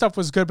story stuff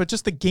was good, but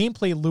just the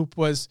gameplay loop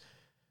was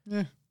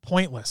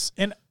pointless.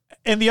 And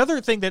the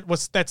other thing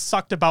that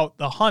sucked about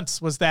the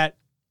hunts was that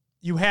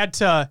you had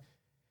to.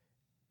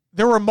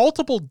 There were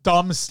multiple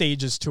dumb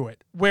stages to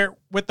it, where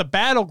with the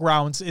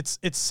battlegrounds,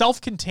 it's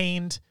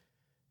self-contained.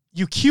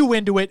 You queue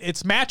into it.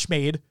 It's match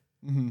made.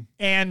 Mm-hmm.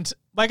 And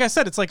like I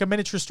said, it's like a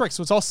miniature strike.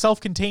 So it's all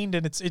self-contained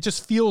and it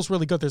just feels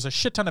really good. There's a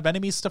shit ton of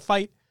enemies to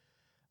fight.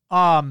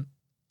 And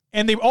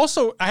they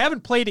also, I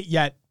haven't played it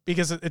yet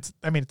because it's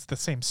the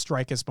same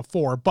strike as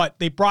before, but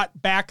they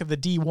brought back the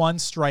D1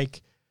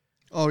 strike.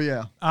 Oh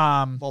yeah.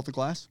 Vault of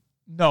Glass?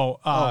 No.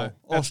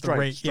 That's strike, the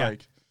rate.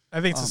 strike. Yeah.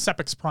 I think it's the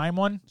Sepix Prime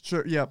one.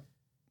 Sure. Yep.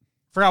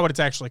 Forgot what it's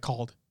actually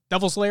called.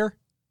 Devil's Lair?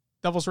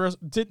 Devil's Rose?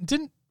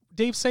 Didn't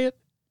Dave say it?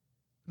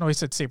 No, he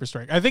said Saber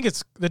Strike. I think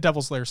it's the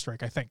Devil's Lair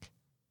strike, I think.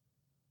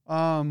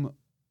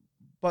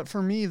 But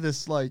for me,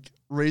 this like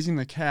raising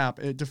the cap,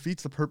 it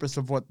defeats the purpose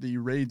of what the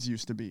raids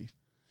used to be.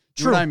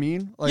 You know what I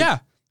mean? Like, yeah.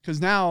 Because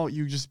now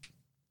you just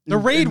the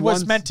raid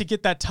was meant to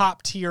get that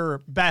top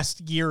tier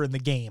best gear in the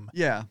game.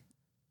 Yeah.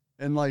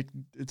 And like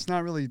it's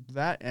not really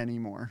that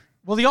anymore.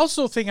 Well, the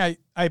also thing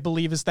I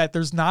believe is that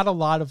there's not a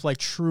lot of like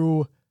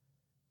true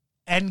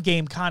end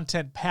game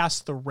content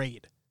past the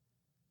raid.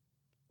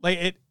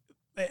 Like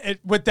it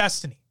with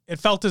Destiny, it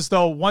felt as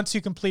though once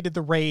you completed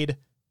the raid,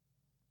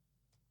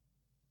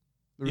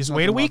 you just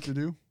wait a week.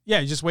 Yeah,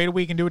 you just wait a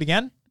week and do it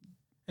again,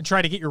 and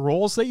try to get your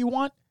roles that you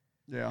want.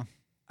 Yeah,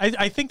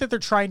 I think that they're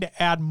trying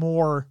to add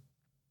more.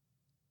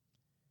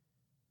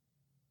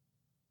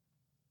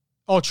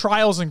 Oh,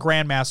 Trials and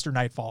Grandmaster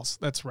Nightfalls.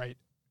 That's right.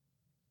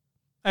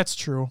 That's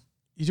true.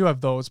 You do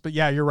have those, but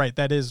yeah, you're right.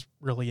 That is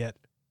really it.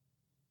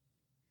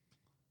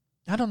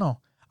 I don't know.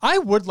 I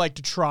would like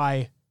to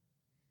try.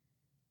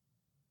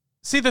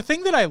 See, the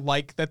thing that I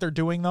like that they're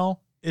doing, though,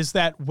 is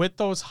that with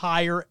those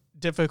higher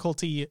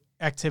difficulty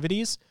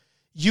activities,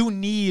 you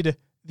need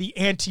the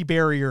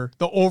anti-barrier,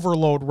 the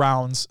overload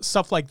rounds,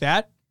 stuff like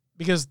that.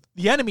 Because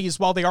the enemies,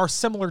 while they are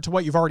similar to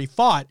what you've already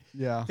fought,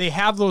 they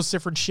have those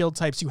different shield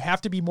types. You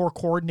have to be more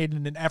coordinated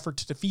in an effort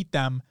to defeat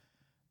them.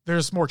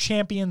 There's more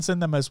champions in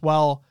them as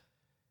well.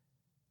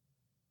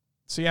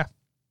 So, yeah.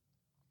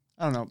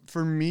 I don't know.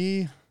 For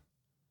me,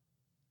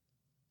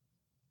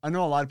 I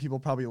know a lot of people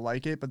probably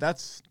like it, but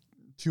that's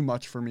too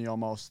much for me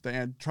almost.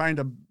 And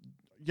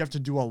you have to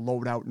do a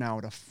loadout now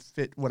to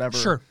fit whatever.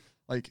 Sure.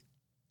 Like,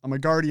 I'm a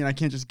guardian. I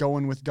can't just go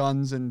in with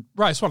guns and.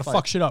 Right. I just want to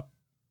fuck shit up.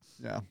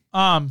 Yeah.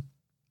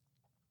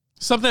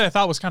 Something I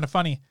thought was kind of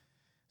funny.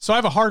 So I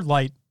have a hard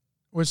light,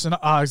 which is an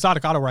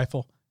exotic auto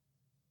rifle.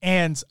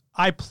 And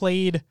I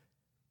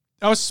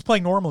was just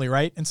playing normally,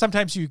 right? And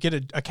sometimes you get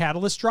a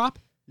catalyst drop.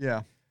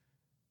 Yeah.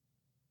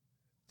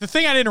 The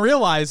thing I didn't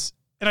realize,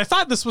 and I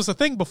thought this was a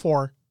thing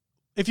before,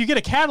 if you get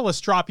a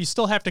catalyst drop, you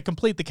still have to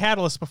complete the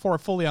catalyst before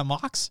it fully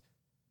unlocks.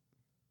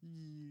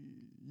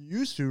 You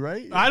used to,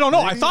 right? I don't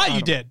know. Maybe? I thought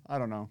you did. I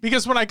don't know.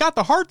 Because when I got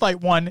the hard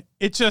light one,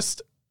 it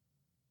just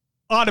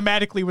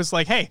automatically was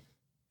like, hey,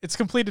 it's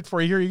completed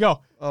for you. Here you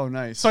go. Oh,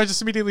 nice. So I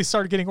just immediately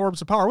started getting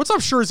Orbs of Power. What's up,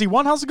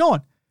 Shurzy1? How's it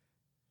going?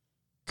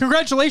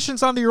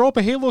 Congratulations on the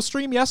Europa Halo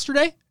stream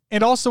yesterday.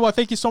 And also,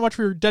 thank you so much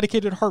for your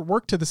dedicated hard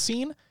work to the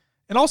scene.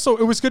 And also,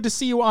 it was good to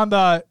see you on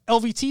the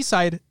LVT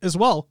side as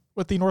well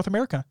with the North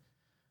America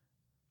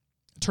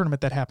tournament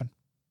that happened.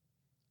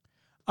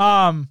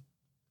 But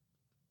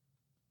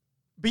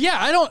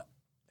yeah,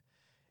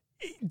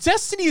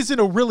 Destiny is in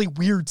a really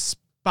weird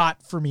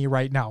spot for me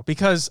right now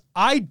because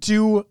I've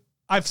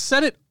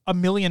said it a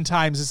million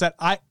times, is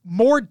that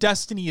more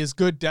Destiny is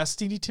good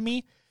Destiny to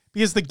me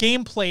because the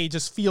gameplay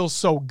just feels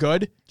so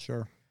good.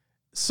 Sure.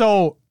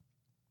 So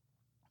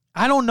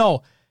I don't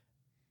know.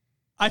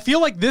 I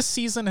feel like this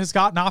season has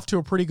gotten off to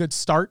a pretty good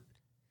start.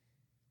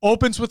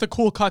 Opens with a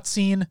cool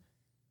cutscene.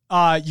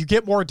 You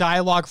get more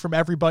dialogue from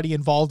everybody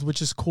involved,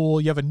 which is cool.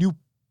 You have a new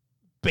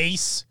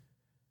base,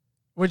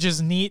 which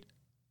is neat.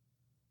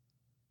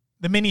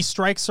 The mini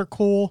strikes are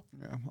cool.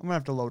 Yeah, I'm gonna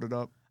have to load it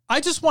up. I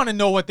just want to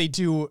know what they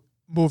do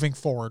moving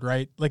forward,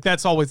 right? Like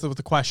that's always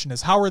the question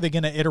is, how are they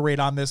going to iterate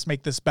on this,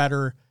 make this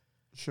better?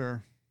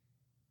 Sure.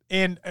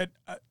 And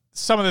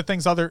some of the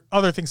things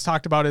other things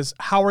talked about is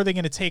how are they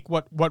going to take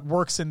what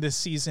works in this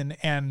season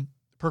and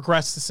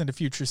progress this into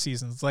future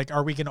seasons? Like,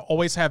 are we going to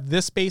always have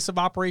this base of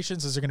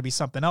operations? Is there going to be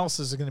something else?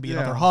 Is there going to be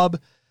another hub?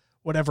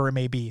 Whatever it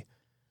may be.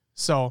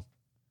 So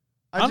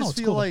I just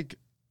feel like,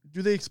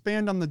 do they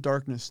expand on the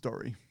Darkness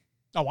story?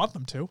 I want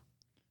them to.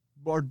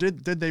 Or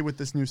did they with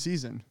this new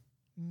season?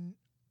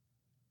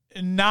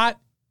 Not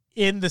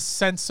in the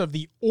sense of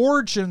the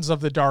origins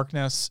of the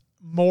Darkness,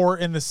 more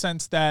in the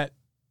sense that,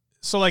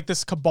 so like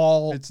this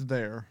Cabal. It's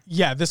there.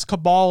 Yeah, this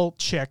Cabal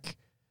chick,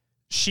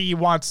 she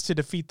wants to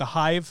defeat the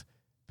Hive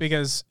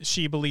because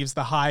she believes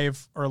the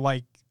Hive are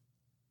like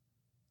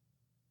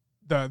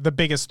the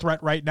biggest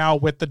threat right now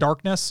with the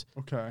Darkness.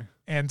 Okay.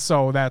 And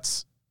so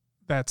that's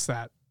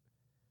that.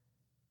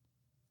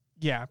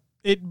 Yeah.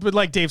 But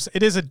like Dave said,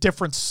 it is a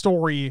different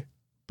story,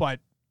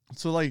 but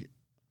so like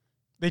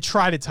they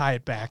try to tie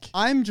it back.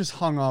 I'm just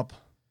hung up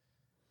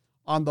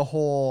on the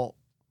whole,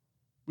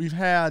 we've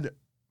had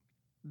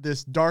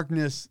this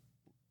Darkness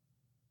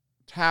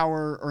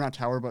tower, or not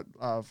tower, but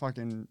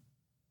fucking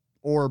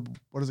orb.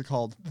 What is it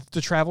called?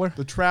 The Traveler?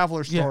 The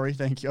Traveler story. Yeah.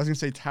 Thank you. I was going to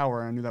say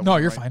tower. I knew that. No,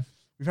 you're fine.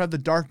 We've had the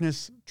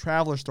Darkness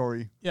Traveler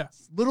story. Yeah.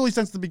 Literally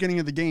since the beginning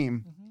of the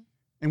game. Mm-hmm.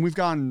 And we've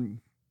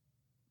gotten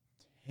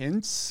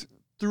hints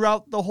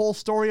throughout the whole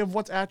story of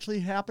what's actually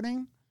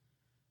happening.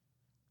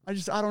 I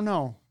don't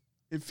know.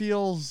 I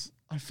feel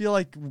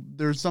like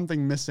there's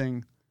something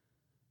missing.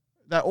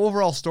 That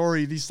overall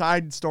story, these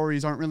side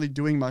stories aren't really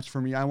doing much for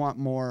me. I want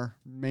more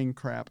main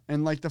crap.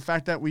 And like the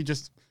fact that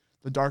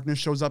the Darkness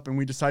shows up and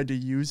we decide to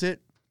use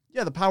it.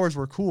 Yeah, the powers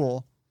were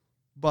cool,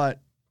 but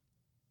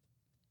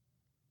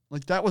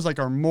like that was like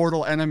our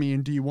mortal enemy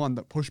in D1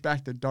 that pushed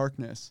back the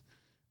Darkness.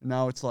 And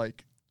now it's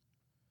like,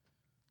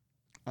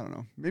 I don't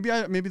know.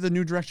 Maybe the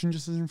new direction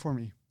just isn't for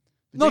me.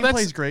 The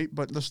gameplay's great,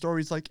 but the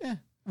story's like, eh.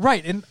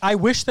 Right, and I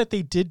wish that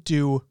they did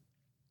do.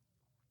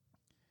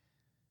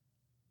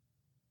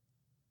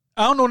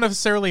 I don't know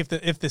necessarily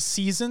if the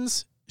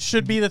seasons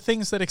should be the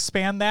things that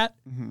expand that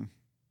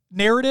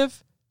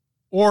narrative,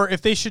 or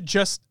if they should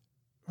just.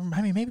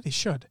 I mean, maybe they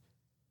should.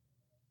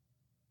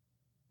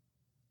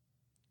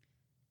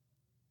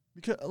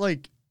 Because,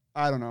 like,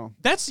 I don't know.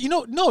 That's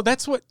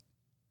that's what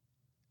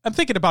I'm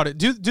thinking about it.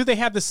 Do they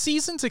have the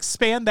seasons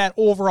expand that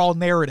overall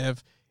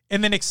narrative,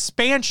 and then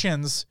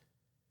expansions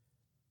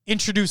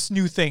introduce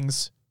new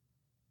things,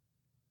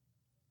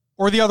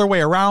 or the other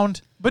way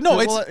around? But no,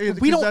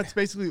 we don't. That's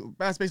basically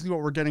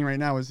what we're getting right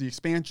now. Is the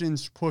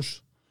expansions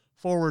push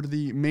forward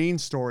the main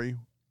story,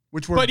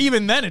 but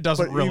even then it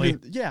doesn't really.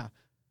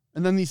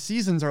 And then these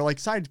seasons are like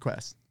side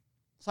quests,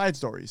 side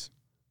stories.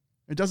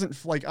 It doesn't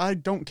I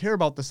don't care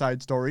about the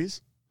side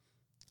stories.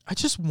 I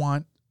just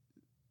want.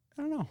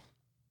 I don't know.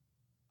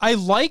 I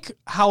like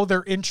how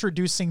they're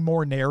introducing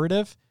more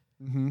narrative,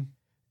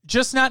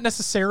 just not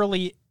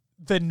necessarily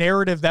the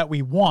narrative that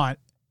we want.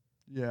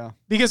 Yeah.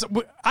 Because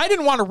I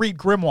didn't want to read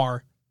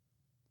Grimoire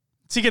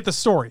to get the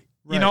story.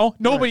 Right,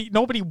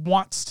 nobody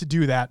wants to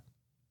do that.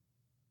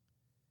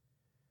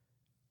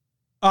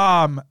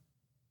 But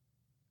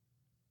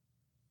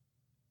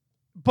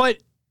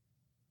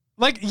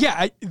like,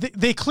 yeah,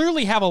 they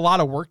clearly have a lot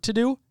of work to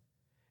do,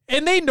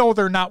 and they know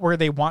they're not where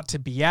they want to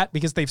be at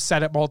because they've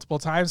said it multiple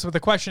times. But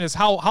the question is,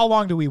 how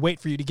long do we wait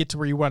for you to get to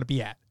where you want to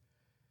be at?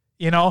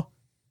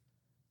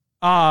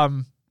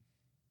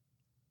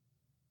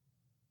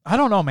 I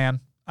don't know,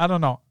 man. I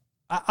don't know.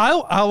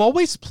 I'll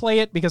always play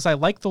it because I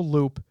like the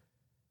loop.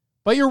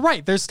 But you're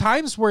right. There's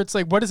times where it's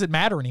like, what does it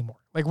matter anymore?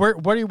 Like, where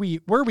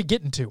are we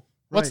getting to?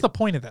 What's the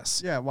point of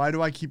this? Yeah, why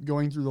do I keep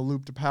going through the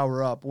loop to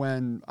power up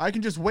when I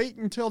can just wait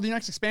until the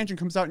next expansion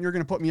comes out and you're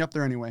going to put me up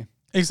there anyway?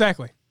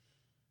 Exactly.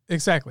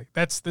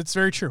 That's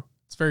very true.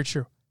 It's very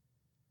true.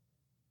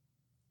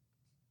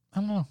 I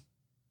don't know.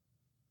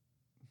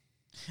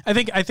 I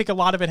think a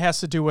lot of it has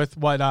to do with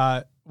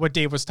what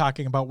Dave was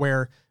talking about,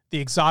 where the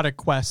exotic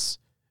quests.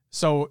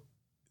 So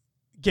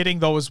getting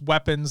those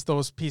weapons,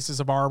 those pieces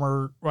of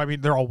armor. Well, I mean,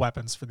 they're all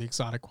weapons for the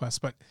exotic quests,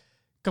 but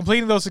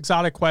completing those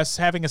exotic quests,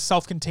 having a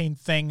self-contained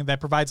thing that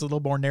provides a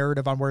little more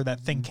narrative on where that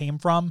thing came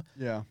from.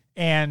 Yeah.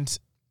 And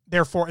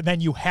therefore,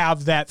 then you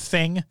have that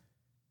thing.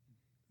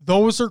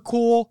 Those are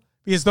cool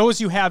because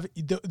those you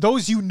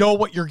know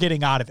what you're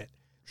getting out of it.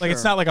 Like,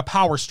 it's not like a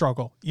power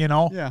struggle,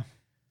 Yeah.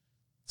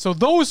 So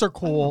those are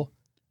cool.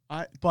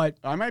 But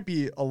I might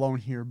be alone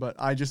here, but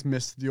I just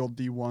missed the old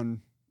D1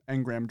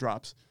 engram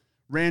drops.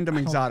 Random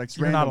exotics.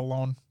 You're not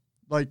alone.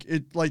 Like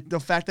the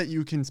fact that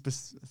you can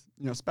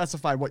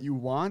specify what you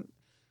want.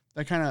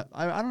 That kind of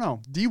I don't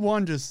know.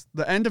 D1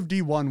 the end of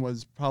D1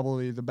 was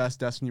probably the best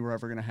Destiny we're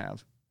ever gonna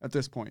have at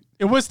this point.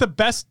 It was the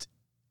best.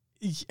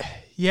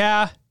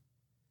 Yeah.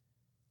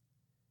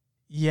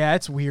 Yeah,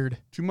 it's weird.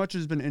 Too much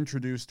has been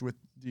introduced with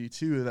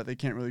D2 that they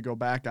can't really go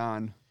back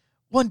on.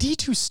 Well, and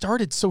D2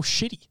 started so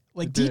shitty.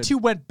 Like, D2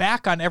 went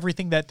back on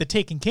everything that the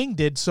Taken King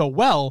did so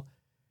well,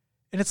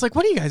 And it's like,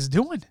 what are you guys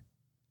doing?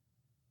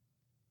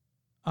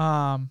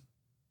 I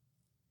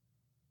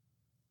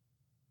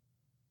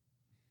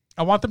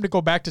want them to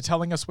go back to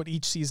telling us what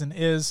each season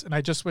is, and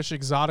I just wish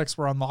exotics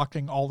were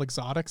unlocking all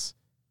exotics.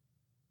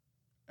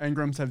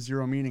 Engrams have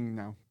 0 meaning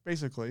now,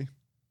 basically.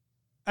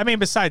 I mean,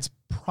 besides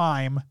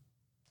Prime.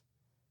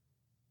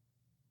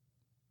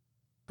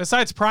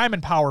 Besides Prime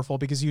and Powerful,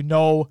 because you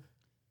know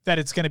that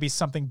it's going to be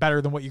something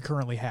better than what you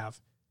currently have.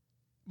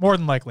 More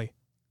than likely.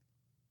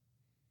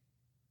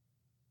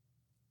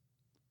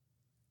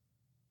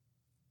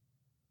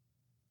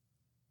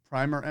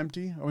 Prime are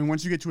empty? I mean,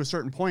 once you get to a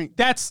certain point.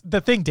 That's the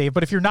thing, Dave.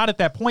 But if you're not at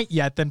that point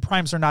yet, then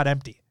Primes are not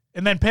empty.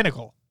 And then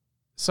Pinnacle.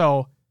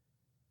 So,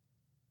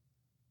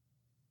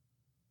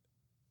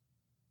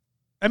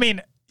 I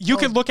mean, you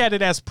can look at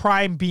it as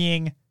Prime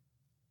being,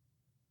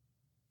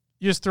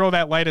 you just throw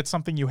that light at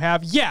something you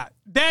have. Yeah,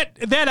 that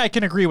I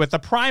can agree with. The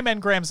Prime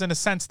engrams in a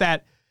sense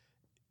that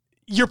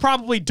you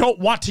probably don't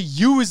want to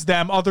use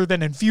them other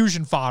than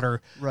infusion fodder.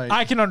 Right.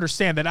 I can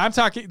understand that. I'm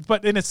talking,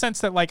 but in a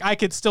sense that like I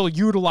could still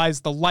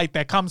utilize the light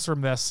that comes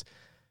from this.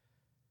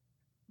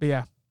 But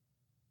yeah.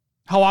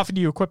 How often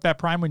do you equip that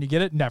Prime when you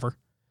get it? Never.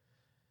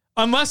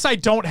 Unless I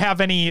don't have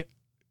any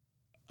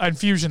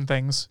infusion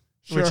things,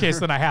 which case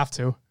then I have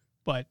to.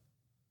 But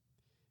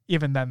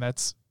even then,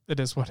 it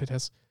is what it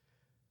is.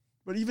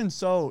 But even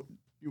so,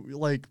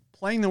 like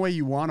playing the way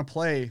you want to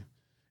play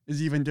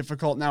is even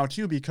difficult now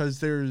too,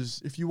 because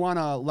if you want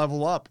to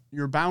level up,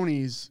 your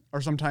bounties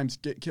are sometimes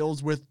get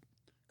kills with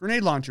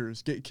grenade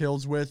launchers, get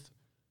kills with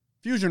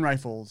fusion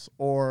rifles,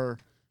 or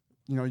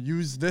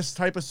use this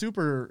type of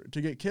super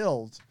to get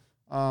kills.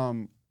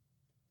 I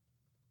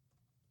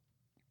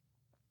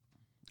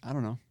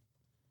don't know.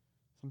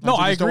 Sometimes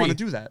I don't want to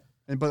do that,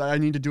 but I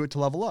need to do it to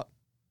level up.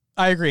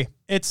 I agree.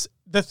 It's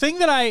the thing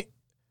that I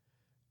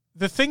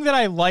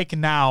like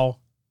now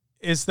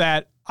is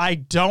that I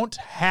don't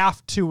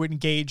have to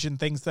engage in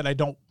things that I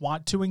don't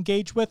want to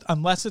engage with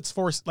unless it's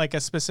for like a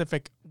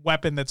specific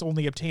weapon that's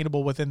only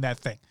obtainable within that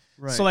thing.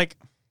 Right. So like,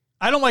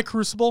 I don't like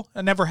Crucible.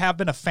 I never have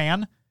been a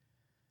fan.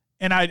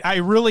 And I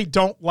really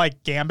don't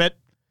like Gambit.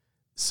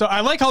 So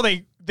I like how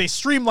they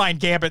streamline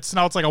Gambit, so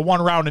now it's like a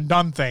 1 round and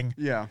done thing.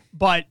 Yeah.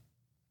 But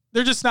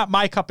they're just not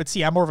my cup of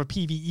tea. I'm more of a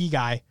PvE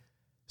guy,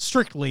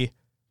 strictly.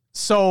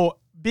 So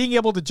being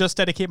able to just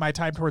dedicate my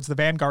time towards the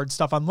Vanguard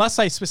stuff, unless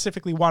I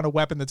specifically want a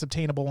weapon that's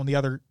obtainable in the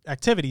other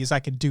activities, I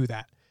can do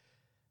that.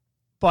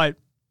 But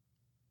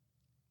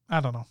I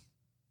don't know.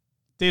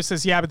 Dave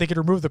says, yeah, but they could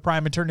remove the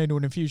Prime and turn it into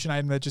an infusion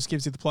item that just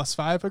gives you the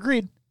 +5.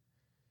 Agreed.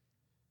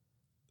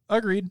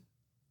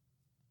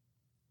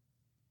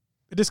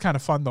 It is kind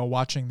of fun, though,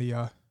 watching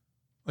the,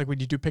 like when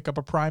you do pick up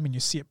a Prime and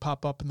you see it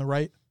pop up in the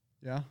right.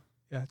 Yeah.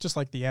 Yeah, just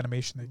like the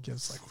animation that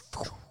gives, like,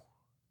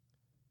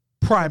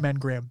 Prime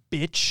engram,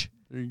 bitch.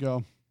 There you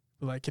go.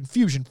 Like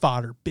infusion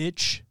fodder,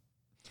 bitch.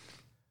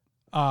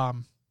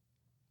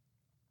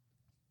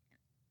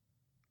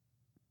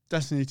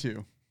 Destiny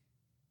 2.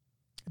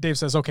 Dave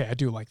says, okay, I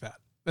do like that.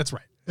 That's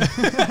right.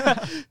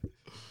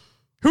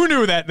 Who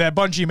knew that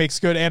Bungie makes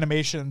good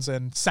animations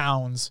and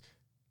sounds?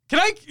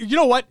 You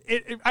know what?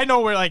 I know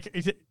we're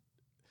like,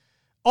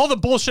 all the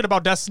bullshit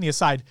about Destiny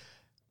aside,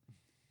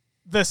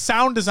 the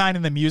sound design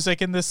and the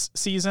music in this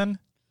season.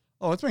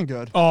 Oh, it's been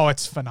good. Oh,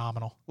 it's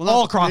phenomenal. Well,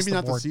 all across the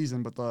board. Maybe not the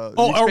season, but the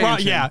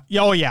expansion. Yeah.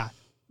 Oh, yeah.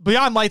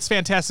 Beyond Light's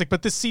fantastic,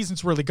 but this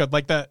season's really good.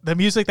 Like the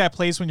music that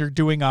plays when you're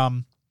doing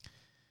the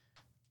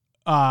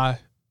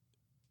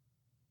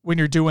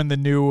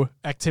new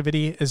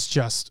activity is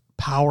just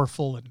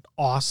powerful and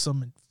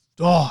awesome, and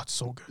it's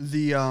so good.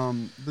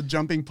 The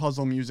jumping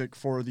puzzle music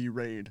for the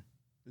raid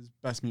is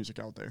best music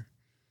out there.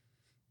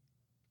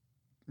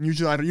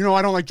 Usually, I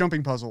don't like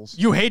jumping puzzles.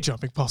 You hate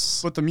jumping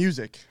puzzles. But the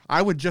music,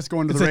 I would just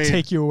go into the raid. Does it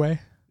take you away?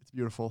 It's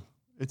beautiful.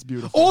 It's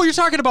beautiful. Oh, you're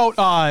talking about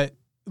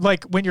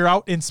like when you're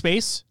out in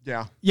space?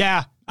 Yeah.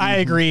 Yeah, I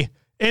agree.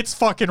 It's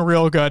fucking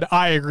real good.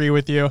 I agree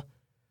with you.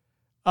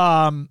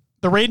 The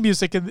raid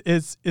music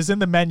is in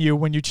the menu.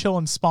 When you chill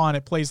and spawn,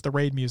 it plays the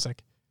raid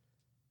music.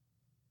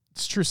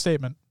 It's a true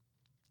statement.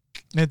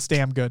 It's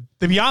damn good.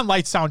 The Beyond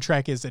Light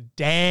soundtrack is a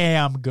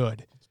damn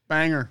good.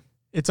 Banger.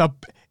 It's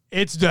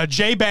the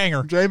J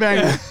Banger. J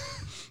Banger.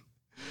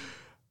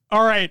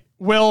 All right,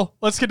 Will,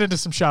 let's get into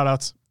some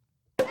shout-outs.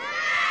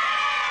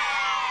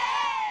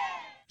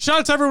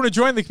 Shout-outs to everyone who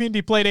joined the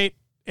Community Playdate,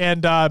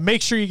 and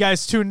make sure you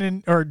guys join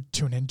into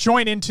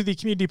the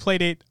Community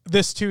Playdate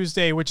this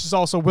Tuesday, which is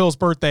also Will's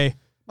birthday.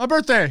 My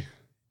birthday.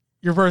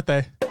 Your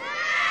birthday.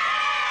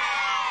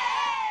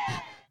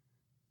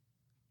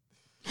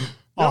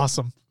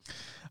 Awesome.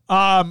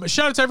 Shout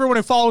out to everyone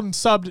who followed and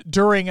subbed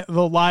during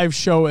the live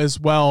show as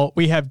well.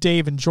 We have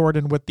Dave and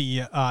Jordan with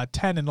the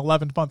 10 and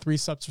 11 month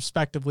resubs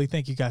respectively.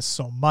 Thank you guys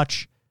so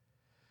much.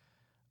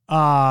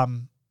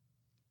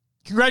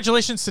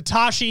 Congratulations to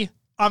Tashi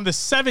on the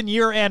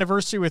 7-year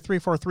anniversary with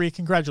 343.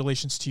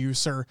 Congratulations to you,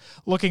 sir.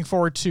 Looking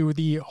forward to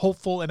the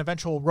hopeful and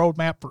eventual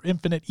roadmap for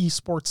Infinite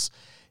Esports.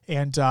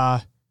 And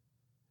yeah.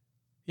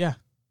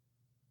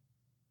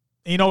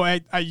 You know,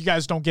 you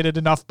guys don't get it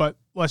enough, but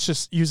let's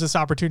just use this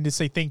opportunity to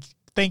say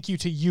thank you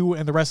to you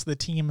and the rest of the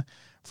team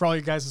for all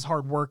you guys'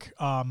 hard work.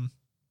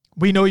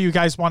 We know you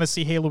guys want to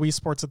see Halo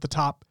Esports at the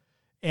top,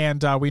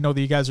 and we know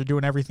that you guys are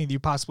doing everything that you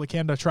possibly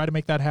can to try to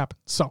make that happen.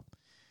 So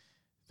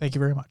thank you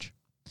very much.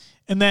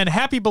 And then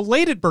happy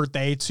belated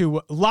birthday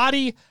to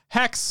Lottie,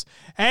 Hex,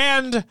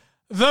 and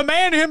the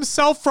man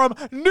himself from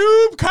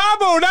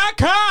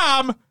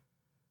noobcombo.com,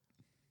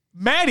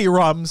 Matty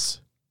Rums.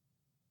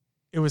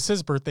 It was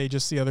his birthday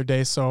just the other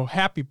day, so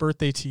happy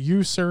birthday to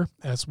you, sir,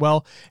 as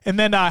well. And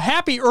then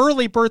happy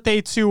early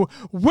birthday to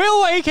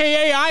Will,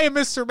 a.k.a. I am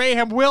Mr.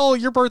 Mayhem. Will,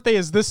 your birthday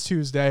is this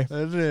Tuesday.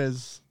 It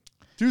is.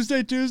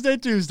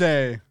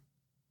 Tuesday.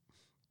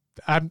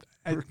 I'm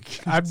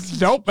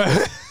nope.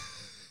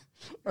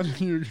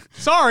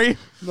 Sorry.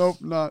 Nope,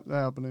 not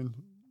happening.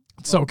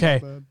 It's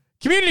okay.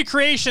 Community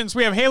creations.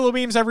 We have Halo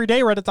memes every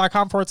day.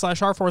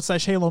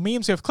 Reddit.com/r/Halo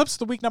memes. We have clips of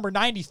the week number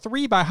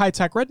 93 by High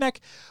Tech Redneck.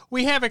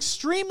 We have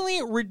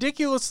extremely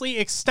ridiculously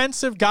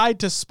extensive guide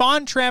to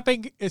spawn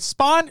trapping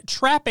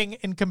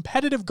in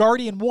competitive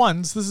Guardian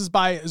 1s. This is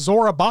by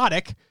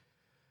Zorabotic.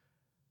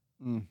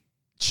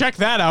 Check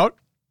that out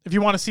if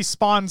you want to see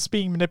spawns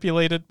being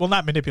manipulated. Well,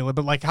 not manipulated,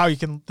 but like how you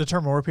can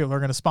determine where people are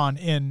going to spawn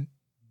in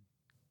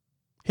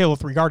Halo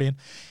 3 Guardian.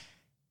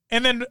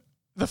 And then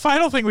the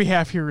final thing we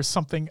have here is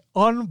something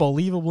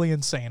unbelievably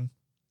insane.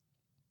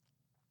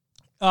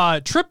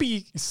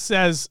 Trippy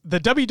says the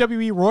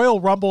WWE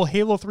Royal Rumble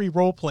Halo 3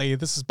 roleplay,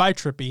 this is by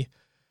Trippy,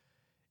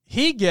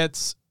 he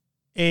gets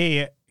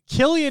a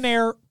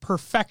Killionaire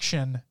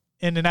perfection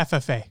in an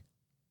FFA.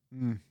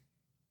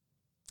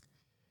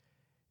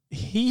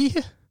 He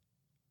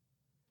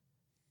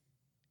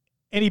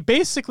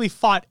basically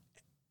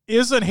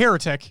is a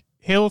heretic,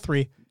 Halo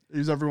 3.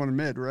 He's everyone in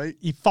mid, right?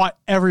 He fought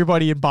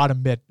everybody in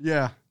bottom mid.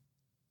 Yeah.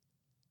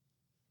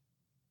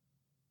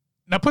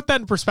 Now put that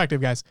in perspective,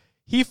 guys.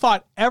 He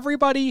fought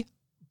everybody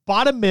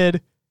bottom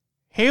mid,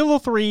 Halo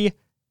 3,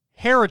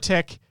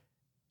 Heretic,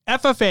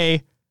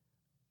 FFA,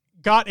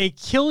 got a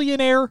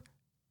Killionaire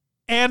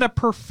and a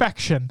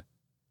perfection.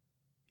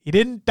 He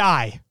didn't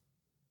die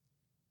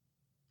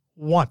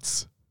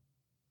once.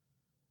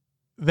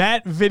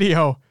 That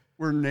video.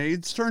 Were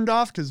nades turned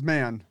off? Because,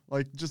 man,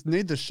 just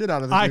nade the shit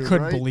out of the I dude,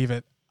 couldn't right? believe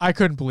it.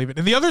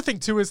 And the other thing,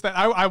 too, is that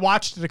I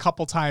watched it a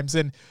couple times,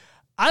 and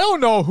I don't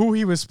know who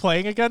he was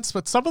playing against,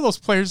 but some of those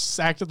players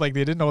just acted like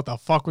they didn't know what the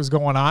fuck was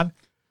going on.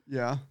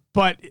 Yeah.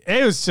 But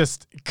it was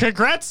just,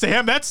 congrats to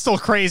him. That's still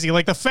crazy.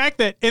 Like the fact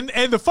that, and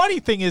the funny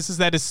thing is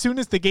that as soon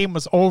as the game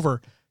was over,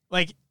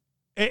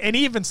 and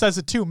he even says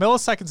it too,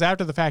 milliseconds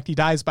after the fact, he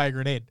dies by a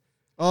grenade.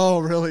 Oh,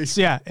 really? So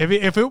yeah,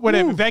 if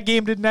that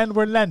game didn't end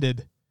where it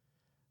ended,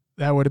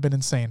 that would have been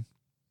insane.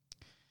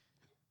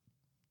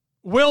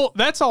 Will,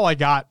 that's all I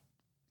got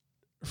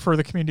for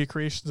the community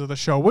creations of the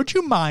show. Would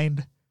you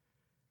mind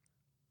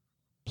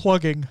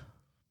plugging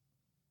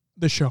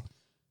the show?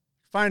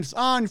 Find us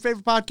on your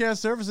favorite podcast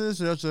services.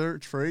 Just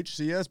search for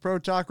HCS Pro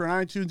Talk on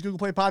iTunes, Google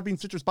Play, Podbean,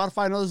 Stitcher,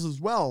 Spotify, and others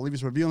as well. Leave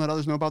us a review and let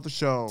others know about the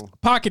show.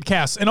 Pocket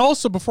Cast. And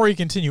also, before you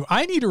continue,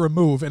 I need to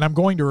remove, and I'm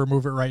going to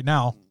remove it right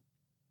now.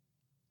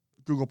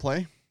 Google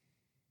Play.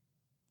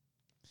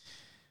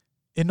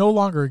 It no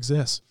longer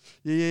exists.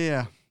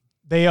 Yeah.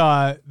 They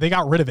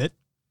got rid of it.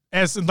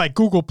 As in,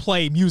 Google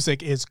Play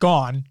Music is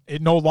gone.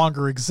 It no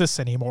longer exists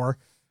anymore.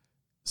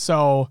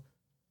 So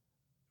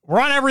we're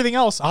on everything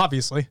else,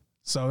 obviously.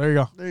 So there you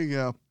go. There you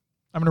go.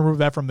 I'm going to remove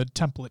that from the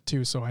template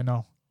too, so I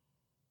know.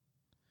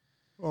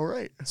 All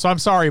right. So I'm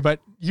sorry, but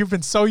you've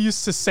been so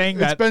used to saying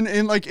that. It's been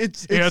in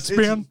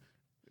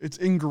it's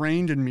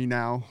ingrained in me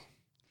now.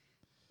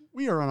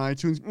 We are on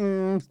iTunes.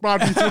 I'm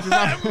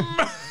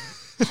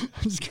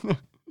just gonna.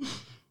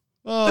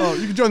 Oh,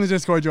 you can join the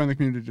Discord, join the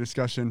community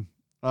discussion.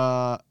 We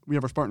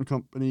have our Spartan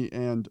Company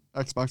and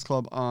Xbox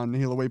Club on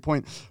Halo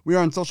Waypoint. We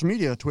are on social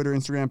media, Twitter,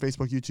 Instagram,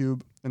 Facebook,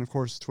 YouTube, and of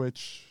course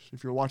Twitch.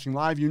 If you're watching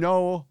live, you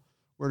know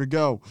where to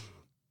go.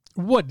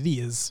 What it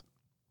is.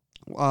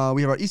 We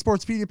have our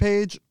eSportspedia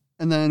page,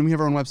 and then we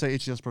have our own website,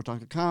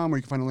 hcsprotalk.com, where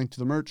you can find a link to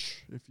the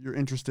merch if you're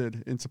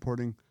interested in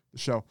supporting the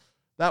show.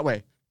 That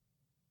way.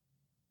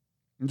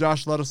 And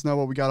Josh, let us know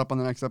what we got up on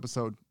the next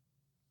episode.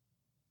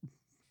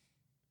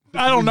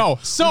 I don't know.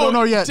 So don't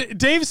know yet.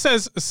 Dave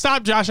says,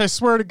 "Stop, Josh! I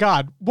swear to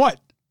God." What?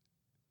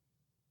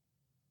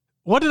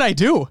 What did I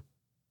do?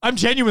 I'm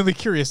genuinely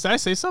curious. Did I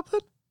say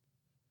something?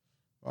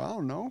 I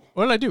don't know.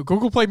 What did I do?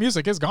 Google Play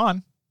Music is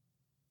gone.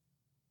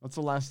 That's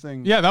the last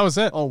thing. Yeah, that was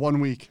it. Oh, 1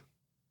 week.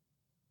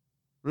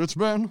 It's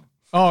been.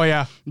 Oh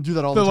yeah. You do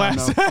that all the time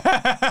now.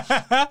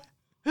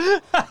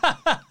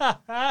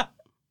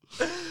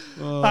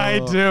 I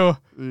do.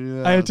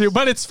 Yes. I do.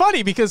 But it's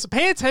funny because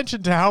pay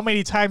attention to how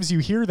many times you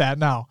hear that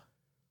now.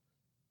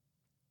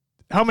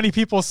 How many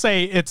people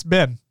say it's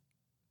been.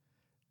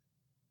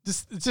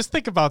 Just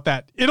think about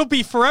that. It'll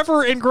be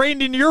forever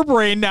ingrained in your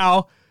brain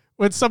now.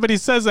 When somebody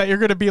says that, you're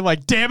going to be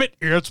like, damn it,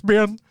 it's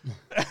been.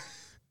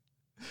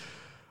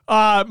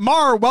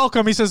 Mar,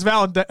 welcome. He says,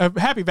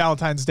 happy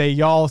Valentine's Day,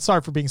 y'all.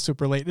 Sorry for being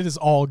super late. It is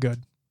all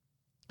good.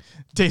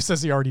 Dave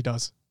says he already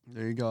does.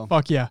 There you go.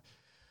 Fuck yeah.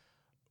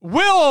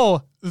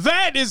 Will,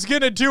 that is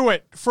going to do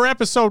it for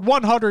episode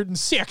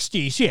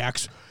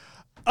 166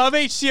 of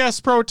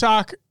HCS Pro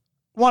Talk.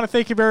 Want to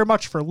thank you very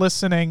much for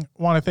listening.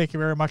 Want to thank you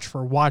very much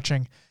for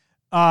watching.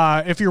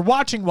 If you're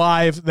watching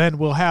live, then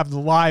we'll have the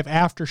live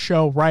after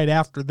show right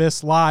after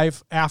this,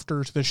 live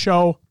after the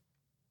show,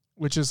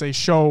 which is a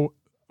show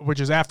which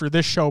is after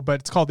this show,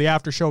 but it's called the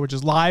after show, which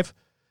is live.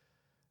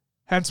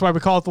 Hence why we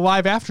call it the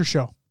live after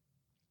show.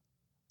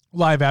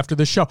 Live after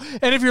the show.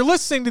 And if you're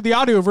listening to the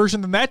audio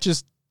version, then that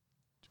just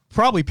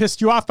probably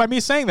pissed you off by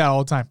me saying that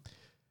all the time.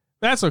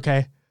 That's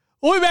okay.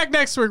 We'll be back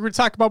next week. We're going to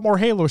talk about more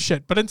Halo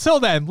shit. But until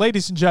then,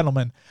 ladies and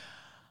gentlemen,